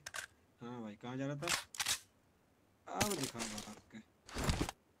बेबी। हाँ भाई कहाँ जा रहा था? आओ दिखा बात के।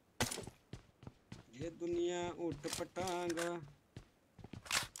 ये दुनिया उठ पटांगा।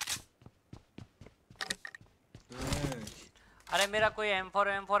 अरे मेरा कोई M4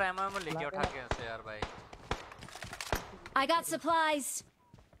 एमओ लेके उठा के उससे यार भाई। I got supplies.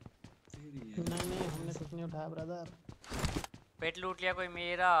 नहीं हमने कुछ नहीं उठाया ब्रदर। पेट लूट लिया कोई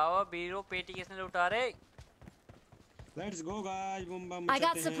मेरा। ओ बीरो पेटी किसने लूटा रे? Let's go guys, bomb bomb I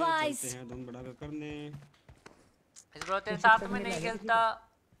got चलते हैं, supplies. चलते हैं धुन बढ़ाकर करने। इस ब्रो तेरे साथ में नहीं खेलता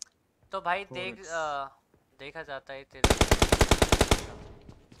तो भाई देखा जाता है तेरे।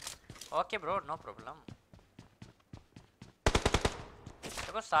 Okay bro, no problem.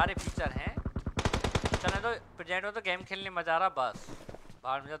 देखो सारे फीचर हैं, चलने तो प्रेजेंट में तो गेम खेलने मजा आ रहा, बस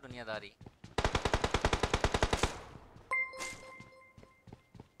बाहर में जा दुनियादारी।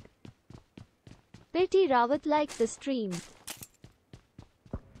 Pity Rawat liked the stream.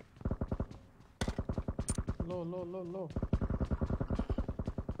 लो लो लो लो।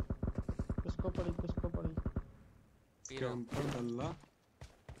 किसको पड़ी किसको पड़ी? बीरो कैंपर डल्ला।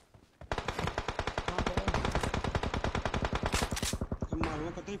 कहाँ पर है? अब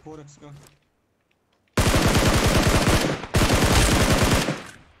मारूंगा कतई 4x का।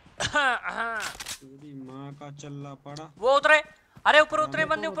 तेरी माँ का चल्ला पड़ा। वो उतरे। अरे ऊपर उतरे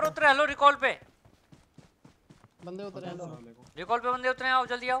बंदे, ऊपर उतरे। हेलो रिकॉल पे बंदे उतरे हैं। लो साले को। रिकॉल पे बंदे उतरे, आओ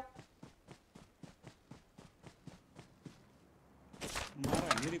जल्दी आओ। मारा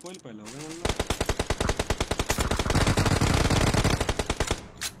है मेरी कोई पहले हो गया मतलब।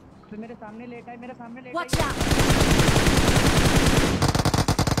 फिर मेरे सामने लेटा है, मेरे सामने लेटा Watch है। out.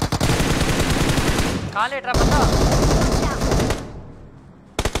 कहाँ लेट रहा बंदा? Watch out.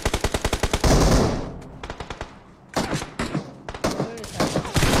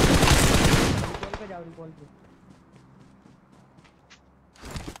 रिकॉल पे जाओ, रिकॉल पे।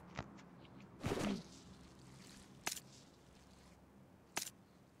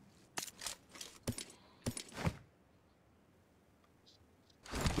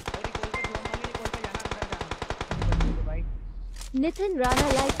 Nitin Rana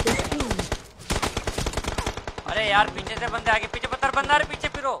liked the stream. अरे यार पीछे से बंदे आगे, पीछे पत्थर बंदा, अरे पीछे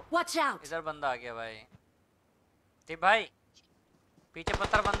फिरो। Watch out. इधर बंदा आ गया भाई। ठीक भाई, पीछे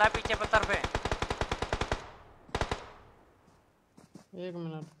पत्थर बंदा है, पीछे पत्थर पे 1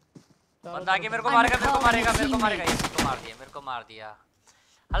 मिनट। बंदा आगे मेरे को मारेगा, मेरे को मारेगा, मेरे को मारेगा। ये मेरे को मार दिया, मेरे को मार दिया।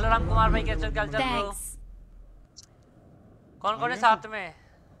 हेलो राम कुमार भाई, कैसे हो? क्या चल रहा है? Thanks. कौन कौन है साथ में?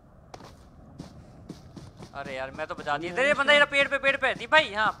 अरे यार मैं तो बचा दिया। तेरे बंदा ये पेड़ पे दी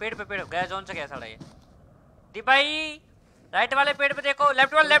भाई। हाँ पेड़ पे गया, जोन से गया साला ये। दी भाई राइट वाले पेड़ पे देखो,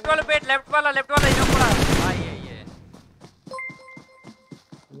 लेफ्ट वाला पेड़, लेफ्ट वाला ये जो पड़ा भाई ये।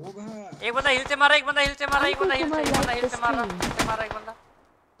 होगा। एक बंदा हिल से मारा, एक बंदा हिल से मारा, एक बंदा हिल से मारा, एक बंदा।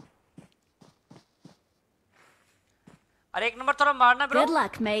 अरे एक नंबर थोड़ा मारना bro. Good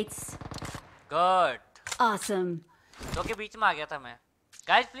luck, mates. Good. Awesome. दो के बीच में आ गया था मैं।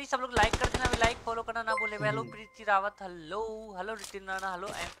 गाइस प्लीज सब लोग लाइक कर देना, लाइक फॉलो करना ना भूले। हेलो प्रीति Rawat, hello hello रितिन Rana, hello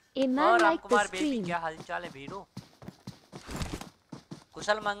Iman और Ram liked the Kumar baby, stream. क्या हालचाल है भीरो?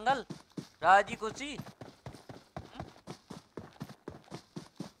 कुशल मंगल, राजी खुशी।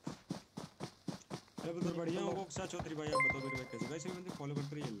 अरे उधर बढ़िया हो कोकसा चौधरी भाई, आप बताओ मेरे भाई कैसे? गाइस ये बंदे फॉलो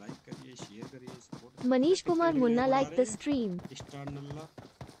करते रहिए, लाइक करिए, शेयर करिए, support. Manish Kumar Munna liked the stream. Star नल्ला।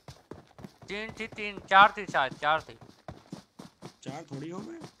 4 थी शायद, 4 थी। 4 थोड़ी हो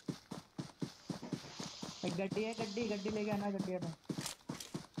गए। एक गड्डी है, गड्डी लेके आना, गड्डी आना।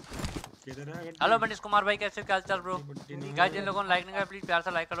 किधर है गड्डी? हेलो मनीष कुमार भाई, कैसे हो, क्या हाल चाल ब्रो? गाइस जिन लोगों ने लाइक नहीं किया प्लीज प्यार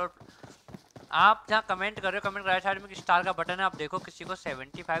से लाइक करो। आप जहाँ कमेंट कर रहे हो, कमेंट राइट साइड में स्टार का बटन है, आप देखो किसी को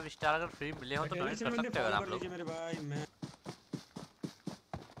 75 स्टार अगर फ्री मिले हो तो डोनेट कर सकते हो आप लोग। मेरे भाई मैं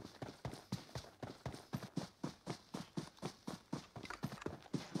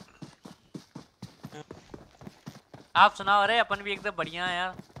आप सुनाओ। अरे अपन भी एकदम बढ़िया है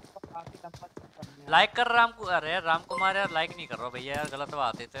यार। लाइक कर राम को, अरे राम कुमार यार लाइक नहीं कर रहा भैया यार, गलत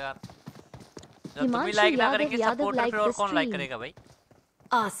बात है तो यार। जब तुम भी हिमांशु लाइक ना यादव करेंगे यादव सपोर्टर like फिर और the कौन लाइक stream. करेगा भाई?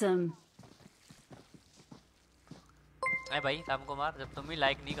 Awesome. अरे भाई राम कुमार, जब तुम भी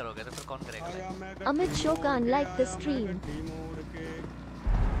लाइक नहीं करोगे तो फिर कौन करेगा भाई? आया मैं Amit गड्डी Shokan मोड़ के, like the आया मैं stream. गड्डी मोड़ के।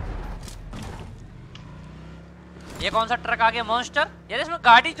 ये कौन सा ट्रक आ गया? मॉन्स्टर यार, इसमें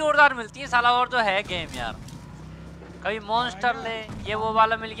गाड़ी जोरदार मिलती है साला, और जो है गेम यार। कभी मॉन्स्टर ले, ये वो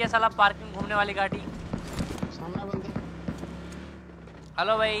वाला मिल गया साला, पार्किंग घूमने वाली गाड़ी। सामने बंदे।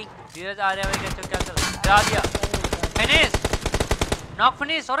 हेलो भाई धीरज आर्या भाई, कैसे हो, क्या चल रहा है? दिया फिनिश, नॉक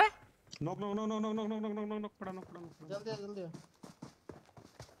फिनिश। अरे knock knock knock knock knock knock knock knock knock पड़ा नॉक पड़ा। जल्दी आ, जल्दी आ।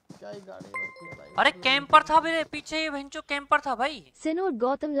 क्या ही गाड़ी रोकी है भाई। अरे कैंपर था मेरे पीछे, ये भैंचो कैंपर था भाई। Sinod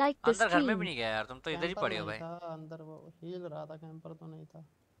Gautam like the अंदर घर में भी stream. नहीं गया यार, तुम तो इधर ही कैंपर पड़े हो नहीं भाई। था, अंदर वो हील रहा था, कैंपर तो नहीं था।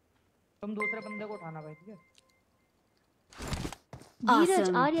 तुम दूसरे बंदे को उठाना भाई, ठीक है? Dheeraj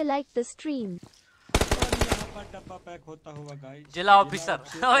Awesome. Arya like the stream. और यहाँ पर डब्बा पैक होता हुआ गाइस। जिला ऑफिसर,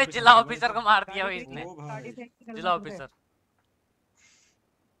 ओए जिला ऑफिसर को मार दिया भाई इसने। ओ भाई, जिला ऑफिसर।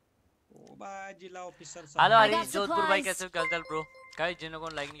 ओ भाई जिला ऑफिसर हेलो साहब। हरी got जोधपुर भाई, supplies. कैसे हो, क्या चल ब्रो? गाइस जिन लोगों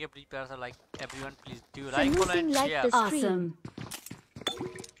ने लाइक नहीं किया प्लीज प्यार से like, everyone please do like, Sanu follow Singh and like share. the stream. Awesome.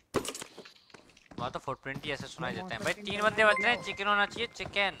 वहाँ तो फुटप्रिंट ही ऐसे सुनाई देते हैं भाई। 3 बंदे बच रहे हैं, चिकन होना चाहिए,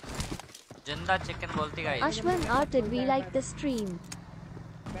 चिकन जिंदा चिकन बोलती guys. Ashwan Arted we like the stream.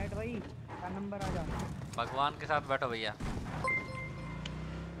 बैठ भाई, क्या नंबर आ जा। भगवान के साथ बैठो भैया।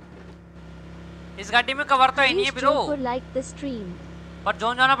 इस गाड़ी में कवर तो है नहीं है East bro, Jodhpur like the stream. पर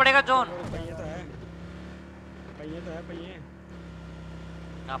जोन जाना पड़ेगा, जोन। पहिए तो है, पहिए तो है, पहिए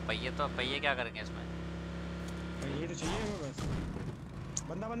हाँ पहिए क्या करेंगे इसमें? पहिए तो चाहिए हमें बस।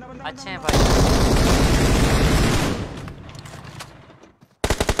 बंदा बंदा बंदा अच्छे हैं बंदा। भाई।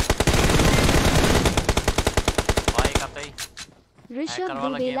 भाई का तो ही Rishabh हैकर वाला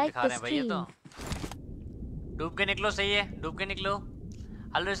Dubey गेम like दिखा the रहे हैं भाई ये stream. तो। डूब के निकलो, सही है, डूब के निकलो।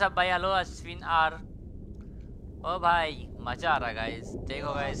 हेलो सब भाई, हेलो अश्विन आर। ओ भाई मजा आ रहा है गाइस,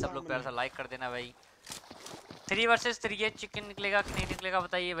 देखो गाइस सब लोग प्यार से लाइक कर देना भाई। 3 वर्सेस 3 है, चिकन निकलेगा कि नहीं निकलेगा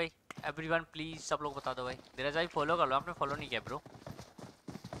बताइए भाई, एवरीवन प्लीज सब लोग बता दो भाई। धीरज भाई फॉलो कर लो, आपने फॉलो नहीं किया ब्रो।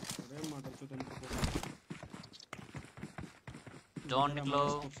 अरे मादर चोद इनको जॉन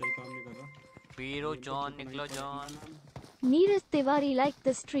निकलो, सही काम नहीं कर रहा। बीरो जॉन निकलो, John. Neeraj Tiwari like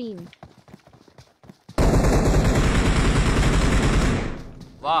the stream.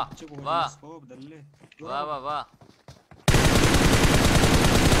 वाह चुप हो वाह स्कोप बदल ले। वाह वाह वाह।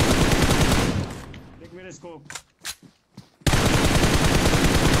 देख मेरे स्कोप।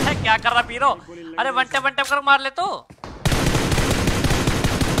 क्या कर रहा पीरो? अरे वन टैप कर मार ले तो।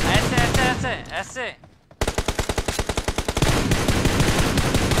 ऐसे ऐसे ऐसे ऐसे।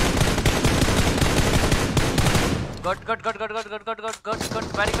 Good good good good good good good good good good,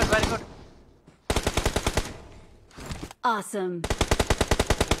 very good very good. Awesome.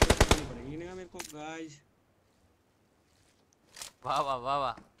 पड़ेगी ना मेरे को गाइस। वाह वाह वाह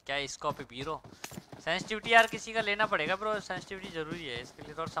वाह, क्या स्कोप है पीरो। सेंसिटिविटी यार किसी का लेना पड़ेगा ब्रो, सेंसिटिविटी जरूरी है इसके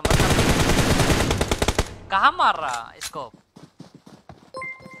लिए, थोड़ा समझना पड़ेगा। कहाँ मार रहा स्कोप?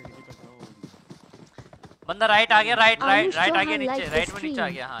 बंदा राइट आ गया, राइट राइट राइट आ गया, नीचे राइट में नीचे आ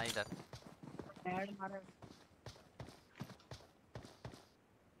गया। हाँ इधर ऐड मारा।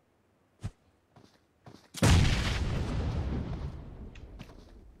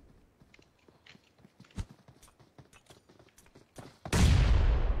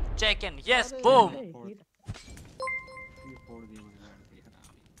 Check in, yes boom. फोड़ दिया मैंने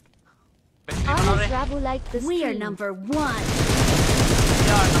Arya Rabu like the We are stream. number 1.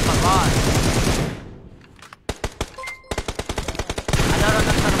 यार number 1। Hello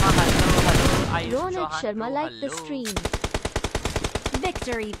Ratan Sharma, hello hello Ayush Ronak Chauhan Sharma bro, like the hello। stream.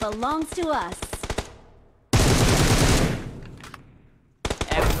 Victory belongs to us.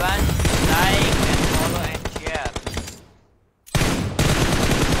 Everyone like and follow and share।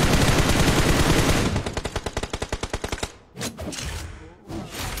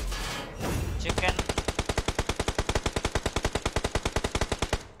 Chicken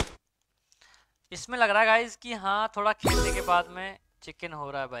इसमें लग रहा है guys कि हाँ थोड़ा खेलने के बाद में चिकन हो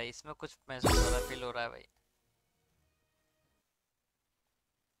रहा है भाई, इसमें कुछ महसूस हो रहा है, फील हो रहा है भाई।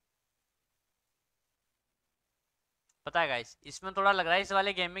 पता है गाइस, इसमें थोड़ा लग रहा है, इस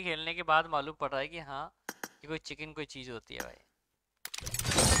वाले गेम में खेलने के बाद मालूम पड़ रहा है कि हाँ कि कोई चिकन कोई चीज होती है भाई।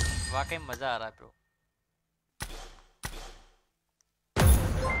 वाकई मजा आ रहा है ब्रो।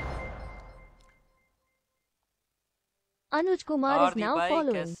 Anuj Kumar और is दी now भाई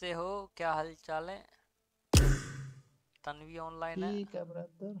following. कैसे हो, क्या हाल चाल है? तन्वी ऑनलाइन है? ठीक है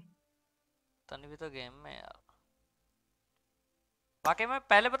ब्रदर। तन्वी तो गेम में यार। वाकई में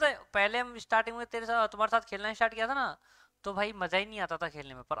पहले पता है, पहले हम स्टार्टिंग में तेरे साथ तुम्हारे साथ खेलना स्टार्ट किया था ना, तो भाई मजा ही नहीं आता था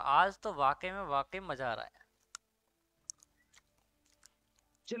खेलने में, पर आज तो वाकई मजा आ रहा है।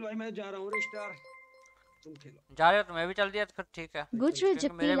 चल भाई मैं जा रहा हूँ रिस्टार, तुम खेलो। जा रहे हो तो मैं भी चल दिया तो फिर ठीक है, Gujra क्योंकि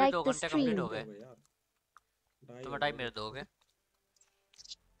Jappi मेरे भी like 2 the घंटे कंप्लीट stream. हो गए। तुम्हें टाइम मेरे दोगे?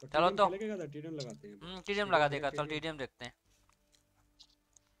 चलो चलो तो टीडीएम लगाते हैं। टीडीएम लगा देगा, चल टीडीएम देखते हैं।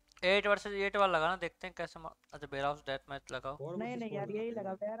 8 वर्सेस 8 वाला लगाना, देखते हैं कैसे अच्छा वेयर हाउस डेथ मैच लगाओ। नहीं नहीं यार यही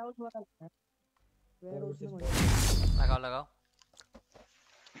लगा, वेयर हाउस वाला लगना है। वेयर हाउस में मजा लगाओ लगाओ।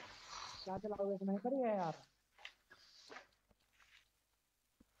 क्या चलाओगे, स्नाइपर ही है यार।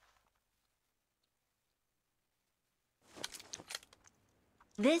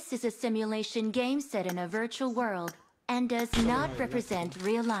 This is a simulation game set in a virtual world and does not represent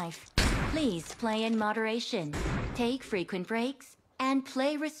real life. Please play in moderation, take frequent breaks, and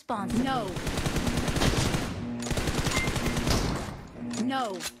play responsibly. No. No.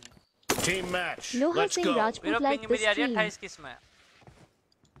 Team match. Loha Let's Singh go. Rajput मेरा like ping the मेरी आ रही है stream. 28 किस में?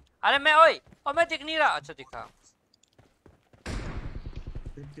 अरे मैं ओए और मैं दिख नहीं रहा। अच्छा दिखा।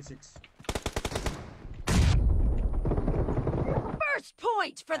 56 First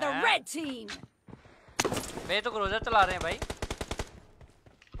point for the red team. वे तो क्रूजर चला रहे हैं भाई।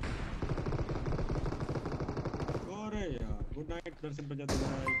 अरे यार गुड नाइट दर्शन बजा दो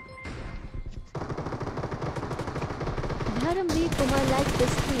भाई। Dharamveer Kumar like the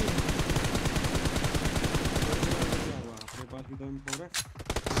stream. अपने पास भी तो M4 है।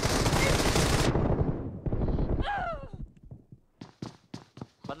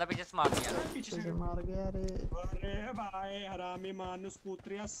 बंदा पीछे से मार दिया। पीछे से मार गया रे। अरे भाई हरामी मानुस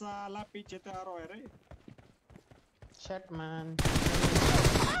पुत्रिया साला पीछे तैयार हो रे। Shut man.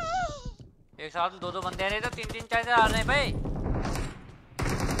 एक साथ में 2-2 बंदे आ रहे तो 3-3 4 आ रहे हैं भाई।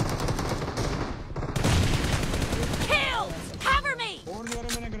 Kill! Cover me! और दिया रे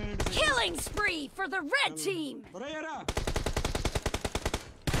मैंने ग्रेनेड से। Killing spree for the red team. अरे यार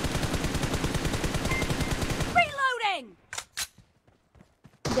Reloading!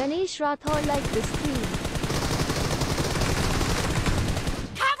 Ganesh Rathore like the stream.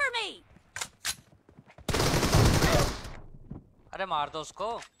 Cover me! अरे मार दो उसको,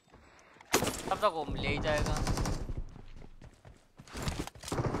 तब तक वो ले ही जाएगा।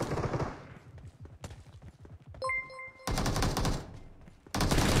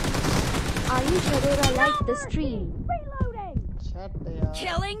 Ayush Arora like the stream. Reloading! Shut यार।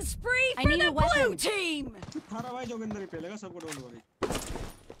 Killing spree I for need the a weapon. blue team. थारा भाई जोगिंदर ही पेलेगा सबको don't worry.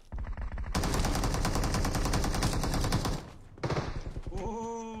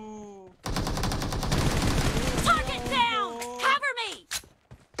 Oh Target down! Cover me!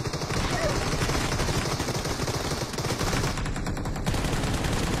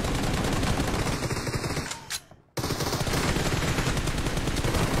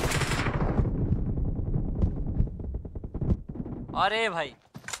 अरे भाई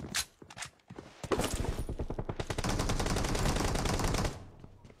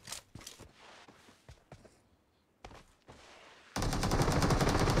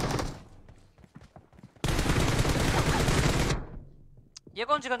ये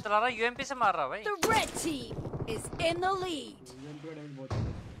कौन सी गन चला रहा है? यूएमपी से मार रहा है भाई। The red team is in the lead. UMP का डैमेज बहुत है।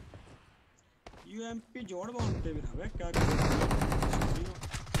 यूएमपी जोड़ बांधते भी हवे क्या करें?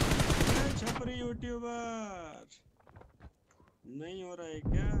 छपरी यूट्यूबर नहीं हो रहा है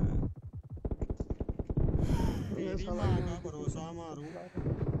क्या? तेरी माँ का भरोसा मारूं।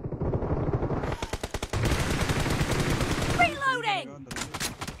 Reloading!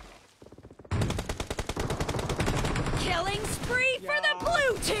 Killing spree for the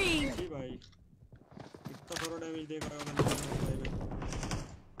blue team. जी भाई इतना थोड़ा डैमेज देख रहा होगा भाई भाई।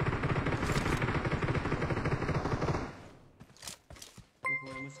 तो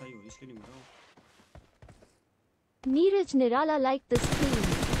थोड़ा मैं सही हूँ इसलिए नहीं मर रहा हूँ। Neeraj Nirala like the stream.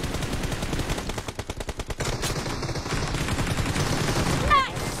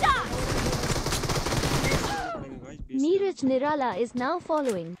 Nice shot! Neeraj Nirala is now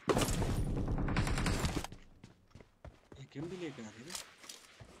following. एक गेम भी लेके आ रहे हैं।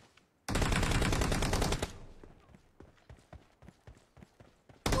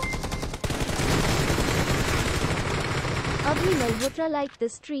 Abhi Malhotra like the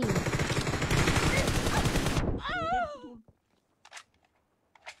stream.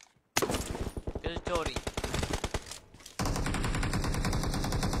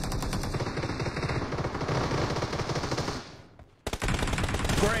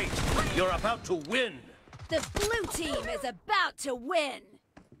 Great! You're about to win! The blue team is about to win.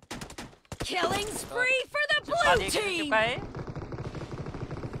 Killing spree for the चिपका blue दिए, किसने team. चिपका है?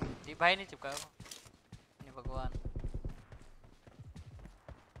 जी भाई ने चिपका वो। नहीं भगवान।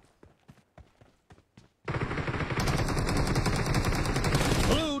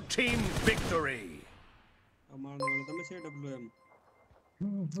 Blue team victory! अब मारने वाला था मैं से WM।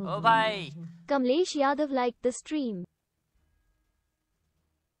 ओ भाई। Kamlesh Yadav liked the stream.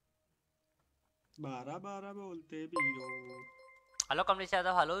 12-12 बोलते बीरो। हेलो कमलेश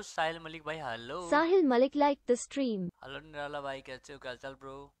यादव, हेलो साहिल मलिक भाई, hello. Sahil Malik liked the stream. Hello निराला भाई, कैसे हो, क्या हाल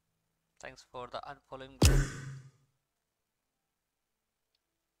bro? Thanks for the unfollowing.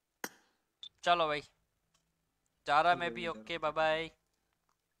 चलो भाई, जा रहा मैं भी। Okay bye bye.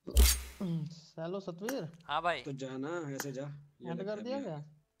 Hello Satveer. हाँ भाई। तो जाना ऐसे जा। एंड कर दिया क्या?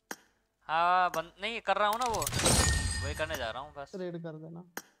 हाँ बंद नहीं कर रहा हूँ ना, वो वही करने जा रहा हूँ बस। रेड कर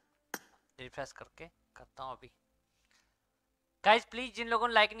देना। रिफ्रेश करके करता हूँ अभी। गाइस प्लीज, जिन लोगों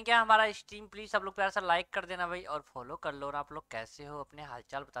ने लाइक नहीं किया हमारा स्ट्रीम, प्लीज सब लोग प्यार से लाइक कर देना भाई, और फॉलो कर लो। और आप लोग कैसे हो, अपने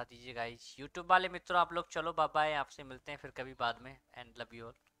हालचाल बता दीजिए गाइस। यूट्यूब वाले मित्रों आप लोग चलो बाय बाय, आपसे मिलते हैं फिर कभी बाद में। And love you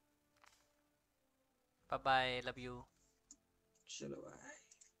all, bye bye, love you. चलो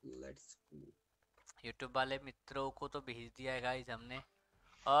भाई लेट्स गो। यूट्यूब वाले मित्रों को तो भेज दिया है गाइस हमने,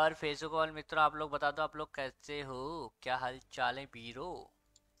 और फेसबुक वाले मित्रों आप लोग बता दो आप लोग कैसे हो, क्या हाल चाल है बीरो।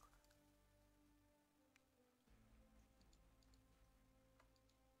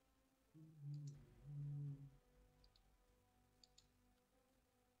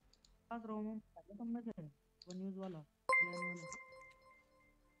 पास रोम तुम में से वो न्यूज़ वाला प्लान वाला।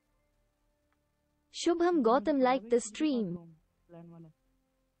 Shubham Gautam liked the stream. Plan वाला।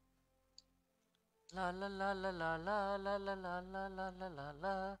 ला ला ला ला ला ला ला ला ला ला ला ला ला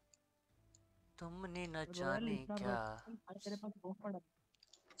ला, तुमने न जाने क्या। तेरे पास रूम पड़ा?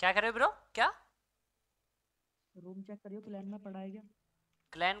 क्या कर रहे हो ब्रो, क्या रूम चेक करियो, प्लान में पड़ा है क्या?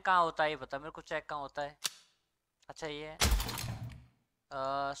 क्लैन कहाँ होता है ये बता मेरे को, चेक कहाँ होता है। अच्छा ये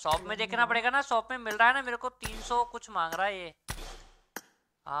शॉप में देखना पड़ेगा ना, शॉप में मिल रहा है ना मेरे को। 300 कुछ मांग रहा है ये।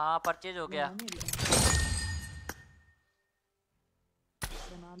 हाँ परचेज हो गया।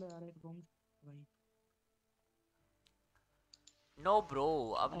 बना लो यार एक रूम भाई। नो ब्रो,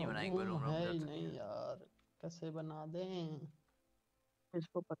 अब नहीं बनाएंगे रूम। है ही नहीं यार, कैसे बना दें?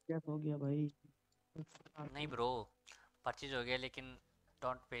 इसको परचेस हो गया भाई। नहीं ब्रो, परचेज हो गया लेकिन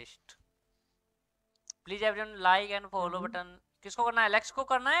don't paste. Please everyone like and follow button. किसको करना है, एलेक्स को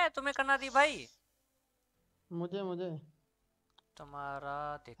करना है, तुम्हें करना थी भाई। मुझे तुम्हारा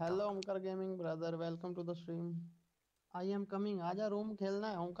देखता हेलो हूँ। Omkar gaming brother, welcome to the stream. I am coming. आजा, रूम खेलना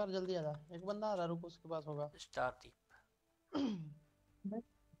है ओमकार, जल्दी आजा। एक बंदा आ रहा है, रुक उसके पास होगा। स्टार दीप।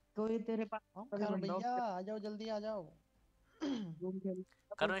 तो ये तेरे पास ओमकार भैया आ जाओ, जल्दी आ जाओ। रूम खेल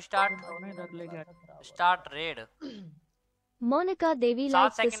करूँ स्टार्ट? इधर लेके start red. Monica Devi 7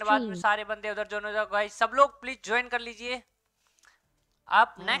 liked the second बाद में stream. सारे बंदे उधर ज्वाइन हो जाओ गाइस। सब लोग प्लीज ज्वाइन कर लीजिए।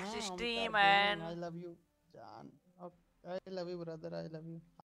 अब next stream and I love you जान। I love you brother, I love you.